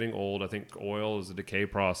 Everything's getting old. I think oil is a decay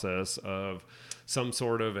process of some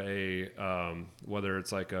sort of whether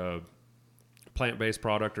it's like a plant-based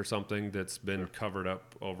product or something that's been covered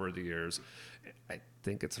up over the years. I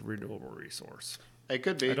think it's a renewable resource. It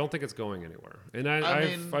could be. I don't think it's going anywhere. And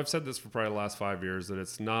I've said this for probably the last 5 years, that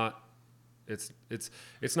it's not.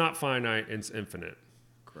 It's not finite, it's infinite.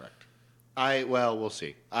 Correct. We'll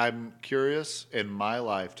see. I'm curious in my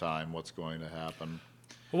lifetime what's going to happen.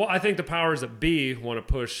 Well, I think the powers that be want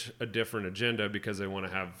to push a different agenda because they want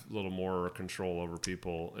to have a little more control over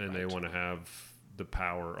people, and they want to have the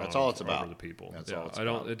power over the people. That's all it's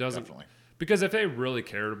about. It doesn't, definitely. Because if they really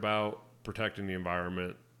cared about protecting the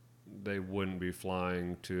environment, they wouldn't be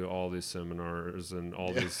flying to all these seminars and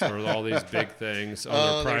all these big things on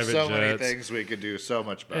their private jets. There's so many things we could do so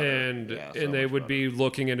much better. And they would be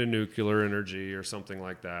looking into nuclear energy or something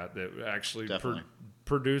like that actually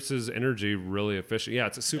produces energy really efficient. Yeah,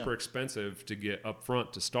 it's super expensive to get up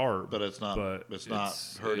front to start. But it's not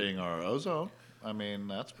hurting our ozone. I mean,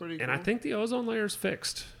 that's pretty cool. And I think the ozone layer is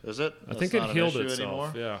fixed. Is it? I think it healed itself.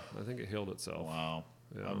 Anymore? Yeah, I think it healed itself. Wow.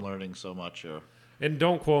 Yeah. I'm learning so much here. And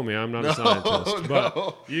don't quote me, I'm not a scientist,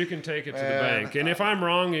 but you can take it to the bank. And if I'm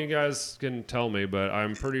wrong, you guys can tell me, but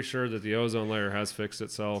I'm pretty sure that the ozone layer has fixed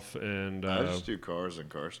itself. And I just do cars and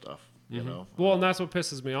car stuff, you know. Well, and that's what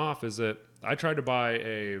pisses me off is that I tried to buy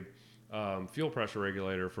a fuel pressure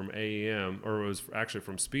regulator from AEM, or it was actually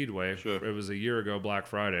from Speedway. Sure. It was a year ago, Black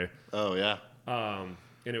Friday. Oh, yeah. And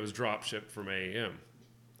it was drop shipped from AEM.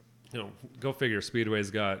 Go figure,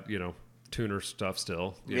 Speedway's got, tuner stuff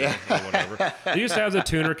still, or whatever. They used to have the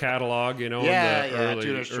tuner catalog, in the early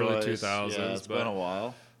 2000s. Yeah, it's been a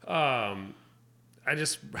while. I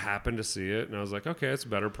just happened to see it, and I was like, okay, it's a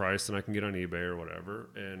better price than I can get on eBay or whatever.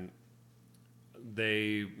 And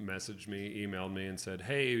they messaged me, emailed me, and said,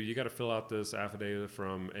 hey, you got to fill out this affidavit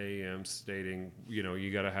from AEM stating,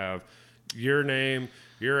 you got to have your name,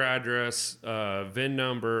 your address, VIN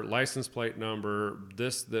number, license plate number,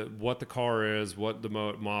 what the car is, what the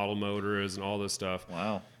model motor is, and all this stuff.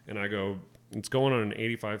 Wow. And I go, it's going on an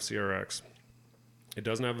 85 CRX. It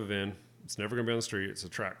doesn't have a VIN. It's never going to be on the street. It's a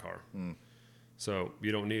track car. So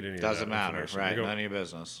you don't need any of that. Doesn't matter, right? None of your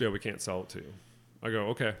business. Yeah, we can't sell it to you. I go,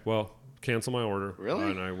 okay, well, cancel my order.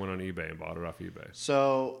 Really? And I went on eBay and bought it off eBay.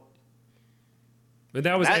 So... But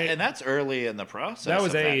and that's early in the process. That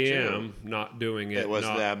was AEM not doing it. It was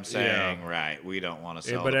them saying, right, we don't want to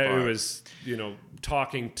sell but the parts. It was,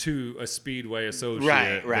 talking to a Speedway associate.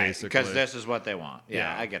 Right, basically. Because this is what they want.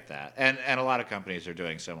 Yeah, I get that. And a lot of companies are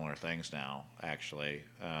doing similar things now, actually.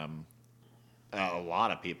 A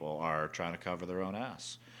lot of people are trying to cover their own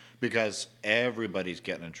ass because everybody's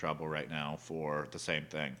getting in trouble right now for the same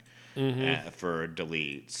thing, for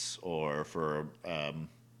deletes or for...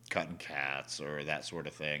 cutting cats or that sort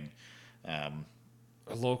of thing. A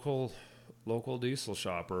local diesel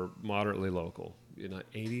shop or moderately local,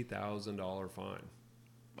 $80,000 fine.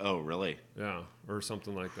 Oh, really? Yeah, or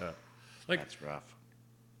something like that. Like, that's rough.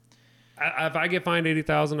 If I get fined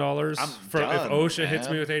 $80,000, if OSHA hits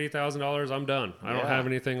me with $80,000, I'm done. I don't have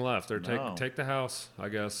anything left. Or take the house, I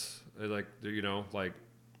guess. Like, you know, like.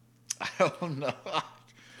 I don't know.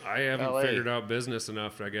 I haven't figured out business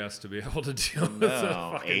enough, I guess, to be able to deal with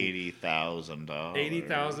 $80,000.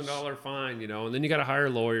 $80,000 fine, you know, and then you got to hire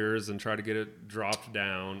lawyers and try to get it dropped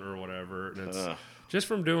down or whatever. And it's just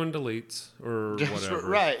from doing deletes or whatever.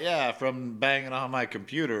 Right, yeah, from banging on my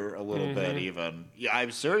computer a little bit even. Yeah, I'm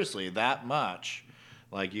seriously that much.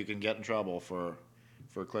 Like, you can get in trouble for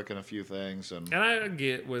clicking a few things. And I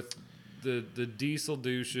get with the diesel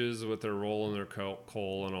douches with their rolling their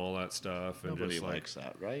coal and all that stuff. And nobody just likes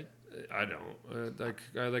that, right? I don't.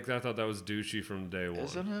 I thought that was douchey from day one.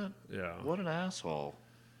 Isn't it? Yeah. What an asshole.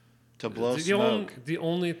 To blow smoke. The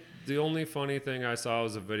only funny thing I saw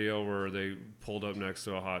was a video where they pulled up next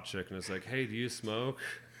to a hot chick and it's like, hey, do you smoke?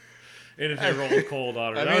 And if they rolled cold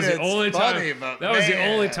on her. That was the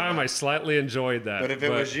only time I slightly enjoyed that. But if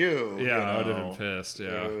it was you, I would have been pissed.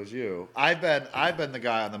 Yeah, if it was you. I've been the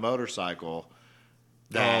guy on the motorcycle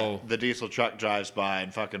that the diesel truck drives by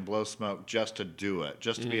and fucking blows smoke just to do it,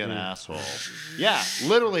 just to be an asshole. Yeah,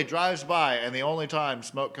 literally drives by, and the only time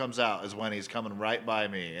smoke comes out is when he's coming right by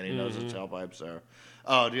me and he knows his tailpipe's there.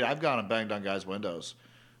 Oh, dude, I've gone and banged on guys' windows.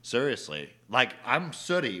 Seriously. Like, I'm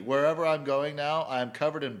sooty. Wherever I'm going now, I'm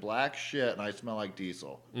covered in black shit and I smell like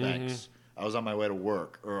diesel. Thanks. I was on my way to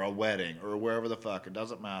work or a wedding or wherever the fuck. It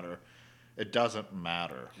doesn't matter. It doesn't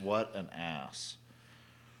matter. What an ass.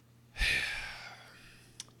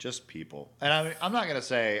 Just people. And I mean, I'm not going to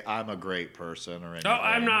say I'm a great person or anything. Oh,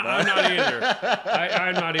 I'm not either.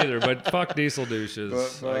 I'm not either, but fuck diesel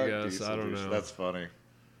douches, I guess. I don't know. That's funny.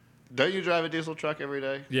 Don't you drive a diesel truck every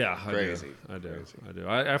day? Yeah, Crazy. I do.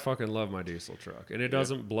 I fucking love my diesel truck, and it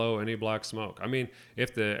doesn't blow any black smoke. I mean,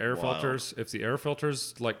 if the air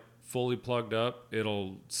filters like fully plugged up,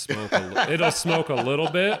 it'll smoke. It'll smoke a little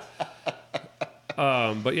bit.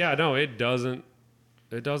 But yeah, no, it doesn't.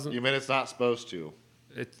 It doesn't. You mean it's not supposed to?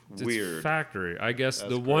 It's weird. Factory. I guess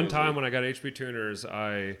that's one time when I got HP tuners,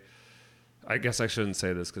 I guess I shouldn't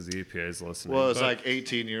say this because the EPA is listening. Well, it's like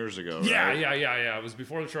 18 years ago, right? Yeah. It was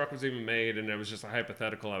before the truck was even made, and it was just a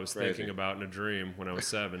hypothetical I was thinking about in a dream when I was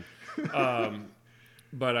 7.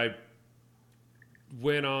 But I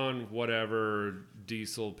went on whatever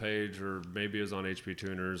diesel page, or maybe it was on HP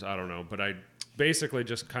Tuners, I don't know. But I basically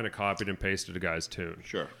just kind of copied and pasted a guy's tune.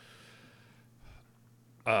 Sure.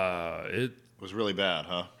 It was really bad,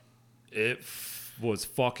 huh? It was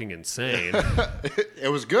fucking insane.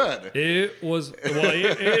 It was good. It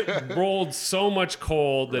rolled so much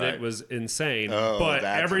cold that it was insane. But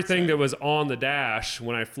everything that was on the dash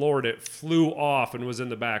when I floored it flew off and was in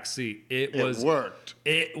the back seat. It worked.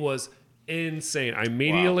 It was insane.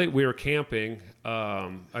 We were camping.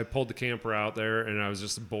 I pulled the camper out there and I was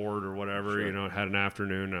just bored or whatever, had an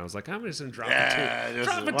afternoon, and I was like, I'm just gonna drop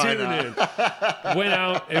a tune in. Went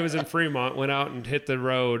out, it was in Fremont, went out and hit the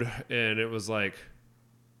road, and it was like,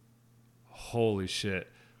 holy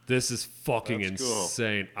shit, this is fucking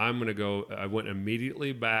insane. Cool. I'm gonna go. I went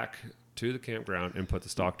immediately back to the campground and put the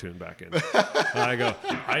stock tune back in. I go,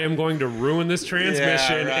 I am going to ruin this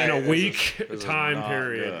transmission in a week time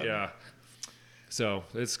period. Good. Yeah. So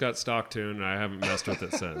it's got stock tune, and I haven't messed with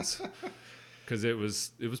it since, because it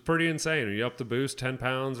was pretty insane. You up the boost 10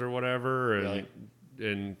 pounds or whatever,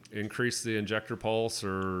 and increase the injector pulse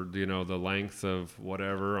or the length of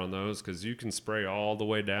whatever on those, because you can spray all the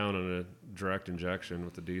way down on a direct injection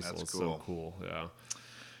with the diesel. That's cool. So cool, yeah.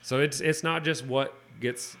 So it's not just what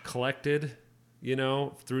gets collected,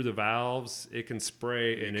 through the valves. It can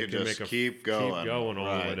spray and it can make keep going all the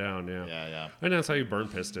way down. Yeah. And that's how you burn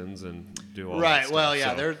pistons and do all that stuff. Well,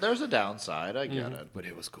 yeah. So, there's a downside. I get it, but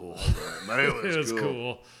it was cool. It was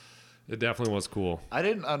cool. It definitely was cool. I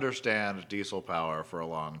didn't understand diesel power for a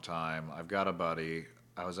long time. I've got a buddy.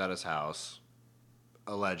 I was at his house.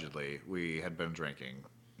 Allegedly, we had been drinking.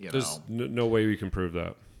 There's no way we can prove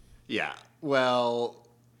that. Yeah. Well,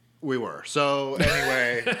 we were. So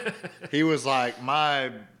anyway, he was like,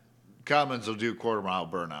 my Cummins will do quarter-mile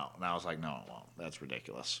burnout. And I was like, no, it won't. That's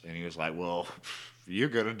ridiculous. And he was like, well, you're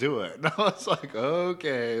going to do it. And I was like,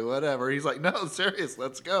 okay, whatever. He's like, no, serious,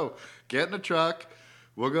 let's go. Get in the truck.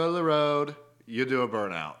 We'll go to the road. You do a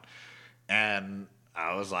burnout. And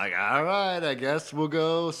I was like, all right, I guess we'll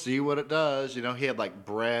go see what it does. He had like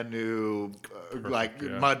brand new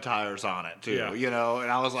mud tires on it too, and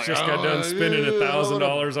I was like, just got done spending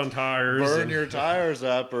 $1,000 on tires. Burn your tires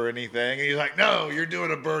up or anything. And he's like, no, you're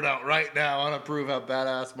doing a burnout right now. I want to prove how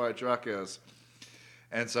badass my truck is.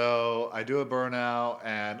 And so I do a burnout,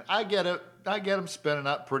 and I get him spinning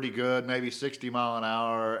up pretty good, maybe 60 mile an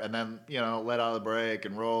hour, and then, let out the brake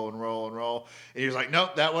and roll and roll and roll. And he was like,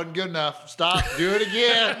 nope, that wasn't good enough. Stop, do it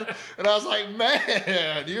again. And I was like,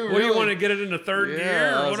 man, you want to get it into third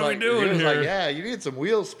gear? What are we doing here? He was like, yeah, you need some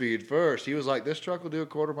wheel speed first. He was like, this truck will do a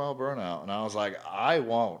 1/4 mile burnout. And I was like, I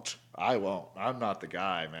won't. I'm not the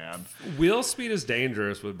guy, man. Wheel speed is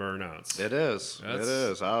dangerous with burnouts. It is. It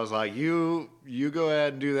is. I was like, you go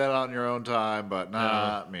ahead and do that on your own time, but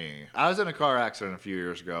not me. I was in a car accident a few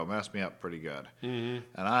years ago. Messed me up pretty good. Mm-hmm.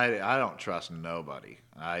 And I don't trust nobody.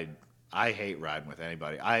 I hate riding with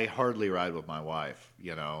anybody. I hardly ride with my wife,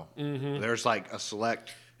 Mm-hmm. There's like a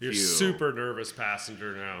select You're few. Super nervous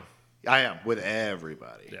passenger now. I am with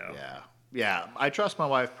everybody. Yeah, I trust my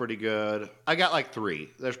wife pretty good. I got like 3.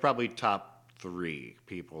 There's probably top 3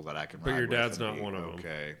 people that I can ride with. But your dad's not one of them.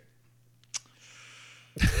 Okay.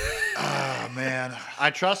 Oh, man.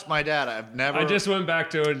 I trust my dad. I just went back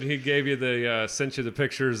to it, and he gave you sent you the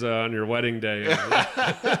pictures on your wedding day.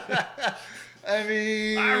 I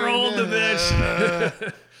mean... I rolled the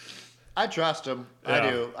bitch. I trust him.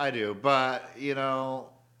 Yeah. I do. But, No,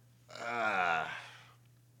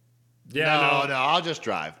 I'll just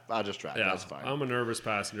drive. Yeah, that's fine. I'm a nervous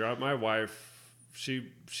passenger. My wife,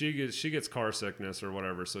 she gets car sickness or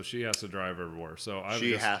whatever, so she has to drive everywhere. So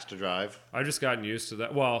she has to drive. I've just gotten used to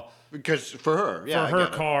that. Well, because for her, yeah, for her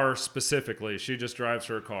car specifically, she just drives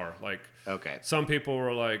her car. Like, okay, some people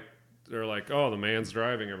were like, they're like, oh, the man's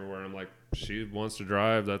driving everywhere. And I'm like, she wants to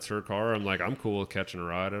drive. That's her car. I'm like, I'm cool with catching a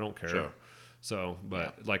ride. I don't care. Sure. So,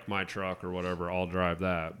 but like my truck or whatever, I'll drive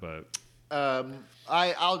that. But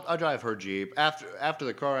I'll drive her Jeep. After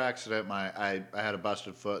the car accident, I had a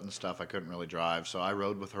busted foot and stuff. I couldn't really drive, so I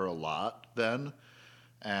rode with her a lot then,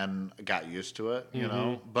 and got used to it, you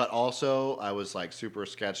know. But also, I was like super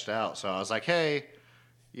sketched out, so I was like, hey,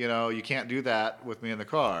 you can't do that with me in the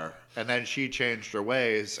car. And then she changed her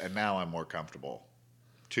ways, and now I'm more comfortable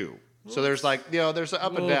too. So there's like, there's an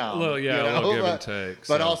up and down. A little give and take.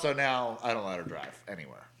 But also now I don't let her drive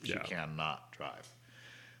anywhere. She cannot drive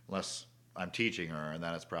unless I'm teaching her, and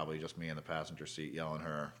then it's probably just me in the passenger seat yelling at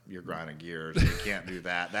her, you're grinding gears. You can't do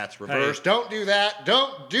that. That's reverse. Hey, don't do that.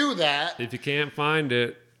 Don't do that. If you can't find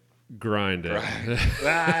it, grind it.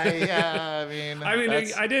 I mean,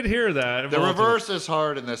 I did hear that. The reverse is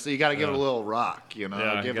hard in this. So you got to give it a little rock,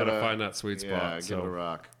 Yeah, you got to find that sweet spot. Give it a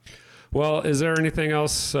rock. Well, is there anything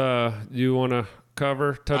else you want to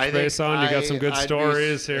cover, touch base on? You got some good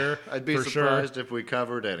stories here. I'd be surprised if we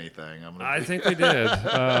covered anything. I think we did.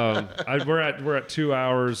 We're at 2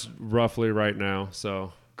 hours roughly right now,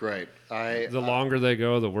 so great. The longer they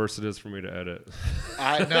go, the worse it is for me to edit.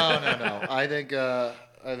 No. I think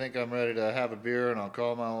I'm ready to have a beer, and I'll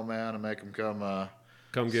call my old man and make him come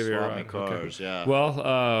give you a ride. Cars. Okay. Yeah.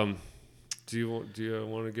 Well, do you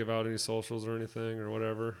want to give out any socials or anything or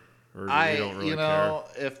whatever? Or you don't really care?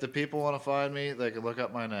 If the people want to find me, they can look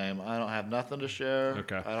up my name. I don't have nothing to share.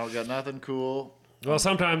 Okay. I don't got nothing cool. Well,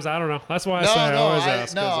 sometimes I don't know. That's why I always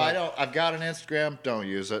ask. No, I don't. I've got an Instagram. Don't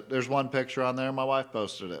use it. There's one picture on there. My wife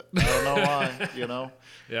posted it. I don't know why.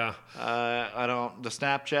 Yeah. I don't. The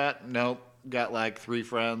Snapchat. Nope. Got like 3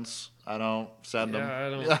 friends. I don't send them. I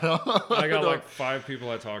got like 5 people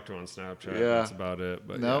I talk to on Snapchat. Yeah. That's about it.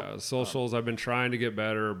 But socials, I've been trying to get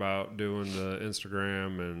better about doing the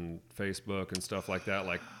Instagram and Facebook and stuff like that,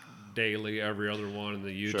 like daily, every other one, and the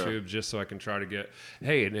YouTube, just so I can try to get.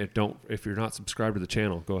 Hey, and if you're not subscribed to the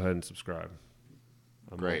channel, go ahead and subscribe.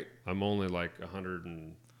 Great. I'm only like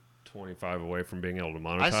 125 away from being able to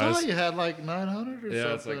monetize. I saw you had like 900 or something.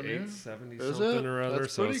 Yeah, it's like 870 something or other.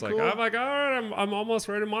 So it's like, I'm like, all right, I'm almost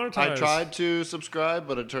ready to monetize. I tried to subscribe,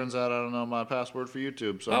 but it turns out I don't know my password for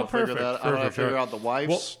YouTube. So I'm gonna figure out the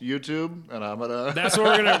wife's YouTube, and I'm gonna. That's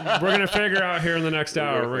what we're gonna figure out here in the next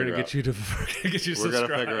hour. We're gonna get you subscribed. We're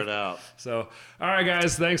gonna figure it out. So, all right,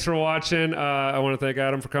 guys, thanks for watching. I want to thank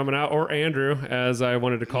Adam for coming out, or Andrew, as I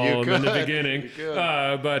wanted to call him in the beginning.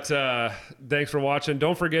 But thanks for watching.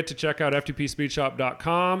 Don't forget to check out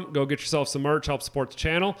ftpspeedshop.com. Go get yourself some merch, help support the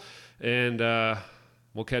channel, and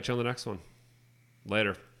we'll catch you on the next one.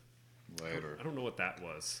 Later. I don't know what that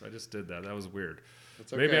was. I just did that. That was weird.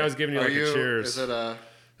 Okay. Maybe I was giving you a cheers. Is it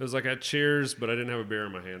It was like a cheers, but I didn't have a beer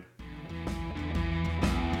in my hand.